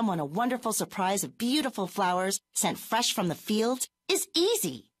 Sending someone a wonderful surprise of beautiful flowers sent fresh from the field is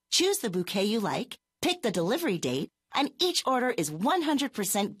easy. Choose the bouquet you like, pick the delivery date, and each order is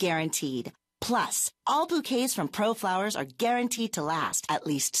 100% guaranteed. Plus, all bouquets from ProFlowers are guaranteed to last at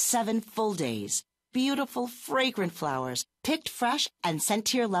least 7 full days. Beautiful, fragrant flowers, picked fresh and sent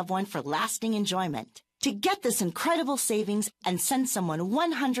to your loved one for lasting enjoyment. To get this incredible savings and send someone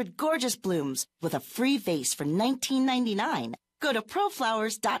 100 gorgeous blooms with a free vase for $19.99, go to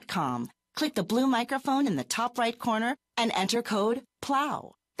ProFlowers.com, click the blue microphone in the top right corner, and enter code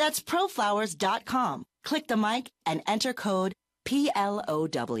PLOW. That's ProFlowers.com. Click the mic and enter code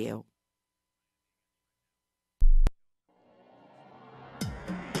PLOW.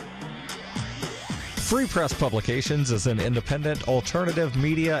 Free Press Publications is an independent alternative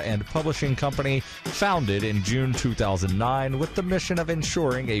media and publishing company founded in June 2009 with the mission of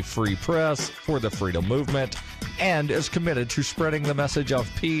ensuring a free press for the freedom movement and is committed to spreading the message of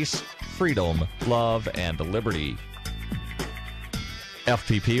peace, freedom, love, and liberty.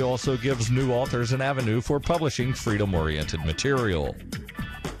 FPP also gives new authors an avenue for publishing freedom-oriented material.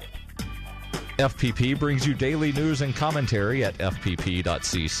 FPP brings you daily news and commentary at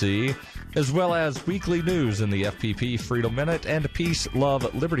fpp.cc, as well as weekly news in the FPP Freedom Minute and Peace,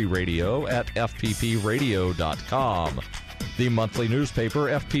 Love, Liberty Radio at fppradio.com. The monthly newspaper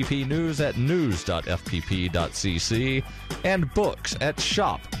FPP News at news.fpp.cc and books at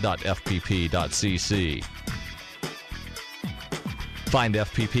shop.fpp.cc. Find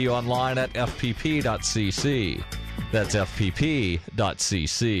FPP online at fpp.cc. That's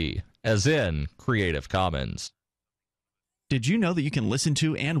fpp.cc, as in Creative Commons. Did you know that you can listen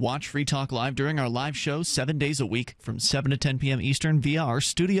to and watch Free Talk Live during our live show 7 days a week from 7 to 10 p.m. Eastern via our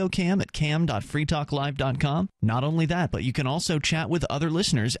studio cam at cam.freetalklive.com? Not only that, but you can also chat with other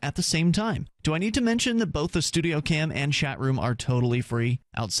listeners at the same time. Do I need to mention that both the studio cam and chat room are totally free?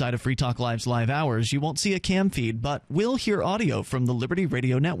 Outside of Free Talk Live's live hours, you won't see a cam feed, but will hear audio from the Liberty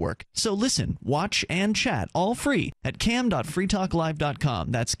Radio Network. So listen, watch, and chat all free at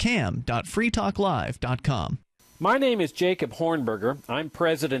cam.freetalklive.com. That's cam.freetalklive.com. My name is Jacob Hornberger. I'm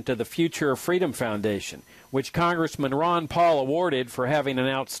president of the Future of Freedom Foundation, which Congressman Ron Paul awarded for having an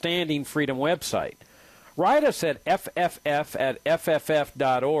outstanding freedom website. Write us at fff@fff.org,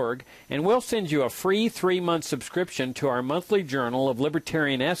 and we'll send you a free 3-month subscription to our monthly journal of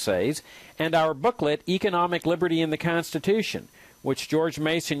libertarian essays and our booklet, Economic Liberty in the Constitution, which George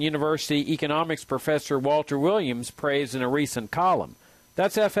Mason University economics professor Walter Williams praised in a recent column.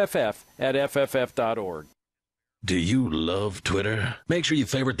 That's fff@fff.org. Do you love Twitter? Make sure you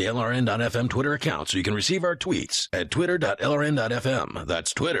favorite the LRN.FM Twitter account so you can receive our tweets at twitter.lrn.fm.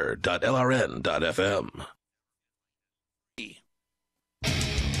 That's twitter.lrn.fm.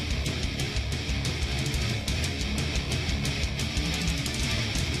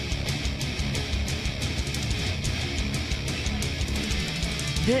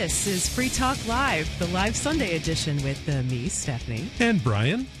 This is Free Talk Live, the live Sunday edition with me, Stephanie. And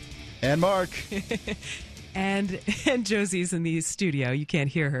Brian. And Mark. And Josie's in the studio. You can't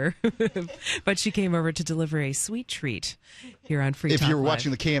hear her, but she came over to deliver a sweet treat here on Free Talk Live. If you're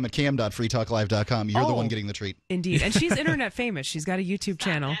watching the cam at cam.freetalklive.com, you're the one getting the treat. Indeed. And she's internet famous. She's got a YouTube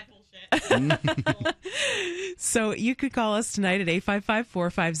channel. So you could call us tonight at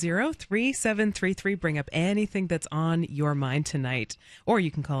 855-450-3733. Bring up anything that's on your mind tonight. Or you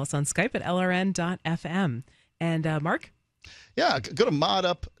can call us on Skype at lrn.fm. And Mark? Yeah, go to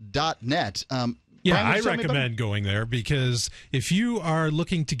modup.net. Yeah, Brian, I recommend going there because if you are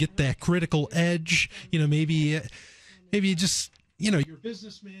looking to get that critical edge, maybe you just, you're a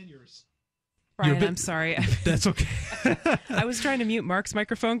businessman, Brian, I'm sorry. That's okay. I was trying to mute Mark's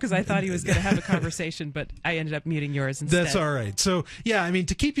microphone because I thought he was going to have a conversation, but I ended up muting yours instead. That's all right. So, yeah,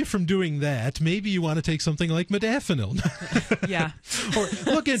 to keep you from doing that, maybe you want to take something like modafinil. Yeah. Or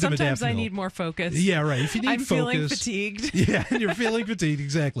look into modafinil. Sometimes I need more focus. Yeah, right. If you need I'm focus. feeling fatigued. Yeah, and you're feeling fatigued,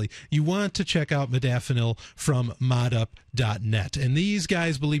 exactly. You want to check out modafinil from modup.net. And these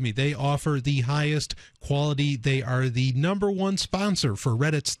guys, believe me, they offer the highest quality. They are the #1 sponsor for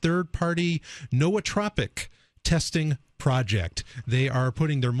Reddit's third-party nootropic testing project. They are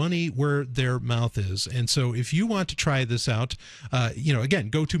putting their money where their mouth is. And so if you want to try this out, again,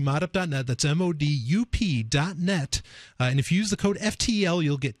 go to modup.net. That's modup.net. And if you use the code FTL,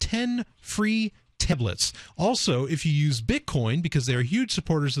 you'll get 10 free tablets. Also, if you use Bitcoin, because they are huge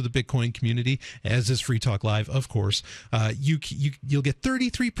supporters of the Bitcoin community, as is Free Talk Live, of course, you'll get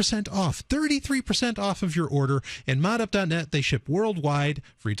 33% off. 33% off of your order. And modup.net, they ship worldwide.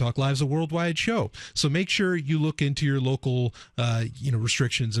 Free Talk Live's a worldwide show. So make sure you look into your local,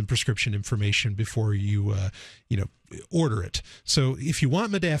 restrictions and prescription information before you, order it. So if you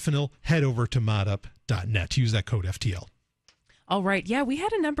want modafinil, head over to modup.net. Use that code FTL. All right. Yeah, we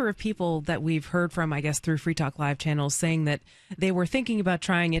had a number of people that we've heard from, I guess, through Free Talk Live channels saying that they were thinking about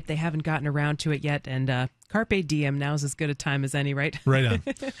trying it. They haven't gotten around to it yet. And Carpe Diem, now's as good a time as any, right? Right on.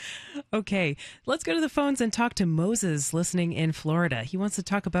 Okay. Let's go to the phones and talk to Moses listening in Florida. He wants to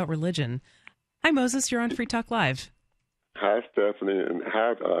talk about religion. Hi, Moses. You're on Free Talk Live. Hi, Stephanie. And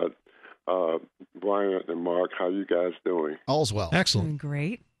hi, Brian and Mark. How you guys doing? All's well. Excellent. Doing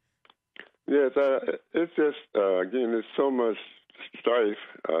great. Yes, it's just, again, there's so much strife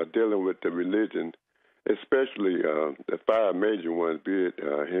dealing with the religion, especially the 5 major ones, be it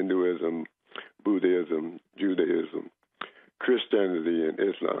Hinduism, Buddhism, Judaism, Christianity, and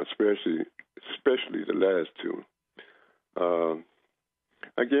Islam, especially the last 2.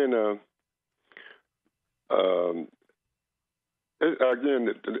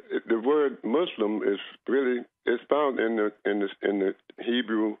 The word Muslim is really found in the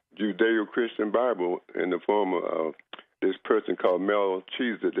Hebrew Judeo-Christian Bible in the form of this person called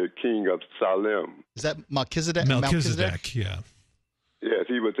Melchizedek, the king of Salem. Is that Melchizedek? Melchizedek, yeah. Yes,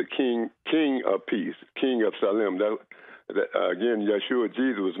 he was the king of peace, king of Salem. again, Yeshua,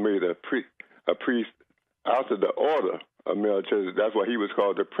 Jesus was made a priest after the order of Melchizedek. That's why he was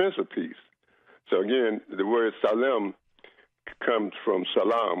called the Prince of Peace. So again, the word Salem comes from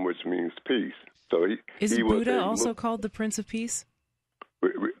Salam, which means peace. So is he Buddha also called the Prince of Peace?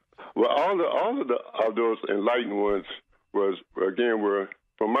 Well, all of those enlightened ones were,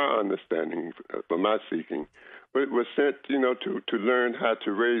 from my understanding, from my seeking, but were sent, to learn how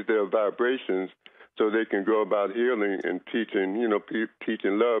to raise their vibrations so they can go about healing and teaching,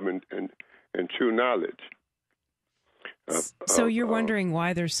 teaching love and true knowledge. So you're wondering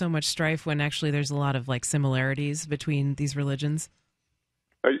why there's so much strife when actually there's a lot of similarities between these religions?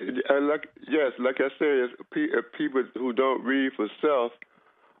 Like I said, people who don't read for self,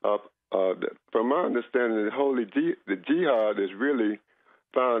 from my understanding, the jihad is really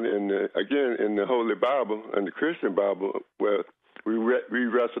found in the Holy Bible and the Christian Bible, where we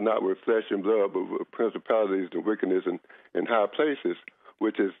wrestle not with flesh and blood, but with principalities and wickedness in high places,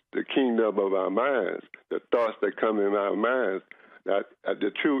 which is the kingdom of our minds, the thoughts that come in our minds. That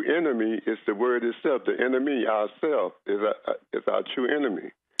the true enemy is the word itself. The enemy, ourself, is our true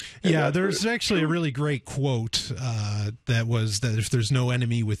enemy. Yeah, there's actually a really great quote that if there's no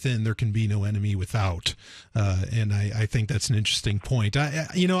enemy within, there can be no enemy without. And I think that's an interesting point.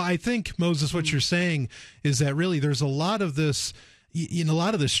 I think, Moses, what you're saying is that really there's a lot of this. A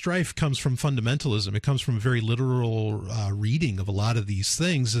lot of this strife comes from fundamentalism. It comes from a very literal reading of a lot of these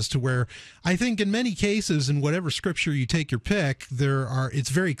things, as to where I think in many cases, in whatever scripture you take your pick, it's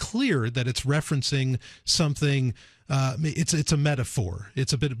very clear that it's referencing something. It's a metaphor.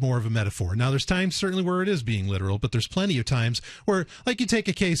 It's a bit more of a metaphor. Now, there's times certainly where it is being literal, but there's plenty of times where, like, you take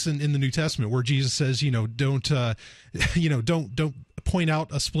a case in the New Testament where Jesus says, don't point out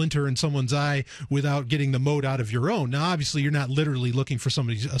a splinter in someone's eye without getting the mote out of your own. Now, obviously, you're not literally looking for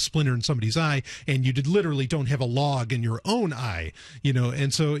a splinter in somebody's eye, and you literally don't have a log in your own eye,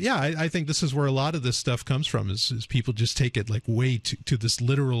 And so, yeah, I think this is where a lot of this stuff comes from, is people just take it way to this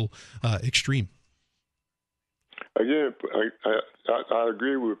literal extreme. Again, I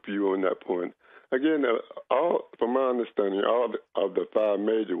agree with you on that point. Again, from my understanding, all of the five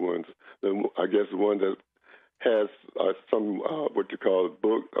major ones, I guess the one that has some what you call a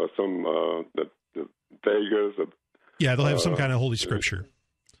book or some the Vegas. Yeah, they'll have some kind of holy scripture.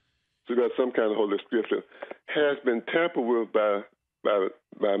 So got some kind of holy scripture has been tampered with by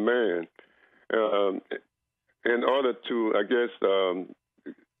man in order to, I guess,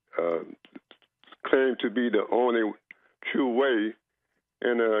 claim to be the only true way.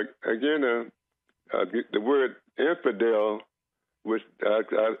 And again, the word infidel, which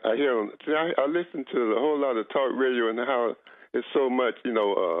I hear, I listen to a whole lot of talk radio and how it's so much,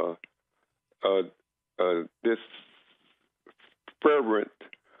 this fervent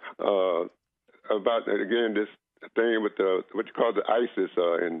about, again, this thing with what you call the ISIS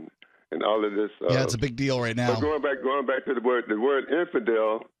and all of this. Yeah, it's a big deal right now. But going back to the word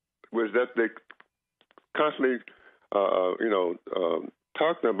infidel, was that they constantly,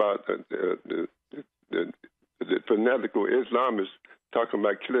 talking about the fanatical Islamists talking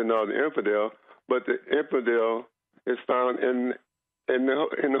about killing all the infidel, but the infidel is found in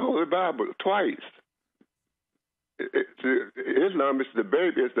the Holy Bible twice. Islam is the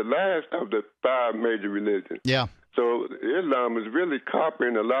baby. It's the last of the five major religions. Yeah. So Islam is really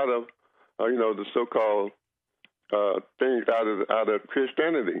copying a lot of, the so-called things out of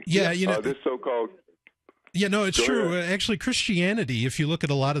Christianity. Yeah, this so-called. Yeah, no, it's true. Actually, Christianity, if you look at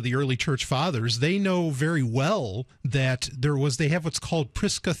a lot of the early church fathers, they know very well that they have what's called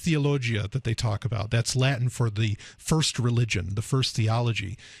Prisca Theologia that they talk about. That's Latin for the first religion, the first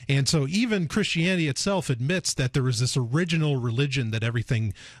theology. And so even Christianity itself admits that there was this original religion that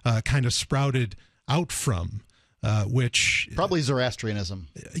everything kind of sprouted out from. Which probably Zoroastrianism.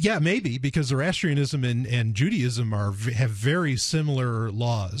 Yeah, maybe, because Zoroastrianism and Judaism have very similar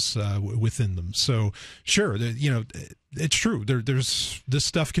laws within them. So sure, it's true. There's this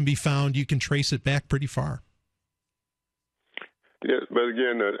stuff can be found. You can trace it back pretty far. Yes, but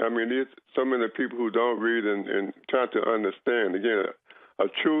again, there's so many people who don't read and try to understand. Again, a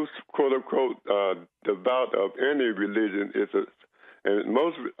true quote unquote devout of any religion and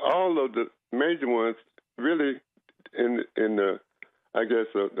all of the major ones really. In the I guess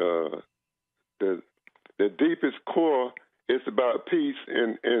the deepest core, it's about peace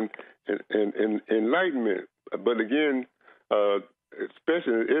and enlightenment. But again,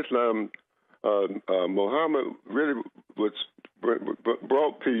 especially in Islam, Muhammad really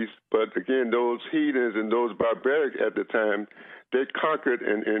brought peace. But again, those heathens and those barbaric at the time, they conquered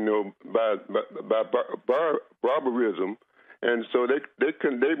by barbarism And so they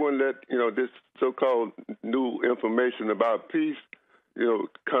wouldn't let this so-called new information about peace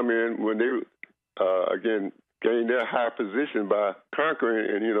come in when they again gain their high position by conquering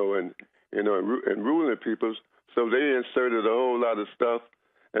and ruling peoples. So they inserted a whole lot of stuff,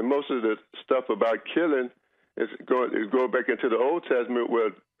 and most of the stuff about killing is going back into the Old Testament,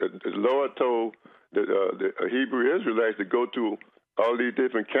 where the Lord told the Hebrew Israelites to go to all these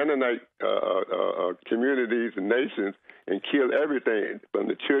different Canaanite communities and nations and kill everything, from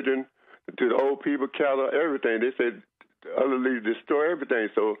the children to the old people, cattle, everything. They said utterly destroy everything.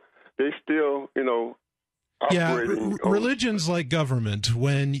 So they still, operating. Religion's like government.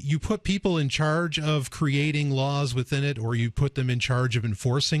 When you put people in charge of creating laws within it, or you put them in charge of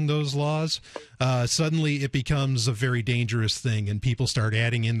enforcing those laws, suddenly it becomes a very dangerous thing, and people start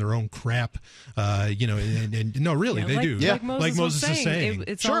adding in their own crap. And no, really, they do. Yeah, like Moses is saying.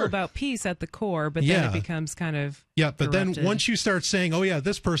 It's all about peace at the core, but then it becomes kind of but corrupted. then once you start saying, oh, yeah,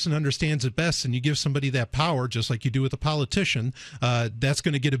 this person understands it best, and you give somebody that power, just like you do with a politician, that's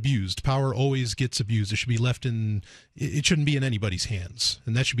going to get abused. Power always gets abused. It should be left in, it shouldn't be in anybody's hands,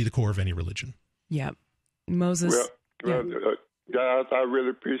 and that should be the core of any religion. Yeah. Moses. Guys, I really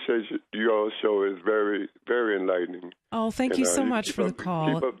appreciate your show. It's very, very enlightening. Oh, thank you so much for the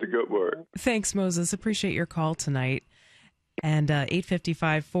call. Keep up the good work. Thanks, Moses. Appreciate your call tonight. And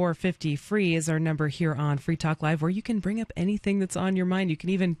 855-450-FREE is our number here on Free Talk Live, where you can bring up anything that's on your mind. You can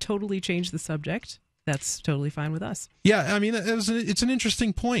even totally change the subject. That's totally fine with us. Yeah, I mean, it's an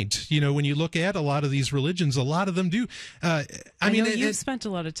interesting point. When you look at a lot of these religions, a lot of them do. I mean, you've spent a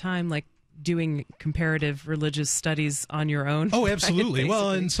lot of time doing comparative religious studies on your own. Oh, absolutely.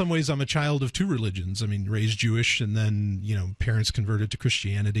 Well, in some ways, I'm a child of two religions. I mean, raised Jewish, and then, parents converted to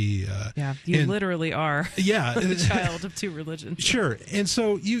Christianity. You literally are a child of two religions. Sure. And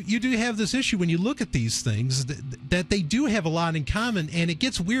so you do have this issue when you look at these things that they do have a lot in common, and it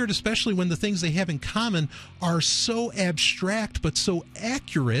gets weird, especially when the things they have in common are so abstract but so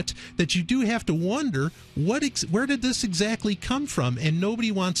accurate that you do have to wonder, where did this exactly come from? And nobody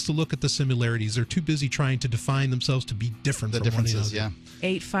wants to look at the similarities. They're too busy trying to define themselves to be different from one another. Yeah.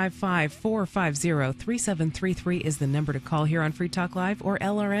 855-450-3733 is the number to call here on Free Talk Live, or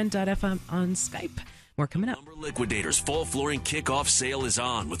LRN.FM on Skype. More coming up. Lumber Liquidators Fall Flooring Kickoff Sale is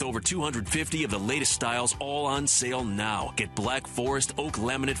on, with over 250 of the latest styles all on sale now. Get Black Forest Oak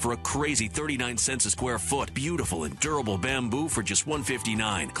Laminate for a crazy 39 cents a square foot. Beautiful and durable bamboo for just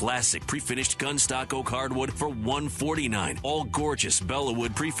 $159. Classic pre-finished gunstock oak hardwood for $149. All gorgeous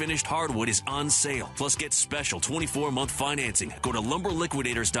Bellawood pre-finished hardwood is on sale. Plus, get special 24-month financing. Go to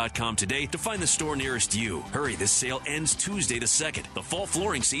lumberliquidators.com today to find the store nearest you. Hurry, this sale ends Tuesday the 2nd. The fall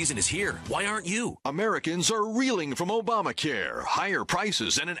flooring season is here. Why aren't you? Americans are reeling from Obamacare, higher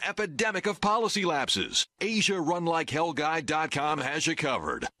prices, and an epidemic of policy lapses. AsiaRunLikeHellGuide.com has you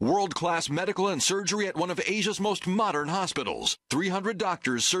covered. World-class medical and surgery at one of Asia's most modern hospitals. 300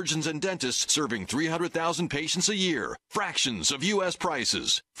 doctors, surgeons, and dentists serving 300,000 patients a year. Fractions of U.S.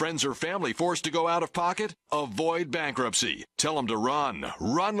 prices. Friends or family forced to go out of pocket? Avoid bankruptcy. Tell them to run.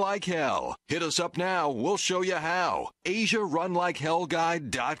 Run like hell. Hit us up now. We'll show you how.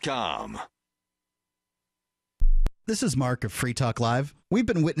 AsiaRunLikeHellGuide.com. This is Mark of Free Talk Live. We've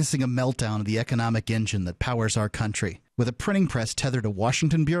been witnessing a meltdown of the economic engine that powers our country. With a printing press tethered to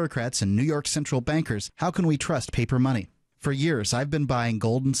Washington bureaucrats and New York central bankers, how can we trust paper money? For years, I've been buying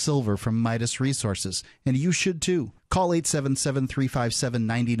gold and silver from Midas Resources, and you should too. Call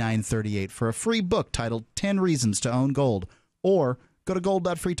 877-357-9938 for a free book titled 10 Reasons to Own Gold, or go to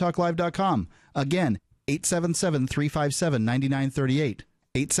gold.freetalklive.com. Again, 877-357-9938.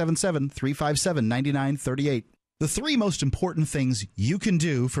 877-357-9938. The three most important things you can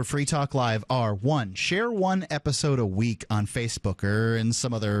do for Free Talk Live are: 1, share one episode a week on Facebook or in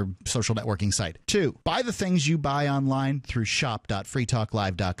some other social networking site. 2, buy the things you buy online through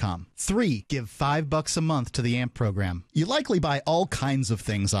shop.freetalklive.com. 3, give $5 a month to the AMP program. You likely buy all kinds of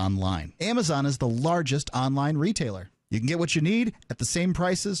things online. Amazon is the largest online retailer. You can get what you need at the same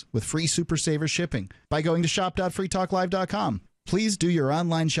prices with free Super Saver shipping by going to shop.freetalklive.com. Please do your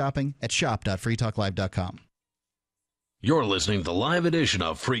online shopping at shop.freetalklive.com. You're listening to the live edition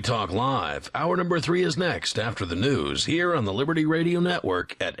of Free Talk Live. Hour number 3 is next after the news here on the Liberty Radio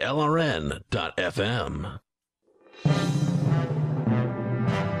Network at LRN.FM.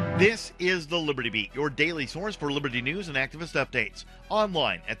 This is the Liberty Beat, your daily source for liberty news and activist updates,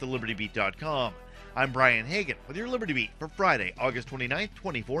 online at thelibertybeat.com. I'm Brian Hagan with your Liberty Beat for Friday, August 29th,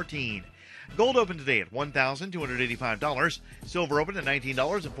 2014. Gold opened today at $1,285. Silver opened at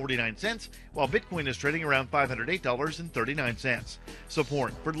 $19.49, while Bitcoin is trading around $508.39.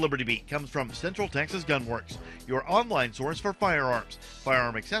 Support for Liberty Beat comes from Central Texas Gunworks, your online source for firearms,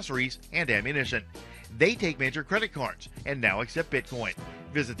 firearm accessories, and ammunition. They take major credit cards and now accept Bitcoin.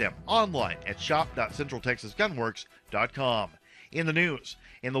 Visit them online at shop.centraltexasgunworks.com. In the news,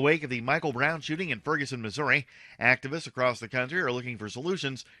 in the wake of the Michael Brown shooting in Ferguson, Missouri, activists across the country are looking for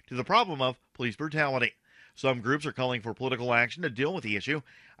solutions to the problem of police brutality. Some groups are calling for political action to deal with the issue.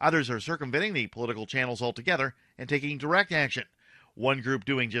 Others are circumventing the political channels altogether and taking direct action. One group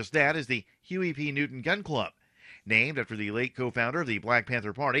doing just that is the Huey P. Newton Gun Club. Named after the late co-founder of the Black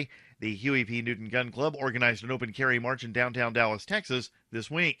Panther Party, the Huey P. Newton Gun Club organized an open carry march in downtown Dallas, Texas this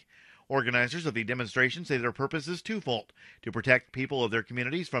week. Organizers of the demonstration say their purpose is twofold: to protect people of their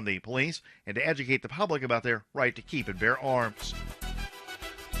communities from the police and to educate the public about their right to keep and bear arms.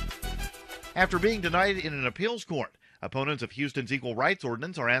 After being denied in an appeals court, opponents of Houston's equal rights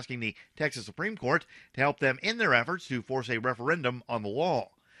ordinance are asking the Texas Supreme Court to help them in their efforts to force a referendum on the law.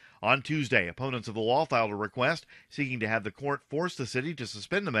 On Tuesday, opponents of the law filed a request seeking to have the court force the city to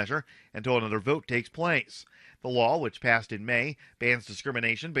suspend the measure until another vote takes place. The law, which passed in May, bans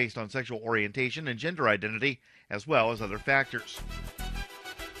discrimination based on sexual orientation and gender identity, as well as other factors.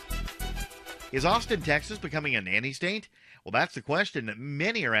 Is Austin, Texas becoming a nanny state? Well, that's the question that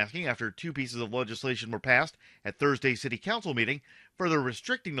many are asking after two pieces of legislation were passed at Thursday's City Council meeting, further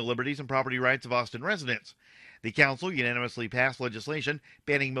restricting the liberties and property rights of Austin residents. The council unanimously passed legislation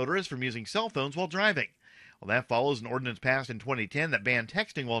banning motorists from using cell phones while driving. Well, that follows an ordinance passed in 2010 that banned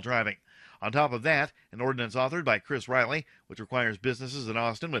texting while driving. On top of that, an ordinance authored by Chris Riley, which requires businesses in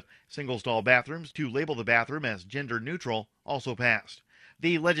Austin with single-stall bathrooms to label the bathroom as gender-neutral, also passed.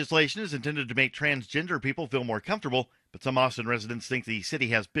 The legislation is intended to make transgender people feel more comfortable, but some Austin residents think the city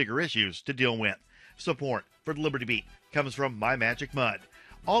has bigger issues to deal with. Support for the Liberty Beat comes from My Magic Mud,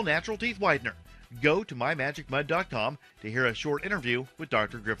 all-natural teeth whitener. Go to mymagicmud.com to hear a short interview with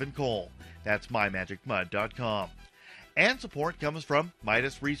Dr. Griffin Cole. That's mymagicmud.com. And support comes from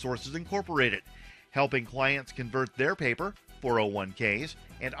Midas Resources Incorporated, helping clients convert their paper, 401ks,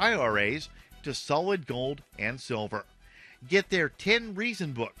 and IRAs to solid gold and silver. Get their 10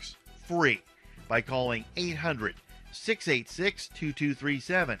 Reason books free by calling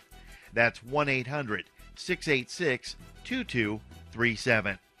 800-686-2237. That's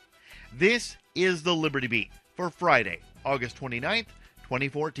 1-800-686-2237. This is the Liberty Beat for Friday, August 29th,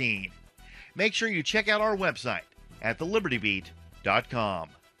 2014. Make sure you check out our website at thelibertybeat.com.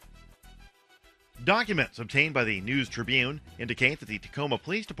 Documents obtained by the News Tribune indicate that the Tacoma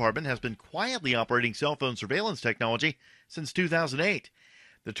Police Department has been quietly operating cell phone surveillance technology since 2008.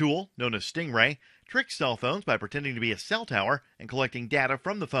 The tool, known as Stingray, tricks cell phones by pretending to be a cell tower and collecting data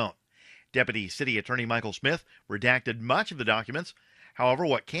from the phone. Deputy City Attorney Michael Smith redacted much of the documents. However,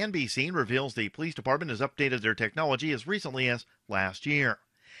 what can be seen reveals the police department has updated their technology as recently as last year.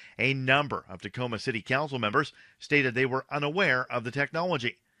 A number of Tacoma City Council members stated they were unaware of the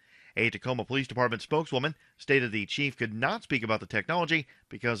technology. A Tacoma Police Department spokeswoman stated the chief could not speak about the technology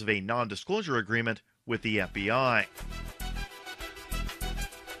because of a non-disclosure agreement with the FBI.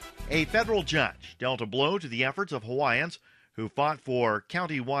 A federal judge dealt a blow to the efforts of Hawaiians who fought for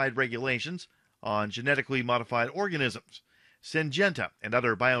county-wide regulations on genetically modified organisms. Syngenta and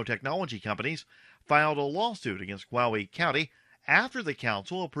other biotechnology companies filed a lawsuit against Kauai County after the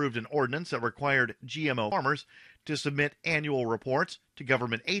council approved an ordinance that required GMO farmers to submit annual reports to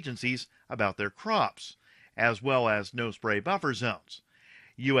government agencies about their crops, as well as no-spray buffer zones.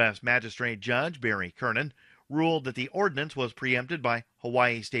 U.S. Magistrate Judge Barry Kernan ruled that the ordinance was preempted by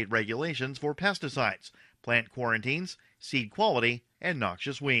Hawaii state regulations for pesticides, plant quarantines, seed quality, and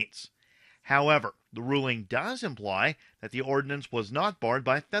noxious weeds. However, the ruling does imply that the ordinance was not barred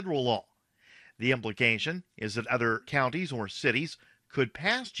by federal law. The implication is that other counties or cities could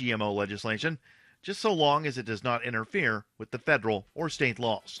pass GMO legislation just so long as it does not interfere with the federal or state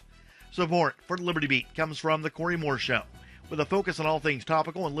laws. Support for Liberty Beat comes from The Corey Moore Show. With a focus on all things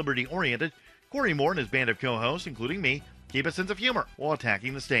topical and liberty-oriented, Corey Moore and his band of co-hosts, including me, keep a sense of humor while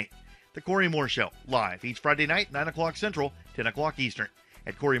attacking the state. The Corey Moore Show, live each Friday night, 9 o'clock Central, 10 o'clock Eastern,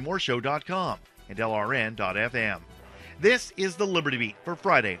 at CoreyMooreShow.com and LRN.FM. This is the Liberty Beat for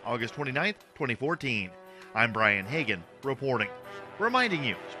Friday, August 29th, 2014. I'm Brian Hagan, reporting. Reminding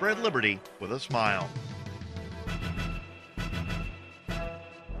you, spread liberty with a smile.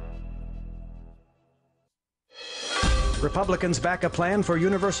 Republicans back a plan for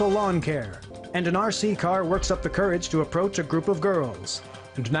universal lawn care. And an RC car works up the courage to approach a group of girls.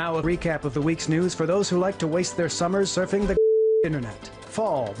 And now a recap of the week's news for those who like to waste their summers surfing the Internet.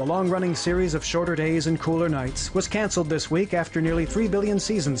 Fall, the long-running series of shorter days and cooler nights, was canceled this week after nearly 3 billion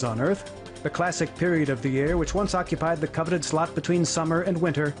seasons on Earth. The classic period of the year, which once occupied the coveted slot between summer and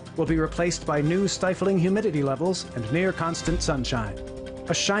winter, will be replaced by new stifling humidity levels and near-constant sunshine.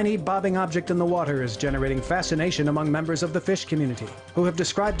 A shiny, bobbing object in the water is generating fascination among members of the fish community, who have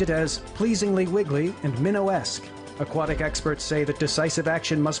described it as pleasingly wiggly and minnow-esque. Aquatic experts say that decisive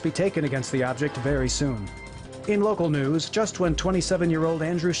action must be taken against the object very soon. In local news, just when 27-year-old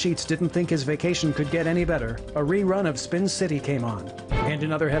Andrew Sheets didn't think his vacation could get any better, a rerun of Spin City came on. And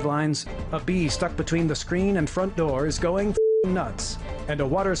in other headlines, a bee stuck between the screen and front door is going nuts. And a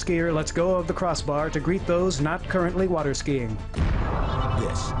water skier lets go of the crossbar to greet those not currently water skiing.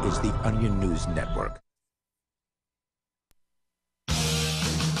 This is the Onion News Network.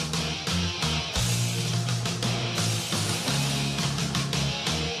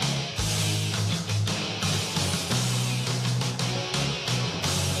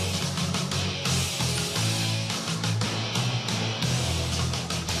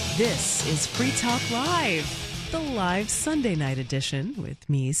 This is Free Talk Live, the live Sunday night edition with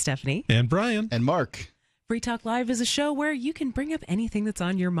me, Stephanie. And Brian. And Mark. Free Talk Live is a show where you can bring up anything that's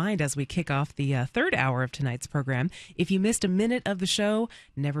on your mind as we kick off the third hour of tonight's program. If you missed a minute of the show,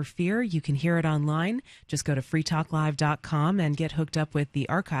 never fear, you can hear it online. Just go to freetalklive.com and get hooked up with the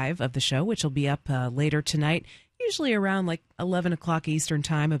archive of the show, which will be up later tonight, usually around like 11 o'clock Eastern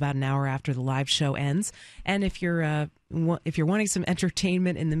time, about an hour after the live show ends. And if you're wanting some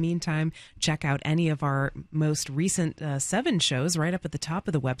entertainment in the meantime, check out any of our most recent 7 shows right up at the top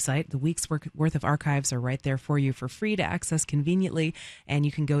of the website. The week's worth of archives are right there for you for free to access conveniently. And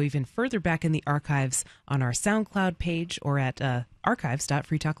you can go even further back in the archives on our SoundCloud page or at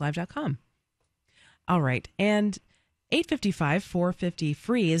archives.freetalklive.com. All right. And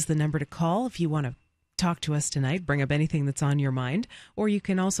 855-450-FREE is the number to call if you want to talk to us tonight, bring up anything that's on your mind, or you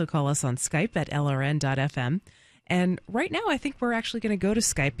can also call us on Skype at lrn.fm. And right now, I think we're actually going to go to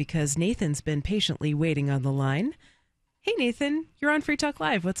Skype because Nathan's been patiently waiting on the line. Hey, Nathan, you're on Free Talk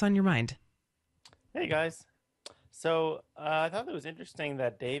Live. What's on your mind? Hey, guys. So I thought it was interesting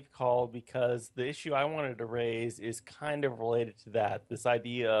that Dave called because the issue I wanted to raise is kind of related to that, this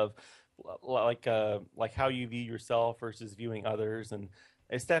idea of like how you view yourself versus viewing others. And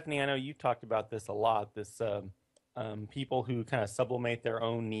Stephanie, I know you've talked about this a lot, this people who kind of sublimate their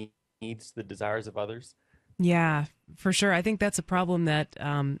own needs to the desires of others. Yeah, for sure. I think that's a problem that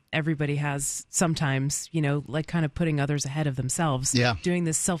everybody has sometimes, like kind of putting others ahead of themselves. Yeah. Doing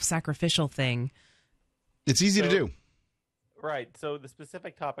this self-sacrificial thing. It's easy to do. Right. So the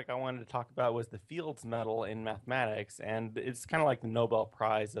specific topic I wanted to talk about was the Fields Medal in mathematics, and it's kind of like the Nobel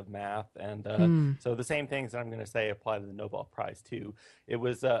Prize of math. And so the same things that I'm going to say apply to the Nobel Prize too. It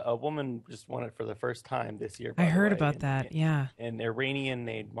was a woman just won it for the first time this year. I heard about that. Yeah. An Iranian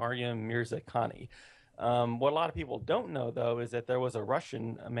named Maryam Mirzakhani. What a lot of people don't know, though, is that there was a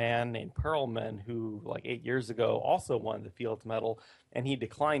Russian man named Perelman who, like 8 years ago, also won the Fields Medal, and he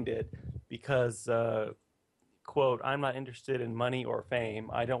declined it because, quote, "I'm not interested in money or fame.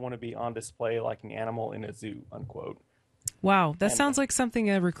 I don't want to be on display like an animal in a zoo," unquote. Wow, that sounds like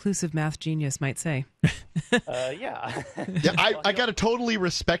something a reclusive math genius might say. Yeah. Yeah, I got to totally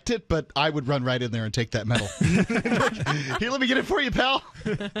respect it, but I would run right in there and take that medal. Here, let me get it for you, pal.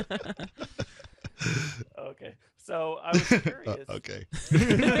 Okay, so I was curious. Okay.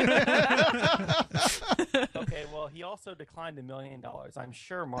 Okay, well, he also declined $1 million. I'm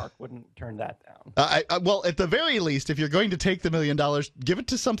sure Mark wouldn't turn that down. Well, at the very least, if you're going to take the $1 million, give it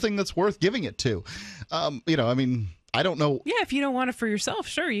to something that's worth giving it to. I don't know. Yeah, if you don't want it for yourself,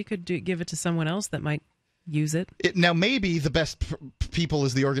 sure, you could give it to someone else that might use it. Now, maybe the best people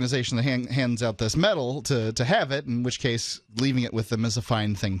is the organization that hands out this medal to have it, in which case leaving it with them is a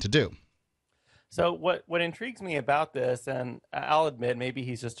fine thing to do. So what intrigues me about this, and I'll admit maybe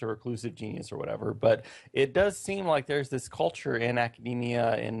he's just a reclusive genius or whatever, but it does seem like there's this culture in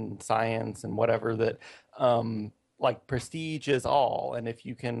academia, in science, and whatever that like prestige is all, and if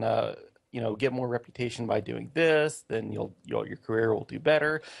you can get more reputation by doing this, then your career will do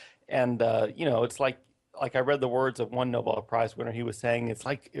better, and it's like I read the words of one Nobel Prize winner. He was saying it's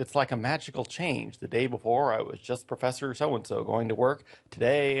like a magical change. The day before I was just Professor so-and-so going to work.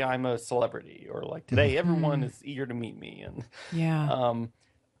 Today I'm a celebrity, or like today everyone is eager to meet me. And yeah,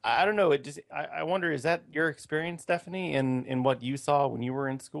 I don't know. I wonder, is that your experience, Stephanie, in what you saw when you were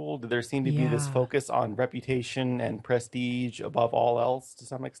in school? Did there seem to be this focus on reputation and prestige above all else to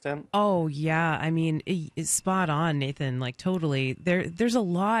some extent? Oh, yeah. I mean, it's spot on, Nathan. Like, totally. There's a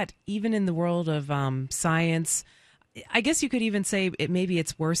lot, even in the world of science. I guess you could even say maybe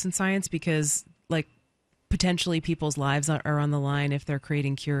it's worse in science because, like, potentially people's lives are on the line if they're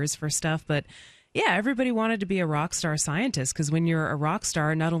creating cures for stuff. But yeah, everybody wanted to be a rock star scientist, because when you're a rock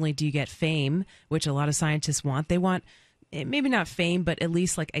star, not only do you get fame, which a lot of scientists want, they want maybe not fame, but at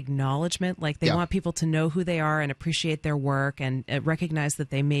least like acknowledgement. Like they want people to know who they are and appreciate their work and recognize that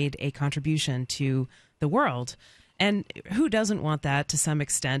they made a contribution to the world. And who doesn't want that to some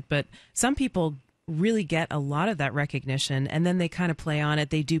extent? But some people really get a lot of that recognition, and then they kind of play on it.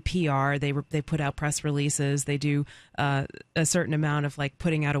 They do PR, they put out press releases, they do a certain amount of like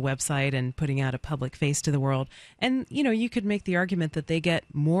putting out a website and putting out a public face to the world. And you could make the argument that they get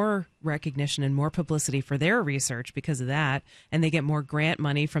more recognition and more publicity for their research because of that, and they get more grant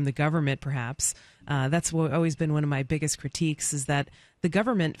money from the government perhaps. That's always been one of my biggest critiques, is that the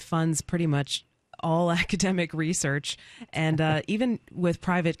government funds pretty much all academic research, and even with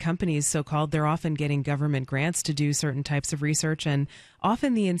private companies, so-called, they're often getting government grants to do certain types of research, and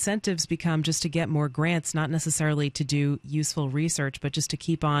often the incentives become just to get more grants, not necessarily to do useful research, but just to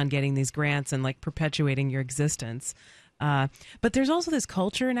keep on getting these grants and like perpetuating your existence. But there's also this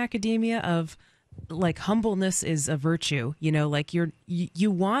culture in academia of like humbleness is a virtue, like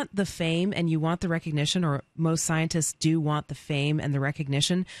you want the fame and you want the recognition, or most scientists do want the fame and the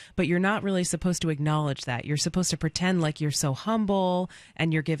recognition, but you're not really supposed to acknowledge that. You're supposed to pretend like you're so humble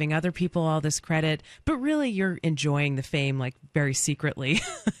and you're giving other people all this credit, but really you're enjoying the fame like very secretly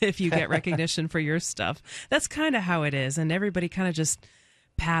if you get recognition for your stuff. That's kind of how it is, and everybody kind of just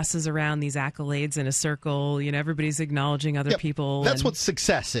passes around these accolades in a circle. Everybody's acknowledging other people. That's what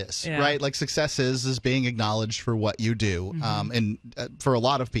success is, right? Like success is being acknowledged for what you do, and for a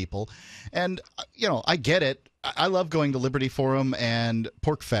lot of people. And I get it. I love going to Liberty Forum and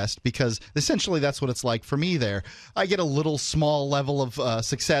PorcFest because essentially that's what it's like for me there. I get a little small level of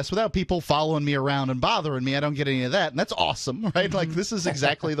success without people following me around and bothering me. I don't get any of that, and that's awesome, right? Like this is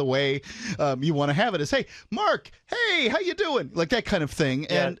exactly the way you want to have it. Is, hey, Mark, hey, how you doing? Like that kind of thing.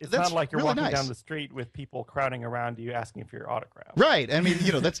 Yeah, and it's that's not like you're really walking nice. down the street with people crowding around you asking for your autograph. Right. I mean,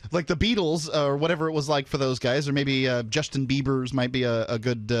 that's like the Beatles or whatever it was like for those guys, or maybe Justin Bieber's might be a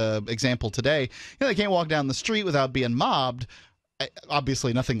good example today. They can't walk down the street without being mobbed.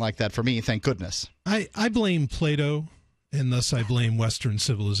 Obviously, nothing like that for me, thank goodness. I blame Plato, and thus I blame Western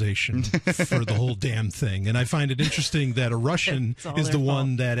civilization for the whole damn thing. And I find it interesting that a Russian is the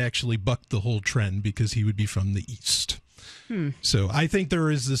one that actually bucked the whole trend, because he would be from the East. So I think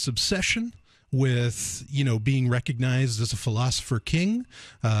there is this obsession with being recognized as a philosopher king.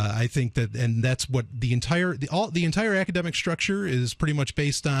 I think that, and that's what the entire academic structure is pretty much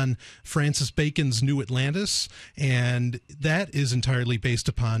based on. Francis Bacon's New Atlantis, and that is entirely based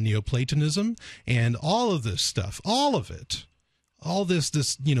upon Neoplatonism, and all of this stuff, all of it. All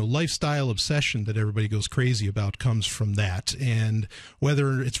this lifestyle obsession that everybody goes crazy about comes from that. And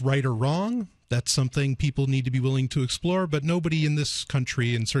whether it's right or wrong, that's something people need to be willing to explore, but nobody in this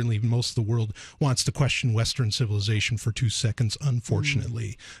country, and certainly most of the world, wants to question Western civilization for 2 seconds,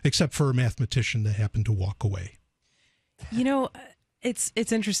 unfortunately, except for a mathematician that happened to walk away. It's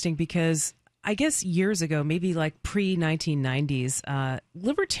interesting because I guess years ago, maybe like pre-1990s,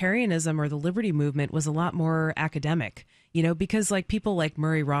 libertarianism or the liberty movement was a lot more academic, because like people like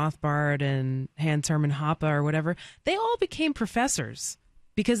Murray Rothbard and Hans Hermann Hoppe or whatever, they all became professors.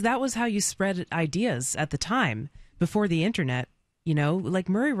 Because that was how you spread ideas at the time, before the internet. Like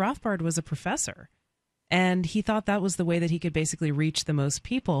Murray Rothbard was a professor, and he thought that was the way that he could basically reach the most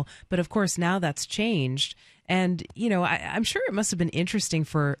people. But of course, now that's changed. And, I'm sure it must have been interesting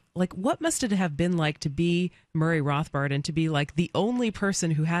for, like, what must it have been like to be Murray Rothbard and to be like the only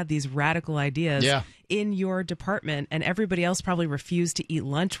person who had these radical ideas in your department, and everybody else probably refused to eat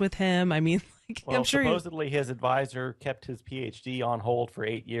lunch with him. I mean, well, I'm sure supposedly his advisor kept his PhD on hold for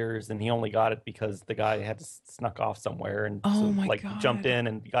 8 years, and he only got it because the guy had snuck off somewhere and jumped in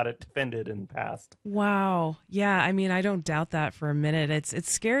and got it defended and passed. Wow. Yeah, I mean, I don't doubt that for a minute.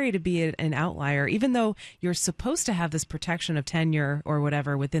 It's scary to be an outlier, even though you're supposed to have this protection of tenure or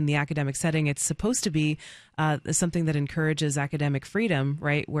whatever within the academic setting. It's supposed to be something that encourages academic freedom,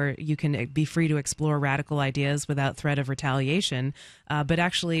 right, where you can be free to explore radical ideas without threat of retaliation. But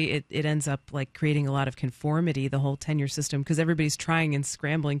actually, it ends up like creating a lot of conformity, the whole tenure system, because everybody's trying and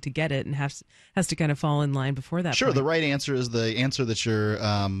scrambling to get it and has to kind of fall in line before that. Sure, point. The right answer is the answer that your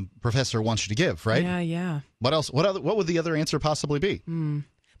professor wants you to give, right? Yeah. What else? What would the other answer possibly be?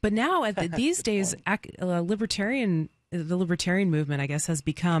 But now, these days, the libertarian movement, I guess, has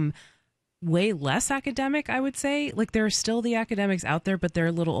become way less academic, I would say. Like, there are still the academics out there, but they're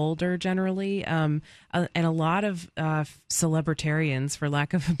a little older generally. And a lot of celebritarians, for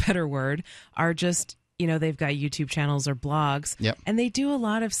lack of a better word, are just they've got YouTube channels or blogs, and they do a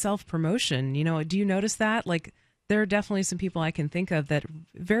lot of self-promotion. Do you notice that? Like, there are definitely some people I can think of that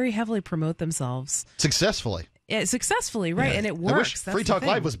very heavily promote themselves. Successfully. Yeah, successfully, right? Yeah. And it works. I wish That's Free the Talk thing.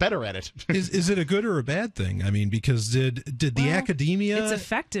 Live was better at it. Is it a good or a bad thing? I mean, because did the academia... It's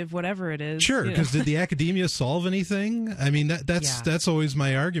effective, whatever it is. Sure, because did the academia solve anything? I mean, that's always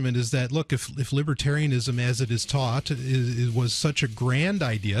my argument, is that, look, if libertarianism as it is taught was such a grand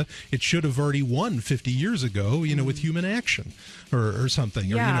idea, it should have already won 50 years ago, with human action or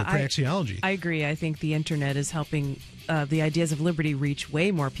something, or praxeology. I agree. I think the internet is helping the ideas of liberty reach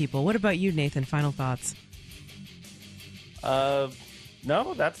way more people. What about you, Nathan? Final thoughts? No,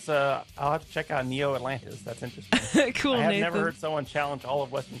 that's I'll have to check out Neo Atlantis. That's interesting. Cool, I have Nathan. never heard someone challenge all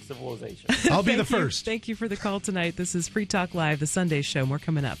of Western civilization. I'll be the first. Thank you for the call tonight. This is Free Talk Live, the Sunday show. More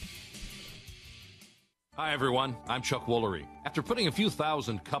coming up. Hi, everyone. I'm Chuck Woolery. After putting a few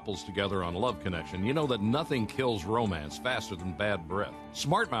thousand couples together on Love Connection, you know that nothing kills romance faster than bad breath.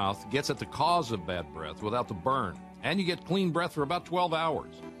 Smart Mouth gets at the cause of bad breath without the burn, and you get clean breath for about 12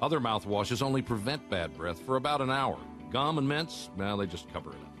 hours. Other mouthwashes only prevent bad breath for about an hour. Gum and mints, well, they just cover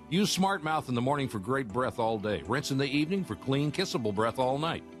it up. Use Smart Mouth in the morning for great breath all day. Rinse in the evening for clean, kissable breath all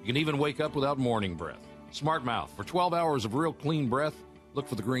night. You can even wake up without morning breath. Smart Mouth, for 12 hours of real clean breath, look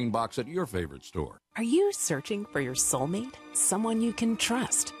for the green box at your favorite store. Are you searching for your soulmate? Someone you can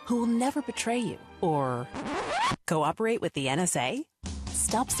trust, who will never betray you, or cooperate with the NSA?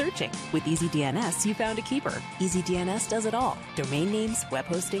 Stop searching. With EasyDNS, you found a keeper. EasyDNS does it all. Domain names, web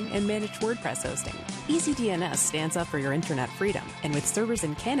hosting, and managed WordPress hosting. EasyDNS stands up for your internet freedom, and with servers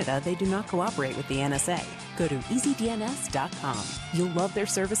in Canada, they do not cooperate with the NSA. Go to EasyDNS.com. You'll love their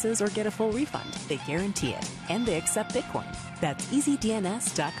services or get a full refund. They guarantee it. And they accept Bitcoin. That's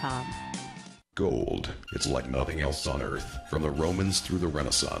EasyDNS.com. Gold. It's like nothing else on Earth. From the Romans through the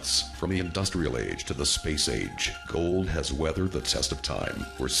Renaissance, from the Industrial Age to the Space Age, gold has weathered the test of time.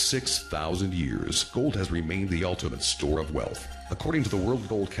 For 6,000 years, gold has remained the ultimate store of wealth. According to the World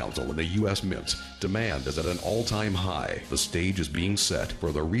Gold Council and the U.S. Mint, demand is at an all-time high. The stage is being set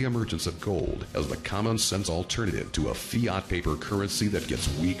for the reemergence of gold as the common-sense alternative to a fiat paper currency that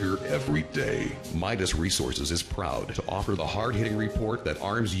gets weaker every day. Midas Resources is proud to offer the hard-hitting report that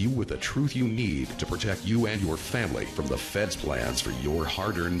arms you with the truth you need to protect you and your family from the Fed's plans for your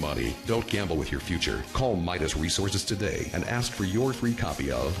hard-earned money. Don't gamble with your future. Call Midas Resources today and ask for your free copy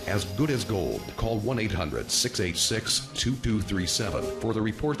of As Good as Gold. Call 1-800-686-2237 for the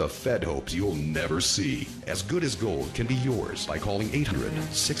report the Fed hopes you'll never see. As Good as Gold can be yours by calling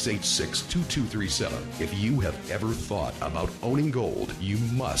 800-686-2237. If you have ever thought about owning gold, you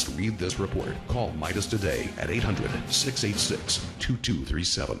must read this report. Call Midas today at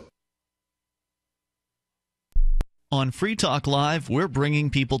 800-686-2237. On Free Talk Live, we're bringing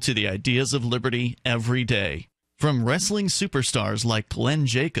people to the ideas of liberty every day. From wrestling superstars like Glenn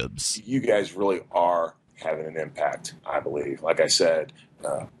Jacobs. You guys really are having an impact, I believe. Like I said,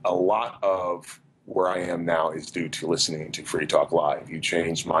 a lot of where I am now is due to listening to Free Talk Live. You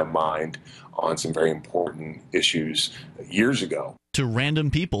changed my mind on some very important issues years ago. To random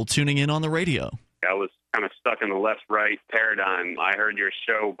people tuning in on the radio. I was kind of stuck in the left-right paradigm. I heard your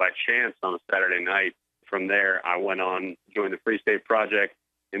show by chance on a Saturday night. From there, I went on, joined the Free State Project,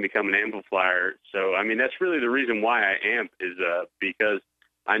 and become an amplifier. So, I mean, that's really the reason why I amp is because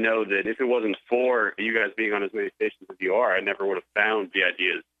I know that if it wasn't for you guys being on as many stations as you are, I never would have found the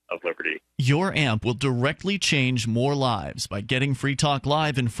ideas of liberty. Your amp will directly change more lives by getting Free Talk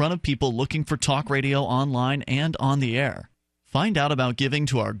Live in front of people looking for talk radio online and on the air. Find out about giving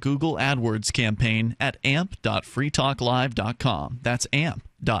to our Google AdWords campaign at amp.freetalklive.com. That's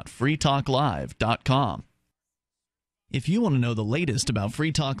amp.freetalklive.com. If you want to know the latest about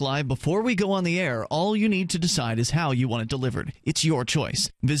Free Talk Live before we go on the air, all you need to decide is how you want it delivered. It's your choice.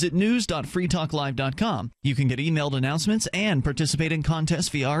 Visit news.freetalklive.com. You can get emailed announcements and participate in contests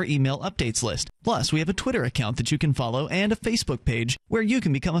via our email updates list. Plus, we have a Twitter account that you can follow and a Facebook page where you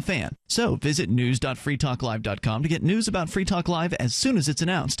can become a fan. So visit news.freetalklive.com to get news about Free Talk Live as soon as it's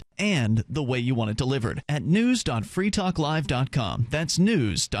announced and the way you want it delivered at news.freetalklive.com. That's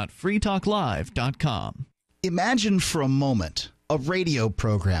news.freetalklive.com. Imagine for a moment a radio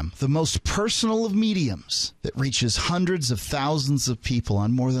program, the most personal of mediums, that reaches hundreds of thousands of people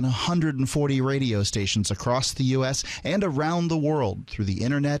on more than 140 radio stations across the U.S. and around the world through the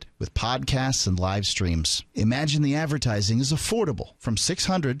internet with podcasts and live streams. Imagine the advertising is affordable from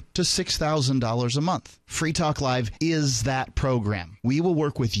 $600 to $6,000 a month. Free Talk Live is that program. We will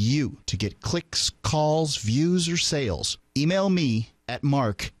work with you to get clicks, calls, views, or sales. Email me at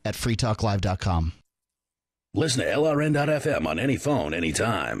mark@freetalklive.com. Listen to LRN.FM on any phone,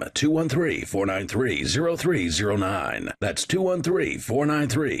 anytime. 213-493-0309. That's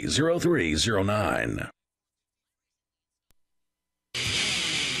 213-493-0309.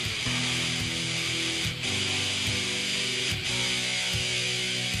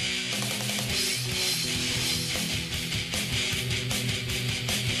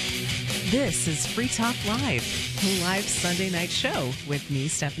 This is Free Talk Live, a live Sunday night show with me,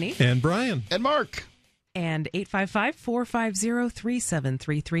 Stephanie. And Brian. And Mark. And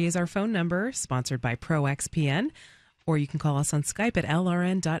 855-450-3733 is our phone number, sponsored by ProXPN. Or you can call us on Skype at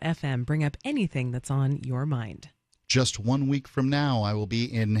lrn.fm. Bring up anything that's on your mind. Just 1 week from now, I will be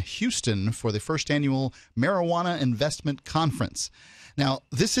in Houston for the first annual Marijuana Investment Conference. Now,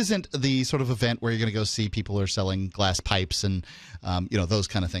 this isn't the sort of event where you're going to go see people who are selling glass pipes and, those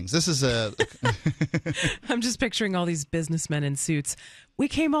kind of things. This is a... I'm just picturing all these businessmen in suits. We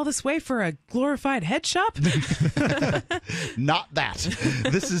came all this way for a glorified head shop? Not that.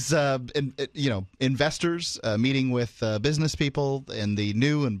 This is, investors meeting with business people in the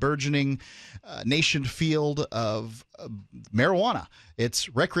new and burgeoning nascent field of marijuana. It's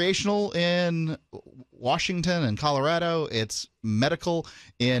recreational in Washington and Colorado. It's medical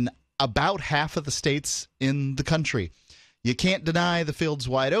in about half of the states in the country. You can't deny the field's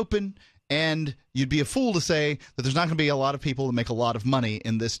wide open, and you'd be a fool to say that there's not going to be a lot of people that make a lot of money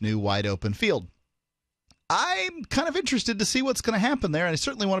in this new wide open field. I'm kind of interested to see what's going to happen there, and I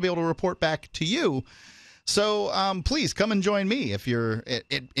certainly want to be able to report back to you. So please come and join me if you're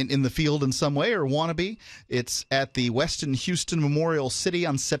in the field in some way or want to be. It's at the Westin Houston Memorial City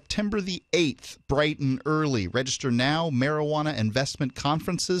on September the 8th, bright and early. Register now,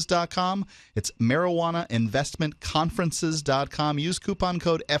 marijuanainvestmentconferences.com. It's marijuanainvestmentconferences.com. Use coupon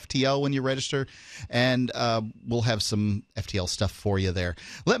code FTL when you register, and we'll have some FTL stuff for you there.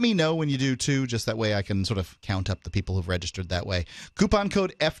 Let me know when you do, too, just that way I can sort of count up the people who've registered that way. Coupon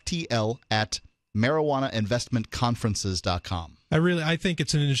code FTL at marijuanainvestmentconferences.com. I think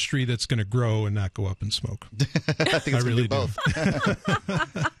it's an industry that's going to grow and not go up in smoke. I think it's really both.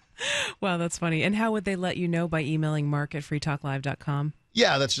 Wow, that's funny. And how would they let you know? By emailing mark@freetalklive.com?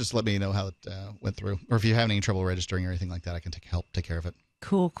 Yeah, that's just let me know how it went through. Or if you have any trouble registering or anything like that, I can help take care of it.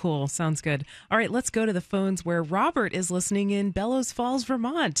 Cool. Sounds good. All right, let's go to the phones where Robert is listening in Bellows Falls,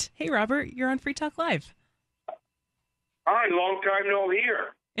 Vermont. Hey, Robert, you're on Free Talk Live. Hi, long time no hear.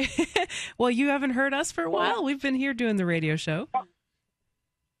 Well, you haven't heard us for a while. We've been here doing the radio show. Well,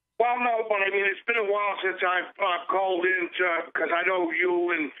 no, but I mean, it's been a while since I've called in because I know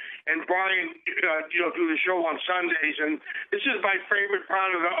you and Brian, do the show on Sundays, and this is my favorite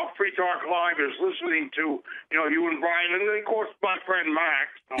part of Free Talk Live is listening to, you and Brian, and then, of course, my friend Max.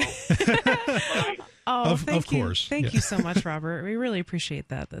 So. Of course. Thank you so much, Robert. We really appreciate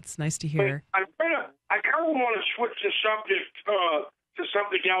that. That's nice to hear. I kind of want to switch the subject to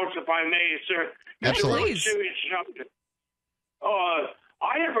something else, if I may. It's a really serious subject.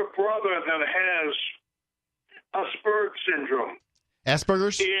 I have a brother that has Asperger's syndrome.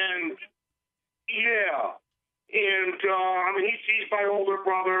 Asperger's? And I mean, he's my older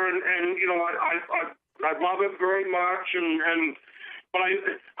brother, and I love him very much, but I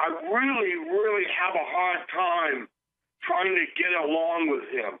really, really have a hard time trying to get along with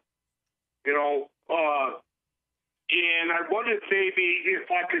him, and I wondered maybe if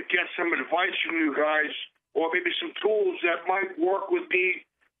I could get some advice from you guys, or maybe some tools that might work with me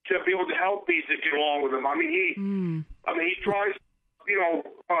to be able to help me to get along with him. I mean, he tries,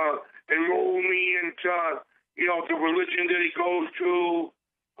 enroll me into, the religion that he goes to.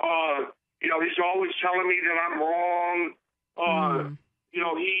 He's always telling me that I'm wrong.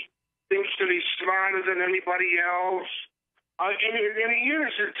 He thinks that he's smarter than anybody else. And he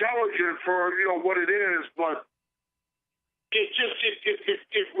is intelligent for, what it is, but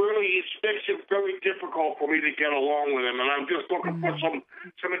it really makes it very difficult for me to get along with him, and I'm just looking for some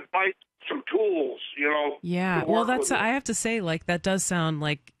advice, some tools, Yeah, well, I have to say, that does sound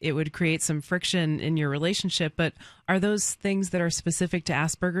like it would create some friction in your relationship, but are those things that are specific to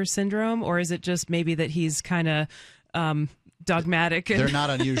Asperger's syndrome, or is it just maybe that he's kind of dogmatic? They're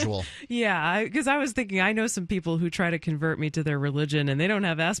not unusual. Yeah, because I was thinking, I know some people who try to convert me to their religion, and they don't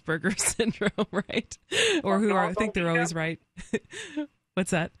have Asperger's syndrome, right? Or who think they're always right.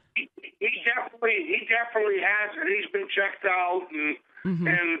 What's that? He definitely has it. He's been checked out, and he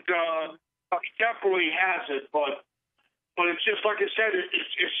definitely has it. But it's just like I said,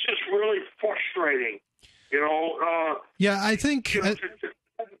 it's just really frustrating, Yeah, I think.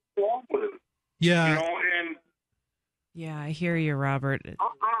 Wrong with him, yeah. And. Yeah, I hear you, Robert.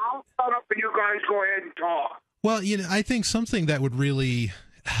 I'll shut up and you guys go ahead and talk. Well, I think something that would really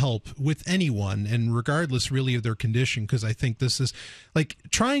help with anyone, and regardless really of their condition, because I think this is like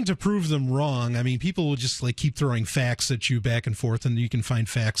trying to prove them wrong. I mean, people will just like keep throwing facts at you back and forth, and you can find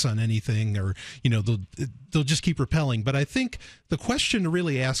facts on anything, or they'll just keep repelling. But I think the question to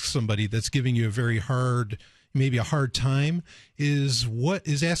really ask somebody that's giving you maybe a hard time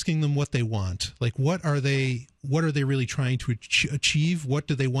is asking them what they want. Like, what are they really trying to achieve? What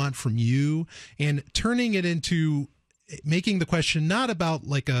do they want from you? And turning it into making the question not about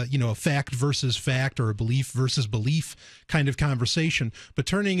like a fact versus fact or a belief versus belief kind of conversation, but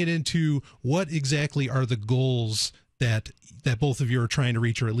turning it into what exactly are the goals that both of you are trying to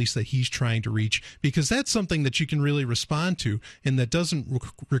reach, or at least that he's trying to reach, because that's something that you can really respond to, and that doesn't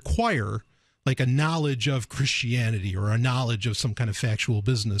require like a knowledge of Christianity or a knowledge of some kind of factual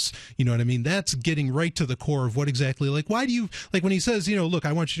business. You know what I mean? That's getting right to the core of what exactly, like, why do you, like when he says, look,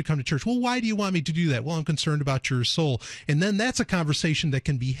 I want you to come to church. Well, why do you want me to do that? Well, I'm concerned about your soul. And then that's a conversation that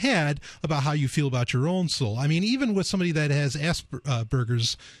can be had about how you feel about your own soul. I mean, even with somebody that has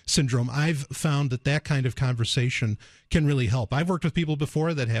Asperger's syndrome, I've found that kind of conversation can really help. I've worked with people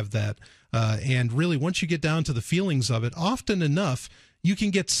before that have that. And really, once you get down to the feelings of it, often enough, you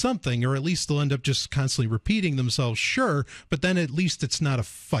can get something, or at least they'll end up just constantly repeating themselves, sure, but then at least it's not a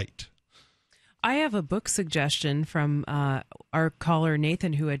fight. I have a book suggestion from our caller,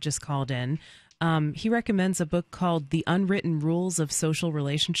 Nathan, who had just called in. He recommends a book called The Unwritten Rules of Social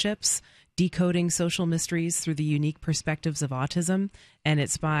Relationships, Decoding Social Mysteries Through the Unique Perspectives of Autism. And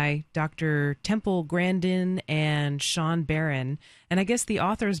it's by Dr. Temple Grandin and Sean Barron. And I guess the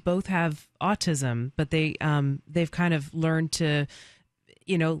authors both have autism, but they've kind of learned to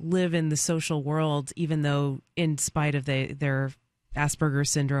live in the social world, even though in spite of their Asperger's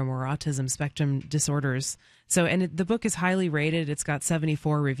syndrome or autism spectrum disorders. So, and the book is highly rated. It's got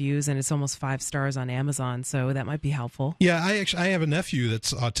 74 reviews and it's almost 5 stars on Amazon. So that might be helpful. Yeah, I have a nephew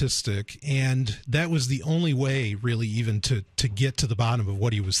that's autistic, and that was the only way really even to get to the bottom of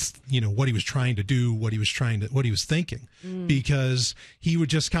what he was, what he was trying to do, what he was thinking, because he would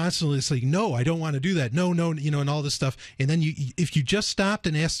just constantly say, no, I don't want to do that. No, and all this stuff. And then if you just stopped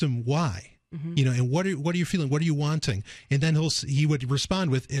and asked him why, and what are you feeling? What are you wanting? And then he would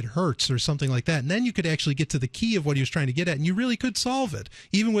respond with, it hurts, or something like that. And then you could actually get to the key of what he was trying to get at, and you really could solve it.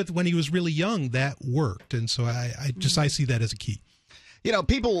 Even with when he was really young, that worked. And so I see that as a key.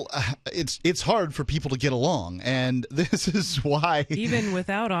 People, it's hard for people to get along, and this is why. Even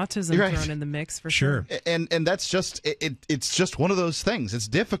without autism thrown in the mix, for sure. And that's just it's just one of those things. It's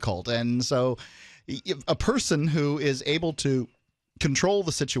difficult, and so a person who is able to control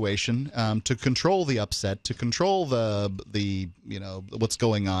the situation, to control the upset, to control the what's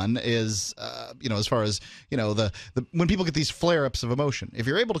going on is as far as the when people get these flare-ups of emotion, if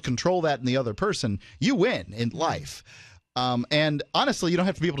you're able to control that in the other person, you win in life. And honestly, you don't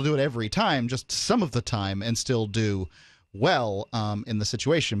have to be able to do it every time, just some of the time, and still do well in the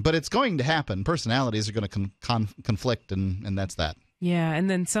situation. But it's going to happen. Personalities are going to conflict, and that's that. Yeah, and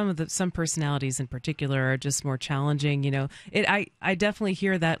then some personalities in particular are just more challenging. I definitely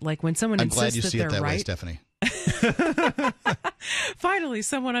hear that, like when someone insists that they're right. I'm glad you see it that way, Stephanie. Finally,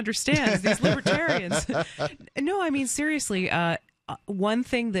 someone understands these libertarians. No, I mean seriously. One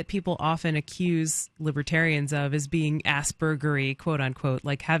thing that people often accuse libertarians of is being Asperger-y, quote unquote,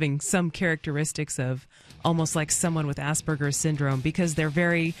 like having some characteristics of almost like someone with Asperger's syndrome, because they're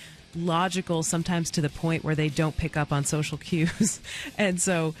very logical, sometimes to the point where they don't pick up on social cues. And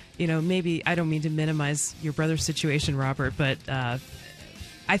so, maybe I don't mean to minimize your brother's situation, Robert, but I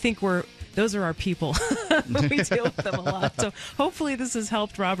think those are our people. We deal with them a lot. So hopefully this has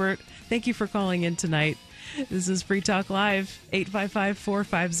helped, Robert. Thank you for calling in tonight. This is Free Talk Live,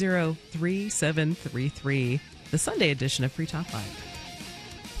 855-450-3733, the Sunday edition of Free Talk Live.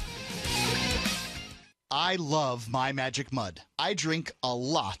 I love My Magic Mud. I drink a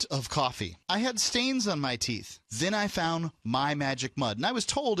lot of coffee. I had stains on my teeth. Then I found My Magic Mud, and I was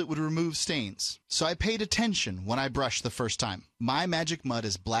told it would remove stains. So I paid attention when I brushed the first time. My Magic Mud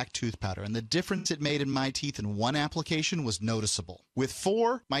is black tooth powder, and the difference it made in my teeth in one application was noticeable. With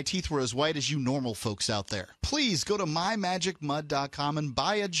 4, my teeth were as white as you normal folks out there. Please go to mymagicmud.com and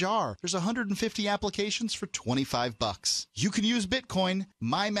buy a jar. There's 150 applications for $25. You can use Bitcoin,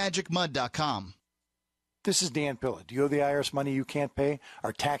 mymagicmud.com. This is Dan Pilla. Do you owe the IRS money you can't pay?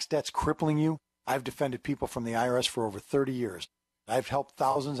 Are tax debts crippling you? I've defended people from the IRS for over 30 years. I've helped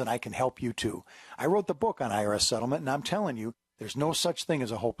thousands, and I can help you too. I wrote the book on IRS settlement, and I'm telling you, there's no such thing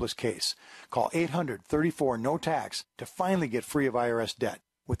as a hopeless case. Call 800-34-NO-TAX to finally get free of IRS debt.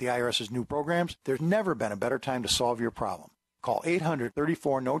 With the IRS's new programs, there's never been a better time to solve your problem. Call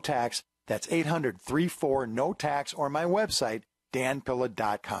 800-34-NO-TAX. That's 800-34-NO-TAX, or my website,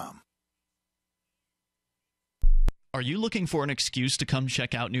 danpilla.com. Are you looking for an excuse to come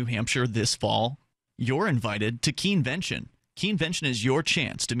check out New Hampshire this fall? You're invited to Keenvention. Keenvention is your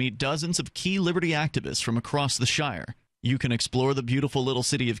chance to meet dozens of key liberty activists from across the Shire. You can explore the beautiful little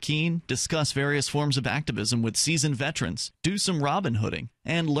city of Keene, discuss various forms of activism with seasoned veterans, do some Robin Hooding,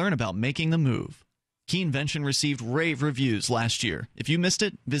 and learn about making the move. Keenvention received rave reviews last year. If you missed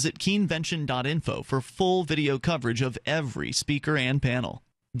it, visit keenvention.info for full video coverage of every speaker and panel.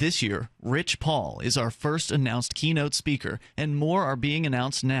 This year, Rich Paul is our first announced keynote speaker, and more are being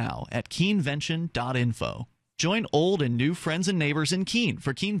announced now at keenvention.info. Join old and new friends and neighbors in Keene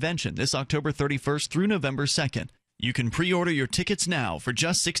for Keenvention this October 31st through November 2nd. You can pre-order your tickets now for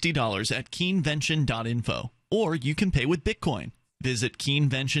just $60 at keenvention.info, or you can pay with Bitcoin. Visit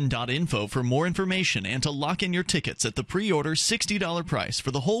keenvention.info for more information and to lock in your tickets at the pre-order $60 price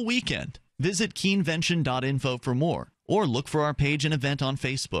for the whole weekend. Visit keenvention.info for more, or look for our page and event on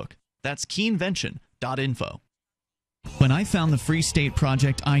Facebook. That's keenvention.info. When I found the Free State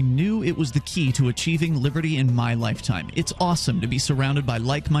Project, I knew it was the key to achieving liberty in my lifetime. It's awesome to be surrounded by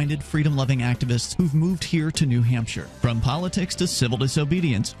like-minded, freedom-loving activists who've moved here to New Hampshire. From politics to civil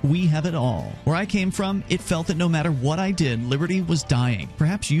disobedience, we have it all. Where I came from, it felt that no matter what I did, liberty was dying.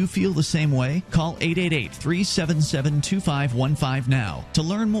 Perhaps you feel the same way? Call 888-377-2515 now to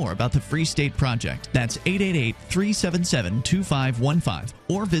learn more about the Free State Project. That's 888-377-2515,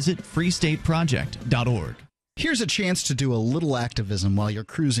 or visit freestateproject.org. Here's a chance to do a little activism while you're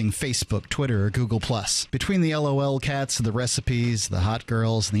cruising Facebook, Twitter, or Google+. Between the LOL cats, the recipes, the hot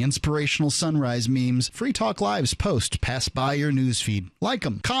girls, and the inspirational sunrise memes, Free Talk Live's posts pass by your newsfeed. Like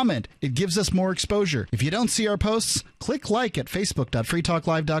them, comment. It gives us more exposure. If you don't see our posts, click like at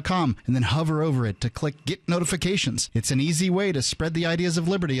facebook.freetalklive.com and then hover over it to click Get Notifications. It's an easy way to spread the ideas of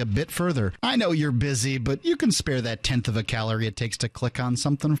liberty a bit further. I know you're busy, but you can spare that tenth of a calorie it takes to click on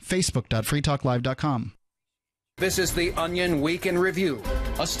something. facebook.freetalklive.com. This is the Onion Week in Review.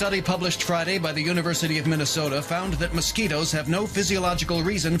 A study published Friday by the University of Minnesota found that mosquitoes have no physiological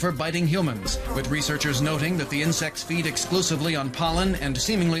reason for biting humans, with researchers noting that the insects feed exclusively on pollen and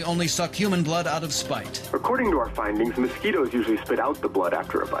seemingly only suck human blood out of spite. According to our findings, mosquitoes usually spit out the blood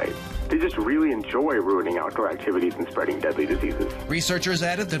after a bite. They just really enjoy ruining outdoor activities and spreading deadly diseases. Researchers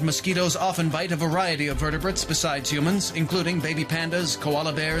added that mosquitoes often bite a variety of vertebrates besides humans, including baby pandas,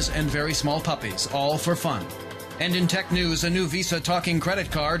 koala bears, and very small puppies, all for fun. And in tech news, a new Visa talking credit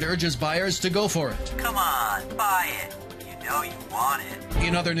card urges buyers to go for it. Come on, buy it. You know you want it.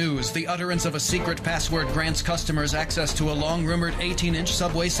 In other news, the utterance of a secret password grants customers access to a long-rumored 18-inch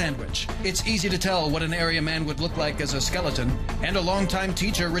Subway sandwich. It's easy to tell what an area man would look like as a skeleton, and a longtime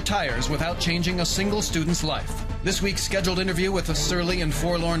teacher retires without changing a single student's life. This week's scheduled interview with the surly and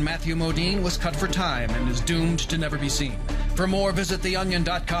forlorn Matthew Modine was cut for time and is doomed to never be seen. For more, visit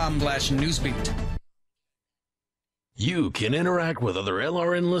theonion.com/newsbeat. You can interact with other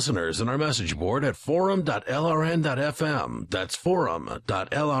LRN listeners in our message board at forum.lrn.fm. That's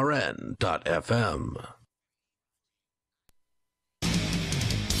forum.lrn.fm.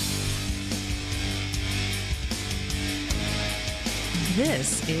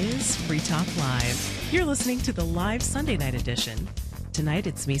 This is Free Talk Live. You're listening to the live Sunday night edition. Tonight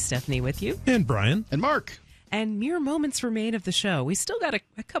it's me, Stephanie, with you. And Brian. And Mark. And mere moments remain of the show. We still got a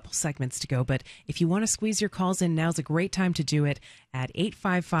couple segments to go, but if you want to squeeze your calls in, now's a great time to do it at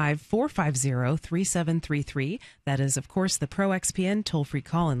 855-450-3733. That is, of course, the ProXPN toll-free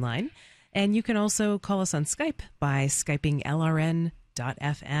call-in line. And you can also call us on Skype by Skyping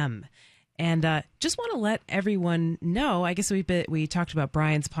LRN.FM. And just want to let everyone know, I guess we talked about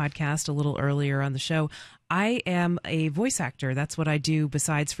Brian's podcast a little earlier on the show. I am a voice actor. That's what I do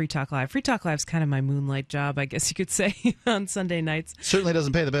besides Free Talk Live. Free Talk Live is kind of my moonlight job, I guess you could say, on Sunday nights. Certainly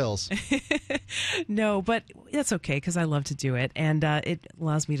doesn't pay the bills. No, but that's okay because I love to do it. And it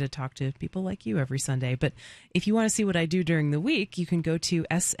allows me to talk to people like you every Sunday. But if you want to see what I do during the week, you can go to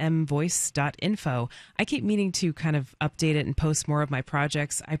smvoice.info. I keep meaning to kind of update it and post more of my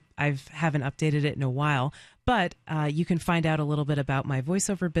projects. I haven't updated it in a while. But you can find out a little bit about my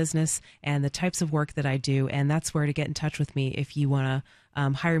voiceover business and the types of work that I do, and that's where to get in touch with me if you want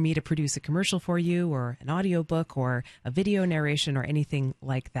to hire me to produce a commercial for you or an audiobook or a video narration or anything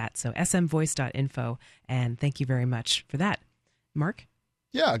like that. So smvoice.info, and thank you very much for that. Mark?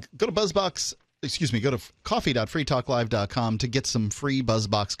 Yeah, go to BuzzBox go to coffee.freetalklive.com to get some free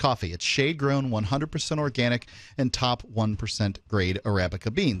BuzzBox coffee. It's shade-grown, 100% organic, and top 1% grade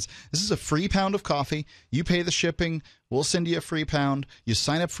Arabica beans. This is a free pound of coffee. You pay the shipping. We'll send you a free pound. You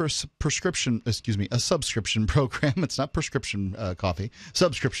sign up for a subscription program. It's not prescription coffee,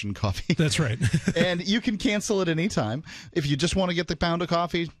 subscription coffee. That's right. And you can cancel at any time. If you just want to get the pound of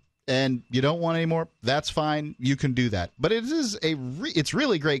coffee and you don't want any more, that's fine. You can do that. But it is it's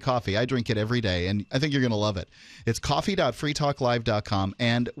really great coffee. I drink it every day, and I think you're going to love it. It's coffee.freetalklive.com,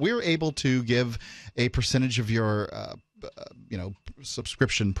 and we're able to give a percentage of your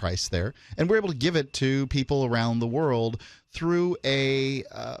subscription price there, and we're able to give it to people around the world through a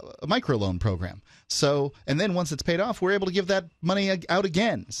microloan program. So, and then once it's paid off, we're able to give that money out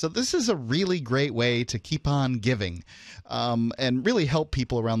again. So this is a really great way to keep on giving and really help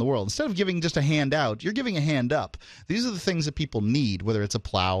people around the world. Instead of giving just a hand out, you're giving a hand up. These are the things that people need, whether it's a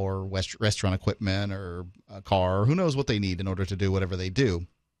plow or restaurant equipment or a car, or who knows what they need in order to do whatever they do.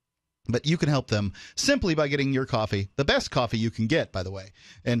 But you can help them simply by getting your coffee, the best coffee you can get, by the way,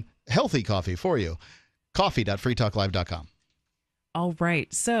 and healthy coffee for you. Coffee.freetalklive.com. All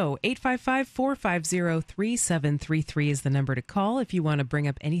right. So 855-450-3733 is the number to call if you want to bring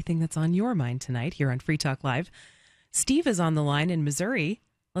up anything that's on your mind tonight here on Free Talk Live. Steve is on the line in Missouri.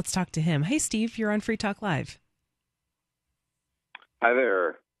 Let's talk to him. Hey, Steve, you're on Free Talk Live. Hi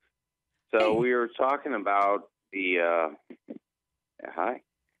there. So we were talking about the hi.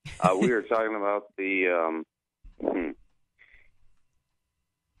 We were talking about the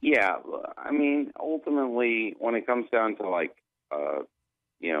yeah, I mean, ultimately, when it comes down to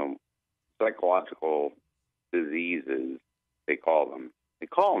psychological diseases, they call them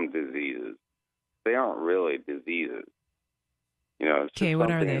diseases. They aren't really diseases. It's just what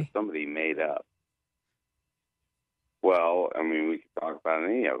are something they? that somebody made up. Well, I mean, we could talk about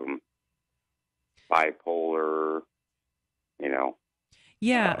any of them. Bipolar,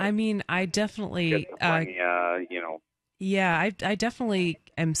 Yeah, I mean, I definitely schizophrenia, Yeah, I definitely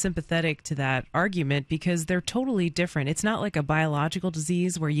am sympathetic to that argument because they're totally different. It's not like a biological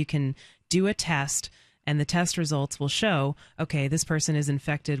disease where you can do a test and the test results will show, okay, this person is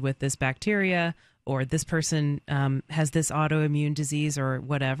infected with this bacteria or this person has this autoimmune disease or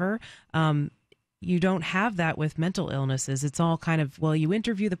whatever. You don't have that with mental illnesses. It's all kind of, well, you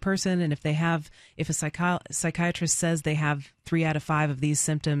interview the person, and if a psychiatrist says they have 3 out of 5 of these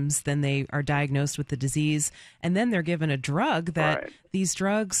symptoms, then they are diagnosed with the disease, and then they're given a drug that these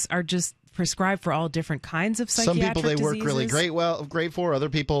drugs are just prescribed for all different kinds of psychiatric Some people they diseases. work really great for. Other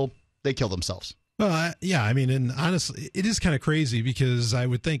people, they kill themselves. Well, yeah, I mean, and honestly, it is kind of crazy because I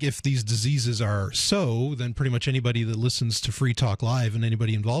would think if these diseases are so, then pretty much anybody that listens to Free Talk Live and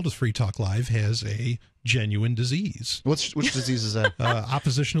anybody involved with Free Talk Live has a genuine disease. Which disease is that?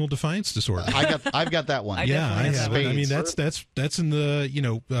 Oppositional defiance disorder. I've got that one. I have it. I mean, that's in the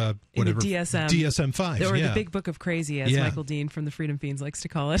whatever in the DSM DSM-5 or the Big Book of Crazy, as Michael Dean from the Freedom Fiends likes to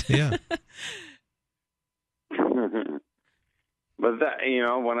call it. Yeah. But that,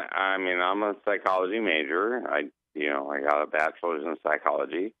 I'm a psychology major. I got a bachelor's in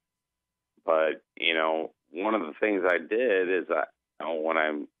psychology. But, one of the things I did is when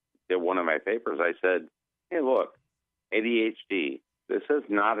I did one of my papers, I said, hey, look, ADHD, this is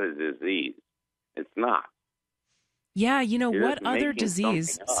not a disease. It's not. Yeah, You're what just other making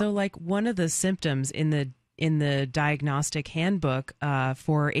disease? something up. So, like, one of the symptoms in the diagnostic handbook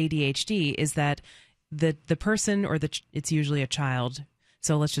for ADHD is that the person, or it's usually a child,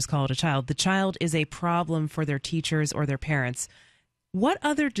 so let's just call it a child. The child is a problem for their teachers or their parents. What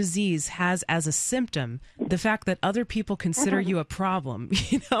other disease has as a symptom the fact that other people consider you a problem?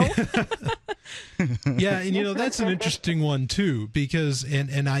 Yeah, and that's an interesting one too, because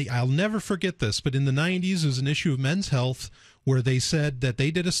and I'll never forget this, but in the 90s there was an issue of Men's Health where they said that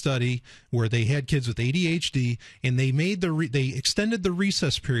they did a study where they had kids with ADHD and they made they extended the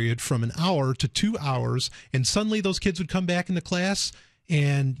recess period from an hour to 2 hours, and suddenly those kids would come back into class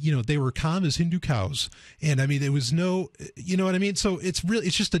and they were calm as Hindu cows. And I mean, there was no, you know what I mean? So it's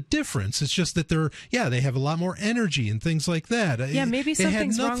just a difference. It's just that they have a lot more energy and things like that. Yeah, maybe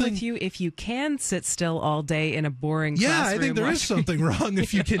something's wrong with you if you can sit still all day in a boring classroom. Yeah, I think there is something wrong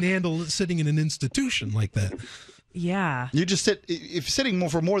if you can handle sitting in an institution like that. Yeah. You just sit, if sitting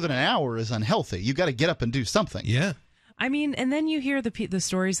for more than an hour is unhealthy, you got to get up and do something. Yeah. I mean, and then you hear the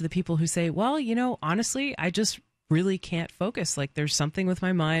stories of the people who say, well, honestly, I just really can't focus. Like, there's something with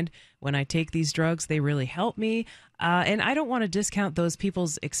my mind. When I take these drugs, they really help me. And I don't want to discount those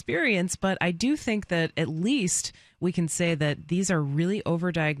people's experience, but I do think that at least we can say that these are really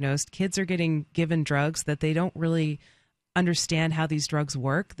overdiagnosed. Kids are getting given drugs that they don't really understand how these drugs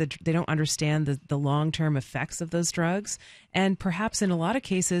work. They don't understand the long-term effects of those drugs. And perhaps in a lot of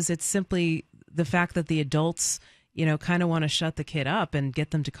cases, it's simply the fact that the adults, kind of want to shut the kid up and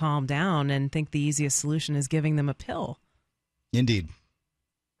get them to calm down and think the easiest solution is giving them a pill. Indeed.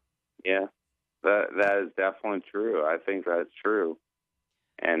 Yeah, that is definitely true. I think that's true.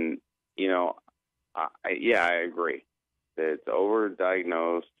 And, I agree that it's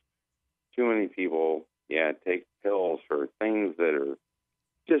overdiagnosed. Too many people, take pills for things that are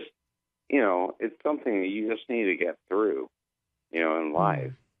just, it's something that you just need to get through, in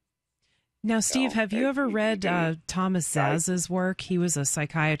life. Now, Steve, have you ever read Thomas Zaz's work? He was a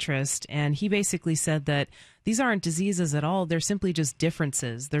psychiatrist, and he basically said that these aren't diseases at all. They're simply just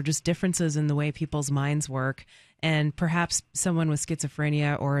differences. They're just differences in the way people's minds work. And perhaps someone with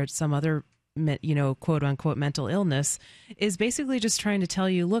schizophrenia or some other, quote unquote, mental illness is basically just trying to tell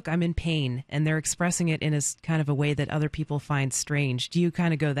you, look, I'm in pain. And they're expressing it in a kind of a way that other people find strange. Do you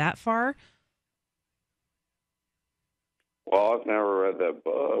kind of go that far? Well, I've never read that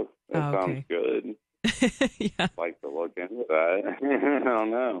book. That sounds good. Yeah. I'd like to look into that. I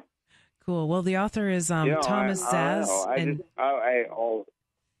don't know. Cool. Well, the author is Thomas Zaz.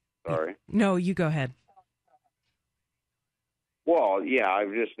 Sorry. No, you go ahead. Well,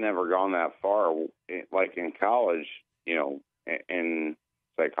 I've just never gone that far. Like in college, in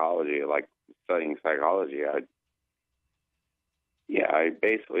psychology, like studying psychology, I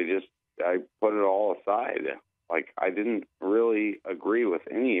basically I put it all aside. Like, I didn't really agree with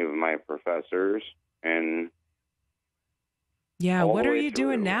any of my professors, and what are you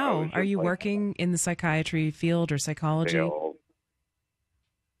doing now? Are you working in the psychiatry field or psychology? Sales.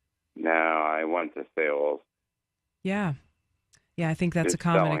 No, I went to sales. Yeah, I think that's a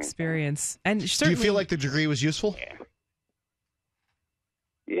common experience. And do you feel like the degree was useful?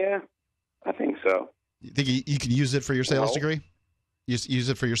 Yeah, I think so. You think you can use it for your sales degree? Use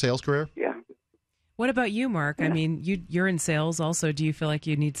it for your sales career? Yeah. What about you, Mark? Yeah. I mean, you're in sales also. Do you feel like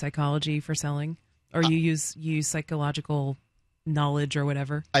you need psychology for selling? Or you use psychological knowledge or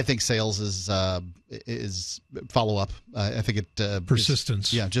whatever? I think sales is follow-up. I think it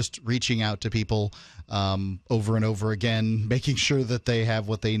persistence. Just reaching out to people over and over again, making sure that they have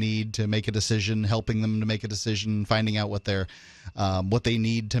what they need to make a decision, helping them to make a decision, finding out what they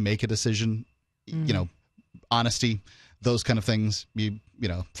need to make a decision. Honesty, those kind of things. You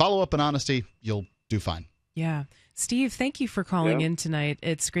follow up and honesty, you'll do fine. Yeah. Steve, thank you for calling in tonight.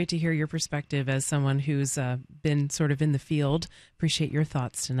 It's great to hear your perspective as someone who's been sort of in the field. Appreciate your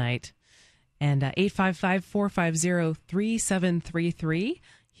thoughts tonight. And 855-450-3733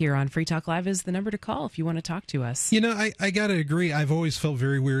 here on Free Talk Live is the number to call if you want to talk to us. I got to agree. I've always felt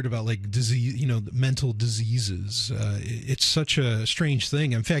very weird about disease, mental diseases. It's such a strange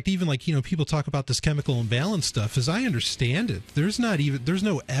thing. In fact, even people talk about this chemical imbalance stuff. As I understand it, there's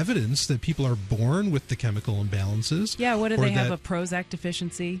no evidence that people are born with the chemical imbalances. Yeah. What do they have, a Prozac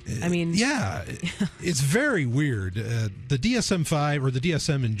deficiency? I mean, it's very weird. The DSM-5 or the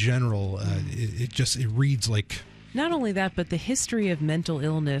DSM in general, it reads like. Not only that, but the history of mental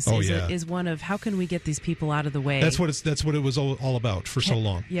illness is one of how can we get these people out of the way? That's what it was all about for so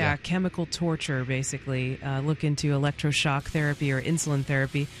long. Yeah, chemical torture, basically. Look into electroshock therapy or insulin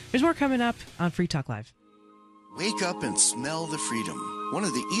therapy. There's more coming up on Free Talk Live. Wake up and smell the freedom. One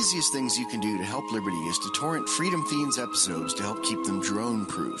of the easiest things you can do to help Liberty is to torrent Freedom Fiends episodes to help keep them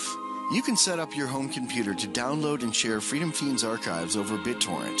drone-proof. You can set up your home computer to download and share Freedom Fiends archives over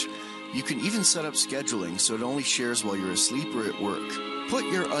BitTorrent. You can even set up scheduling so it only shares while you're asleep or at work. Put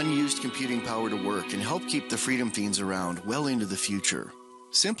your unused computing power to work and help keep the Freedom Fiends around well into the future.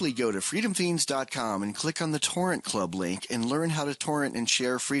 Simply go to freedomfiends.com and click on the Torrent Club link and learn how to torrent and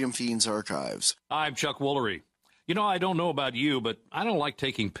share Freedom Fiends archives. I'm Chuck Woolery. I don't know about you, but I don't like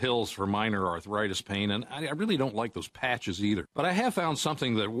taking pills for minor arthritis pain, and I really don't like those patches either. But I have found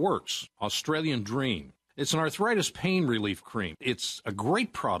something that works, Australian Dream. It's an arthritis pain relief cream. It's a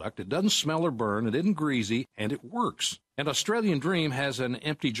great product. It doesn't smell or burn. It isn't greasy, and it works. And Australian Dream has an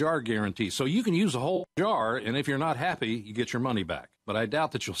empty jar guarantee, so you can use a whole jar, and if you're not happy, you get your money back. But I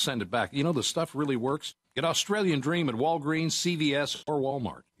doubt that you'll send it back. The stuff really works. Get Australian Dream at Walgreens, CVS, or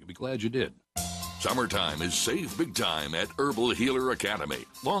Walmart. You'll be glad you did. Summertime is save big time at Herbal Healer Academy.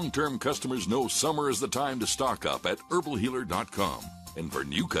 Long-term customers know summer is the time to stock up at herbalhealer.com. And for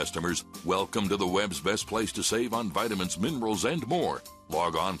new customers, welcome to the web's best place to save on vitamins, minerals, and more.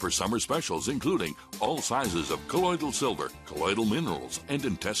 Log on for summer specials, including all sizes of colloidal silver, colloidal minerals, and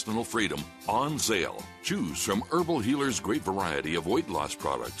intestinal freedom on sale. Choose from Herbal Healer's great variety of weight loss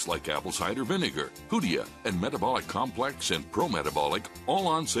products like apple cider vinegar, Hoodia, and Metabolic Complex and Pro-Metabolic, all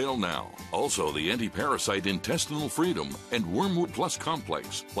on sale now. Also, the anti-parasite intestinal freedom and Wormwood Plus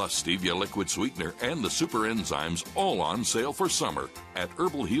Complex, plus stevia liquid sweetener and the super enzymes, all on sale for summer at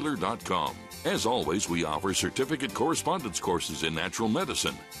herbalhealer.com. As always, we offer certificate correspondence courses in natural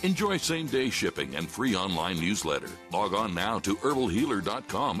medicine. Enjoy same-day shipping and free online newsletter. Log on now to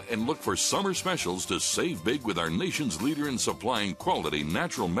herbalhealer.com and look for summer specials to save big with our nation's leader in supplying quality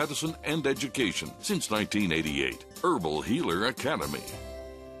natural medicine and education since 1988. Herbal Healer Academy.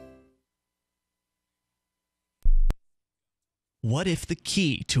 What if the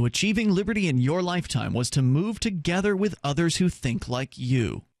key to achieving liberty in your lifetime was to move together with others who think like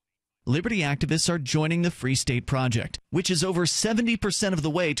you? Liberty activists are joining the Free State Project, which is over 70% of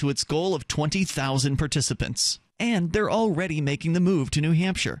the way to its goal of 20,000 participants. And they're already making the move to New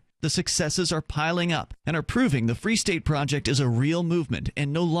Hampshire. The successes are piling up and are proving the Free State Project is a real movement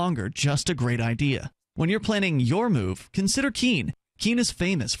and no longer just a great idea. When you're planning your move, consider Keene. Keene is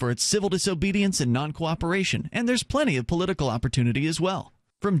famous for its civil disobedience and non-cooperation, and there's plenty of political opportunity as well.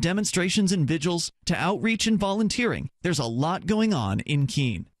 From demonstrations and vigils to outreach and volunteering, there's a lot going on in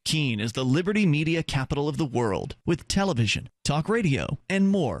Keene. Keene is the liberty media capital of the world, with television, talk radio, and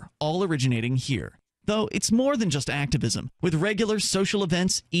more, all originating here. Though it's more than just activism, with regular social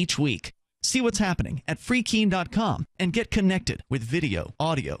events each week. See what's happening at freekeene.com and get connected with video,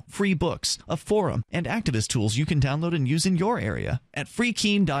 audio, free books, a forum, and activist tools you can download and use in your area at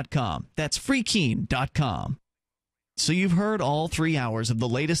freekeene.com. That's freekeene.com. So you've heard all 3 hours of the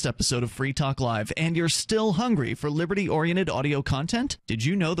latest episode of Free Talk Live, and you're still hungry for liberty-oriented audio content? Did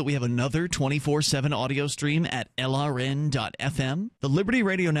you know that we have another 24/7 audio stream at LRN.FM? The Liberty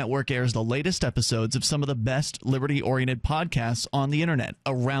Radio Network airs the latest episodes of some of the best liberty-oriented podcasts on the internet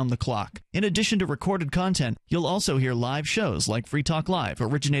around the clock. In addition to recorded content, you'll also hear live shows like Free Talk Live,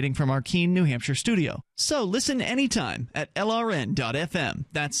 originating from our Keene, New Hampshire studio. So listen anytime at LRN.FM.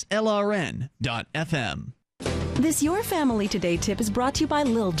 That's LRN.FM. This Your Family Today tip is brought to you by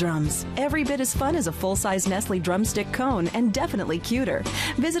Lil Drums. Every bit as fun as a full-size Nestle drumstick cone, and definitely cuter.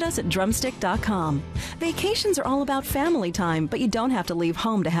 Visit us at drumstick.com. Vacations are all about family time, but you don't have to leave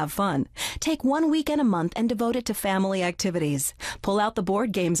home to have fun. Take 1 weekend a month and devote it to family activities. Pull out the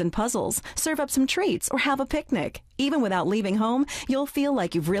board games and puzzles, serve up some treats, or have a picnic. Even without leaving home, you'll feel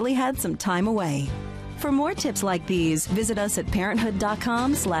like you've really had some time away. For more tips like these, visit us at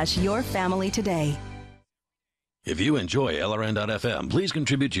parenthood.com/yourfamilytoday. If you enjoy LRN.FM, please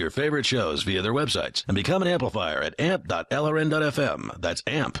contribute to your favorite shows via their websites and become an amplifier at amp.lrn.fm. That's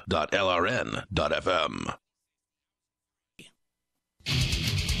amp.lrn.fm.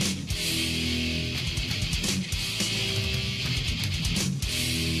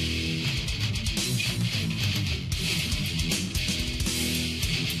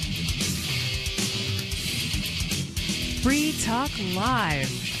 Free Talk Live,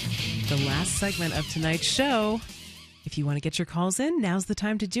 the last segment of tonight's show. If you want to get your calls in, now's the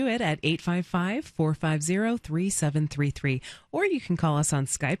time to do it at 855-450-3733. Or you can call us on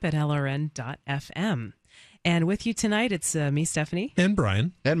Skype at lrn.fm. And with you tonight, it's me, Stephanie. And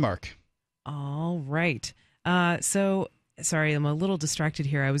Brian. And Mark. All right. So, sorry, I'm a little distracted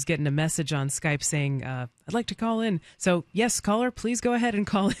here. I was getting a message on Skype saying, I'd like to call in. So, yes, caller, please go ahead and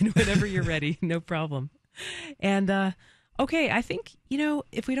call in whenever you're ready. No problem. And, okay, I think,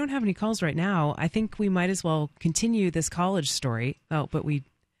 if we don't have any calls right now, I think we might as well continue this college story. Oh, but we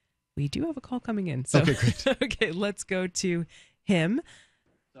do have a call coming in. So, okay, great. Okay, let's go to him.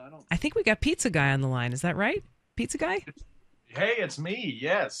 I think we got Pizza Guy on the line. Is that right? Pizza Guy? Hey, it's me.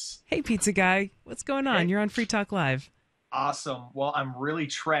 Yes. Hey, Pizza Guy. What's going on? Hey. You're on Free Talk Live. Awesome. Well, I'm really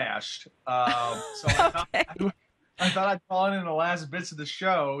trashed. So I thought I'd call in the last bits of the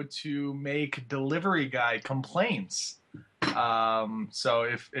show to make delivery guy complaints. So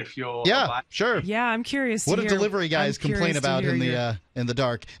if you'll sure. Yeah, I'm curious. What do delivery guys complain about in the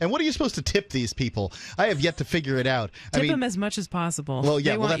dark? And what are you supposed to tip these people? I have yet to figure it out. Tip them as much as possible. Well,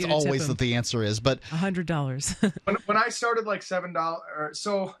 yeah, that's always what the answer is. But $100. when I started, like $7.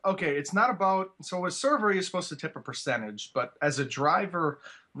 So okay, it's not about. So a server, you're supposed to tip a percentage, but as a driver,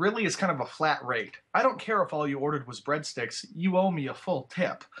 really it's kind of a flat rate. I don't care if all you ordered was breadsticks. You owe me a full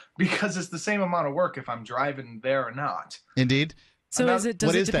tip because it's the same amount of work if I'm driving there or not. Indeed. So does it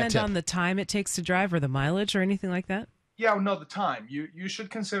depend on the time it takes to drive or the mileage or anything like that? Yeah, no, the time. You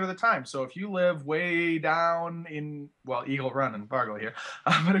should consider the time. So if you live way down in, well, Eagle Run and Fargo here,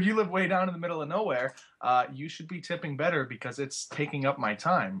 but if you live way down in the middle of nowhere, you should be tipping better because it's taking up my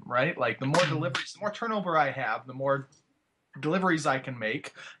time, right? Like the more deliveries, the more turnover I have, the more deliveries I can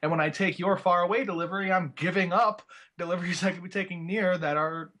make. And when I take your far away delivery, I'm giving up deliveries I could be taking near that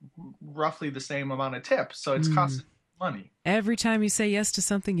are roughly the same amount of tips. So it's costing money. Every time you say yes to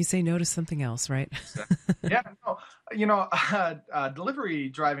something, you say no to something else, right? Yeah, no, delivery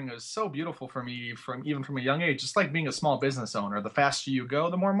driving is so beautiful for me even from a young age. It's like being a small business owner. The faster you go,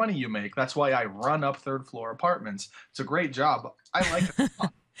 the more money you make. That's why I run up third floor apartments. It's a great job. I like it a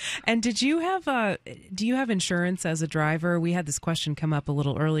lot. And do you have insurance as a driver? We had this question come up a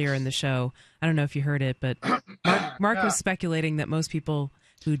little earlier in the show. I don't know if you heard it, but Mark was speculating that most people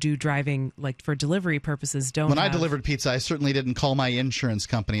who do driving like for delivery purposes don't. When I delivered pizza, I certainly didn't call my insurance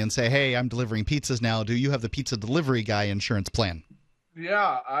company and say, "Hey, I'm delivering pizzas now. Do you have the pizza delivery guy insurance plan?"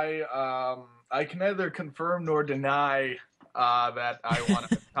 Yeah, I can neither confirm nor deny that I want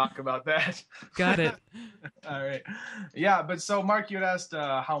to talk about that. Got it. All right. Yeah, but so Mark, you had asked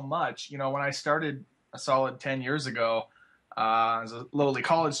how much. When I started a solid 10 years ago, as a lowly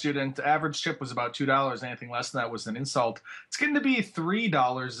college student, the average tip was about $2. Anything less than that was an insult. It's getting to be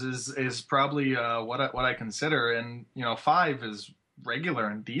 $3 is probably what I consider, and $5 is regular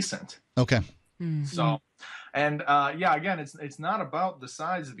and decent. Okay. So, and again, it's not about the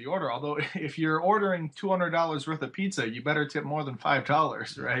size of the order. Although if you're ordering $200 worth of pizza, you better tip more than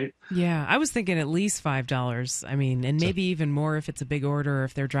 $5, right? Yeah, I was thinking at least $5. I mean, and maybe even more if it's a big order,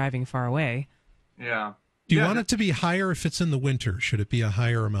 if they're driving far away. Yeah. Do you want it to be higher if it's in the winter? Should it be a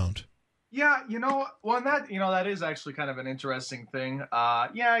higher amount? Yeah, that is actually kind of an interesting thing.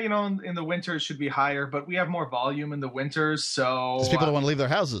 In the winter it should be higher, but we have more volume in the winters, so because people don't want to leave their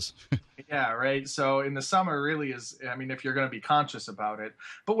houses. Yeah, right. So in the summer really is, if you're going to be conscious about it.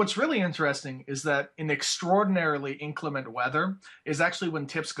 But what's really interesting is that in extraordinarily inclement weather is actually when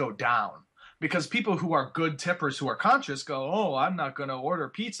tips go down. Because people who are good tippers who are conscious go, "Oh, I'm not going to order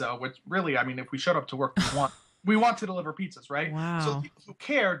pizza," which really, if we showed up to work, we want to deliver pizzas, right? Wow. So the people who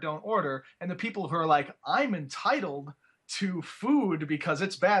care don't order, and the people who are like, "I'm entitled to food because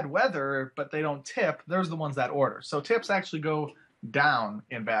it's bad weather," but they don't tip, there's the ones that order. So tips actually go down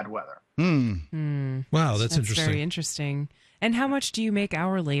in bad weather. Wow, that's interesting. Very interesting. And how much do you make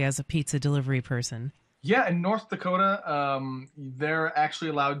hourly as a pizza delivery person? Yeah, in North Dakota, they're actually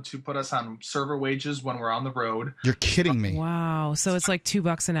allowed to put us on server wages when we're on the road. You're kidding me. Wow. So it's like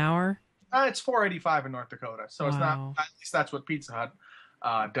 $2 an hour? It's $4.85 in North Dakota. So it's not, at least that's what Pizza Hut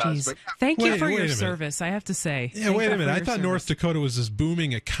does. But, Thank you for your service, I have to say. Yeah, wait a minute. I thought North Dakota was this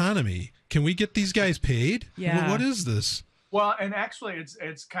booming economy. Can we get these guys paid? Yeah. What is this? Well, and actually,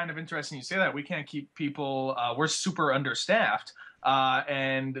 it's kind of interesting you say that. We can't keep people. We're super understaffed,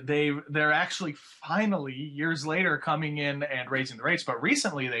 and they're actually finally years later coming in and raising the rates. But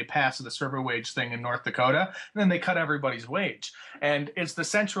recently, they passed the server wage thing in North Dakota, and then they cut everybody's wage. And it's the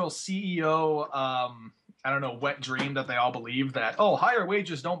central CEO. Wet dream that they all believe that, higher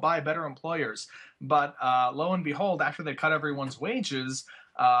wages don't buy better employers. But lo and behold, after they cut everyone's wages,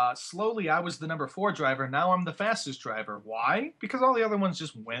 slowly I was the number 4 driver. Now I'm the fastest driver. Why? Because all the other ones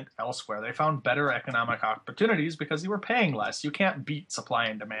just went elsewhere. They found better economic opportunities because they were paying less. You can't beat supply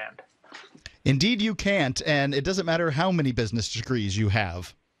and demand. Indeed you can't, and it doesn't matter how many business degrees you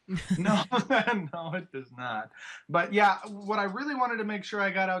have. No, it does not. But yeah, what I really wanted to make sure I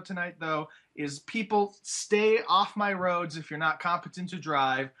got out tonight, though, is people stay off my roads if you're not competent to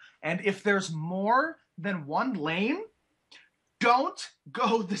drive. And if there's more than one lane, don't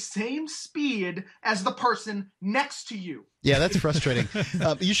go the same speed as the person next to you. Yeah, that's frustrating.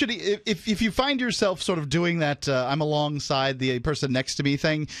 You should, if you find yourself sort of doing that I'm alongside the person next to me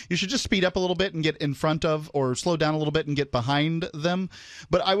thing, you should just speed up a little bit and get in front of, or slow down a little bit and get behind them.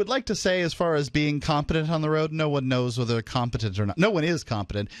 But I would like to say, as far as being competent on the road, no one knows whether they're competent or not. No one is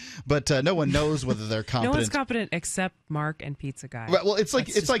competent, but no one knows whether they're competent. No one's competent except Mark and Pizza Guy. Right, well, it's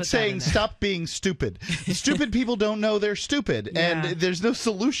like saying stop being stupid. Stupid people don't know they're stupid, and there's no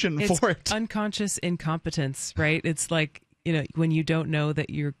solution for it. It's unconscious incompetence, right? It's like, when you don't know that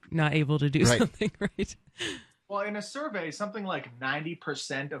you're not able to do something right. Well, in a survey, something like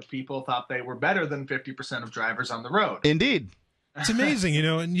 90% of people thought they were better than 50% of drivers on the road. Indeed. It's amazing,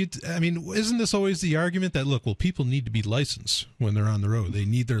 and isn't this always the argument that, look, well, people need to be licensed when they're on the road. They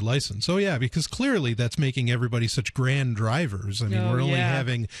need their license. Oh, yeah, because clearly that's making everybody such grand drivers. We're only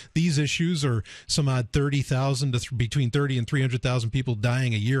having these issues or some odd 30,000 to between 30 and 300,000 people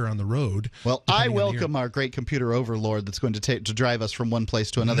dying a year on the road. Well, I welcome our great computer overlord that's going to drive us from one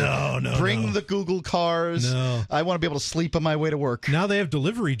place to another. Bring the Google cars. No. I want to be able to sleep on my way to work. Now they have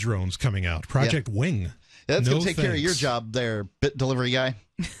delivery drones coming out. Project Wing. That's going to take care of your job there, bit delivery guy.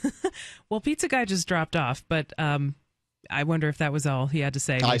 Well, Pizza Guy just dropped off, but I wonder if that was all he had to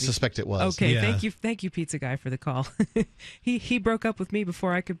say. Maybe. I suspect it was. Okay, thank you, Pizza Guy, for the call. He broke up with me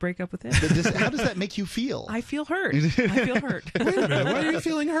before I could break up with him. How does that make you feel? I feel hurt. Wait a minute, why are you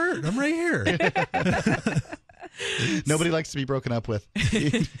feeling hurt? I'm right here. Nobody likes to be broken up with.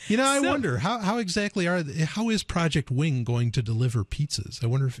 I wonder how exactly how is Project Wing going to deliver pizzas? I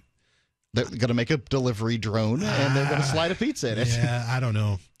wonder if they're going to make a delivery drone and they're going to slide a pizza in it. Yeah, I don't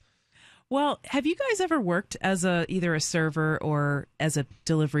know. Well, have you guys ever worked as either a server or as a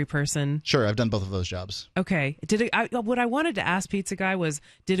delivery person? Sure, I've done both of those jobs. Okay. What I wanted to ask Pizza Guy was,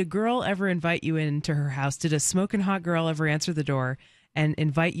 did a girl ever invite you into her house? Did a smoking hot girl ever answer the door and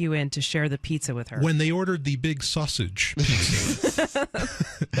invite you in to share the pizza with her? When they ordered the big sausage pizza.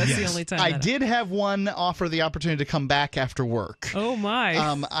 That's the only time. I did have one offer the opportunity to come back after work. Oh, my.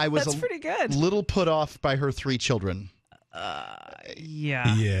 I was That's pretty good. Little put off by her 3 children.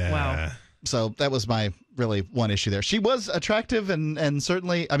 Yeah. Wow. So that was my really one issue there. She was attractive and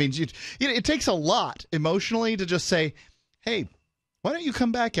certainly, it takes a lot emotionally to just say, hey, why don't you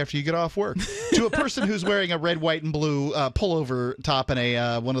come back after you get off work? To a person who's wearing a red, white, and blue pullover top and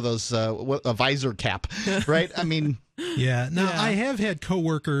a one of those a visor cap, right? Yeah. Now, I have had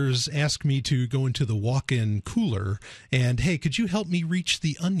coworkers ask me to go into the walk-in cooler and, hey, could you help me reach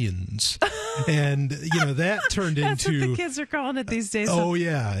the onions? And, that turned That's into... what the kids are calling it these days. Oh,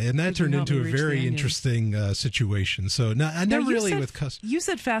 yeah. And that turned into a very interesting situation. So, I never really with customers. You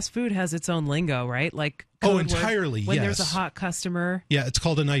said fast food has its own lingo, right? Like entirely, when yes. there's a hot customer. Yeah, it's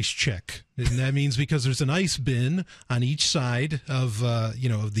called an ice check. And that means because there's an ice bin on each side of,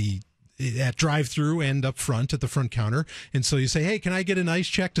 at drive-through and up front at the front counter. And so you say, hey, can I get an ice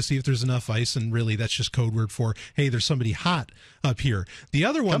check to see if there's enough ice? And really that's just code word for, hey, there's somebody hot up here. The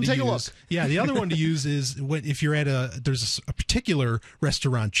other one Come take a look. Yeah, the other one to use is if you're at there's a particular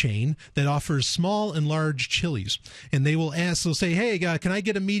restaurant chain that offers small and large chilies. And they'll say, hey, can I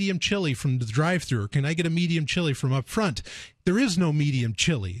get a medium chili from the drive-through? Or can I get a medium chili from up front? There is no medium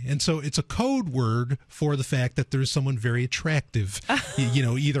chili. And so it's a code word for the fact that there's someone very attractive,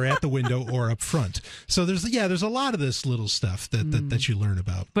 either at the window or up front. So there's a lot of this little stuff that you learn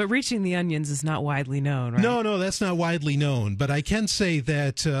about. But reaching the onions is not widely known, right? No, that's not widely known. But I can say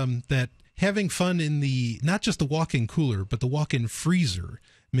that that having fun in not just the walk-in cooler, but the walk-in freezer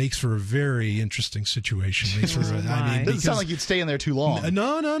makes for a very interesting situation. It doesn't sound like you'd stay in there too long.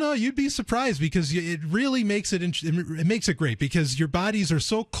 No. You'd be surprised because it really makes it makes it great because your bodies are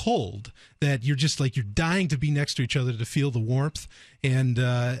so cold that you're just like you're dying to be next to each other to feel the warmth. And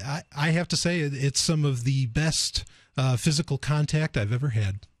I have to say it's some of the best physical contact I've ever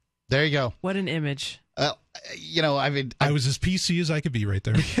had. There you go. What an image. I was as PC as I could be right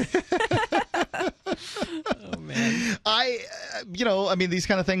there. Oh man. These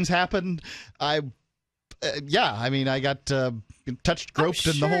kind of things happen. I got touched, groped,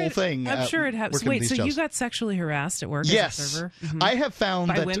 and the whole thing. I'm sure it happens. Wait, so you got sexually harassed at work as a server? Mm-hmm. I have found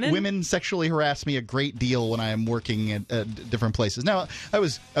By that women sexually harass me a great deal when I am working at different places. Now, I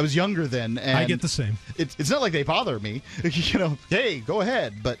was younger then, and I get the same. It's not like they bother me. Hey, go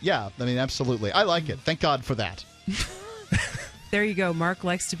ahead. But yeah, absolutely, I like it. Thank God for that. There you go. Mark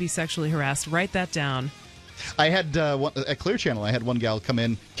likes to be sexually harassed. Write that down. I had at Clear Channel, I had one gal come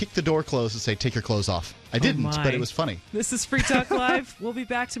in, kick the door closed, and say, take your clothes off. I didn't, but it was funny. This is Free Talk Live. We'll be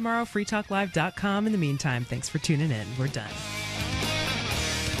back tomorrow, freetalklive.com. In the meantime, thanks for tuning in. We're done.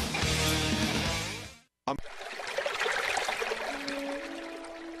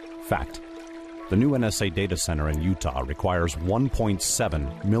 Fact. The new NSA data center in Utah requires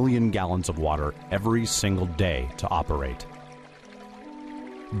 1.7 million gallons of water every single day to operate.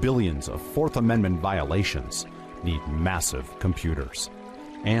 Billions of Fourth Amendment violations need massive computers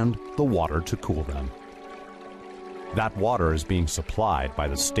and the water to cool them. That water is being supplied by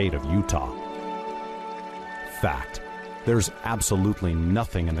the state of Utah. Fact. There's absolutely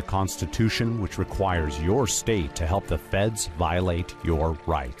nothing in the Constitution which requires your state to help the feds violate your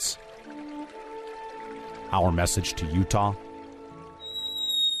rights. Our message to Utah: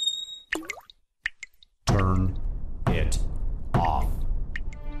 turn it off.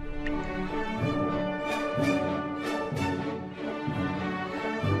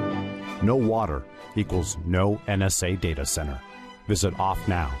 No water equals no NSA data center. Visit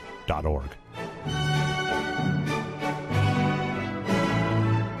offnow.org.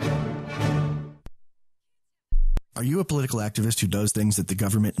 Are you a political activist who does things that the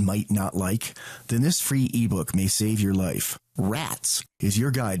government might not like? Then this free ebook may save your life. Rats is your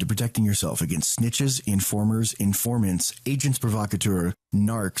guide to protecting yourself against snitches, informers, informants, agents provocateur,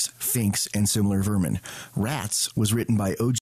 narcs, finks, and similar vermin. Rats was written by O.J.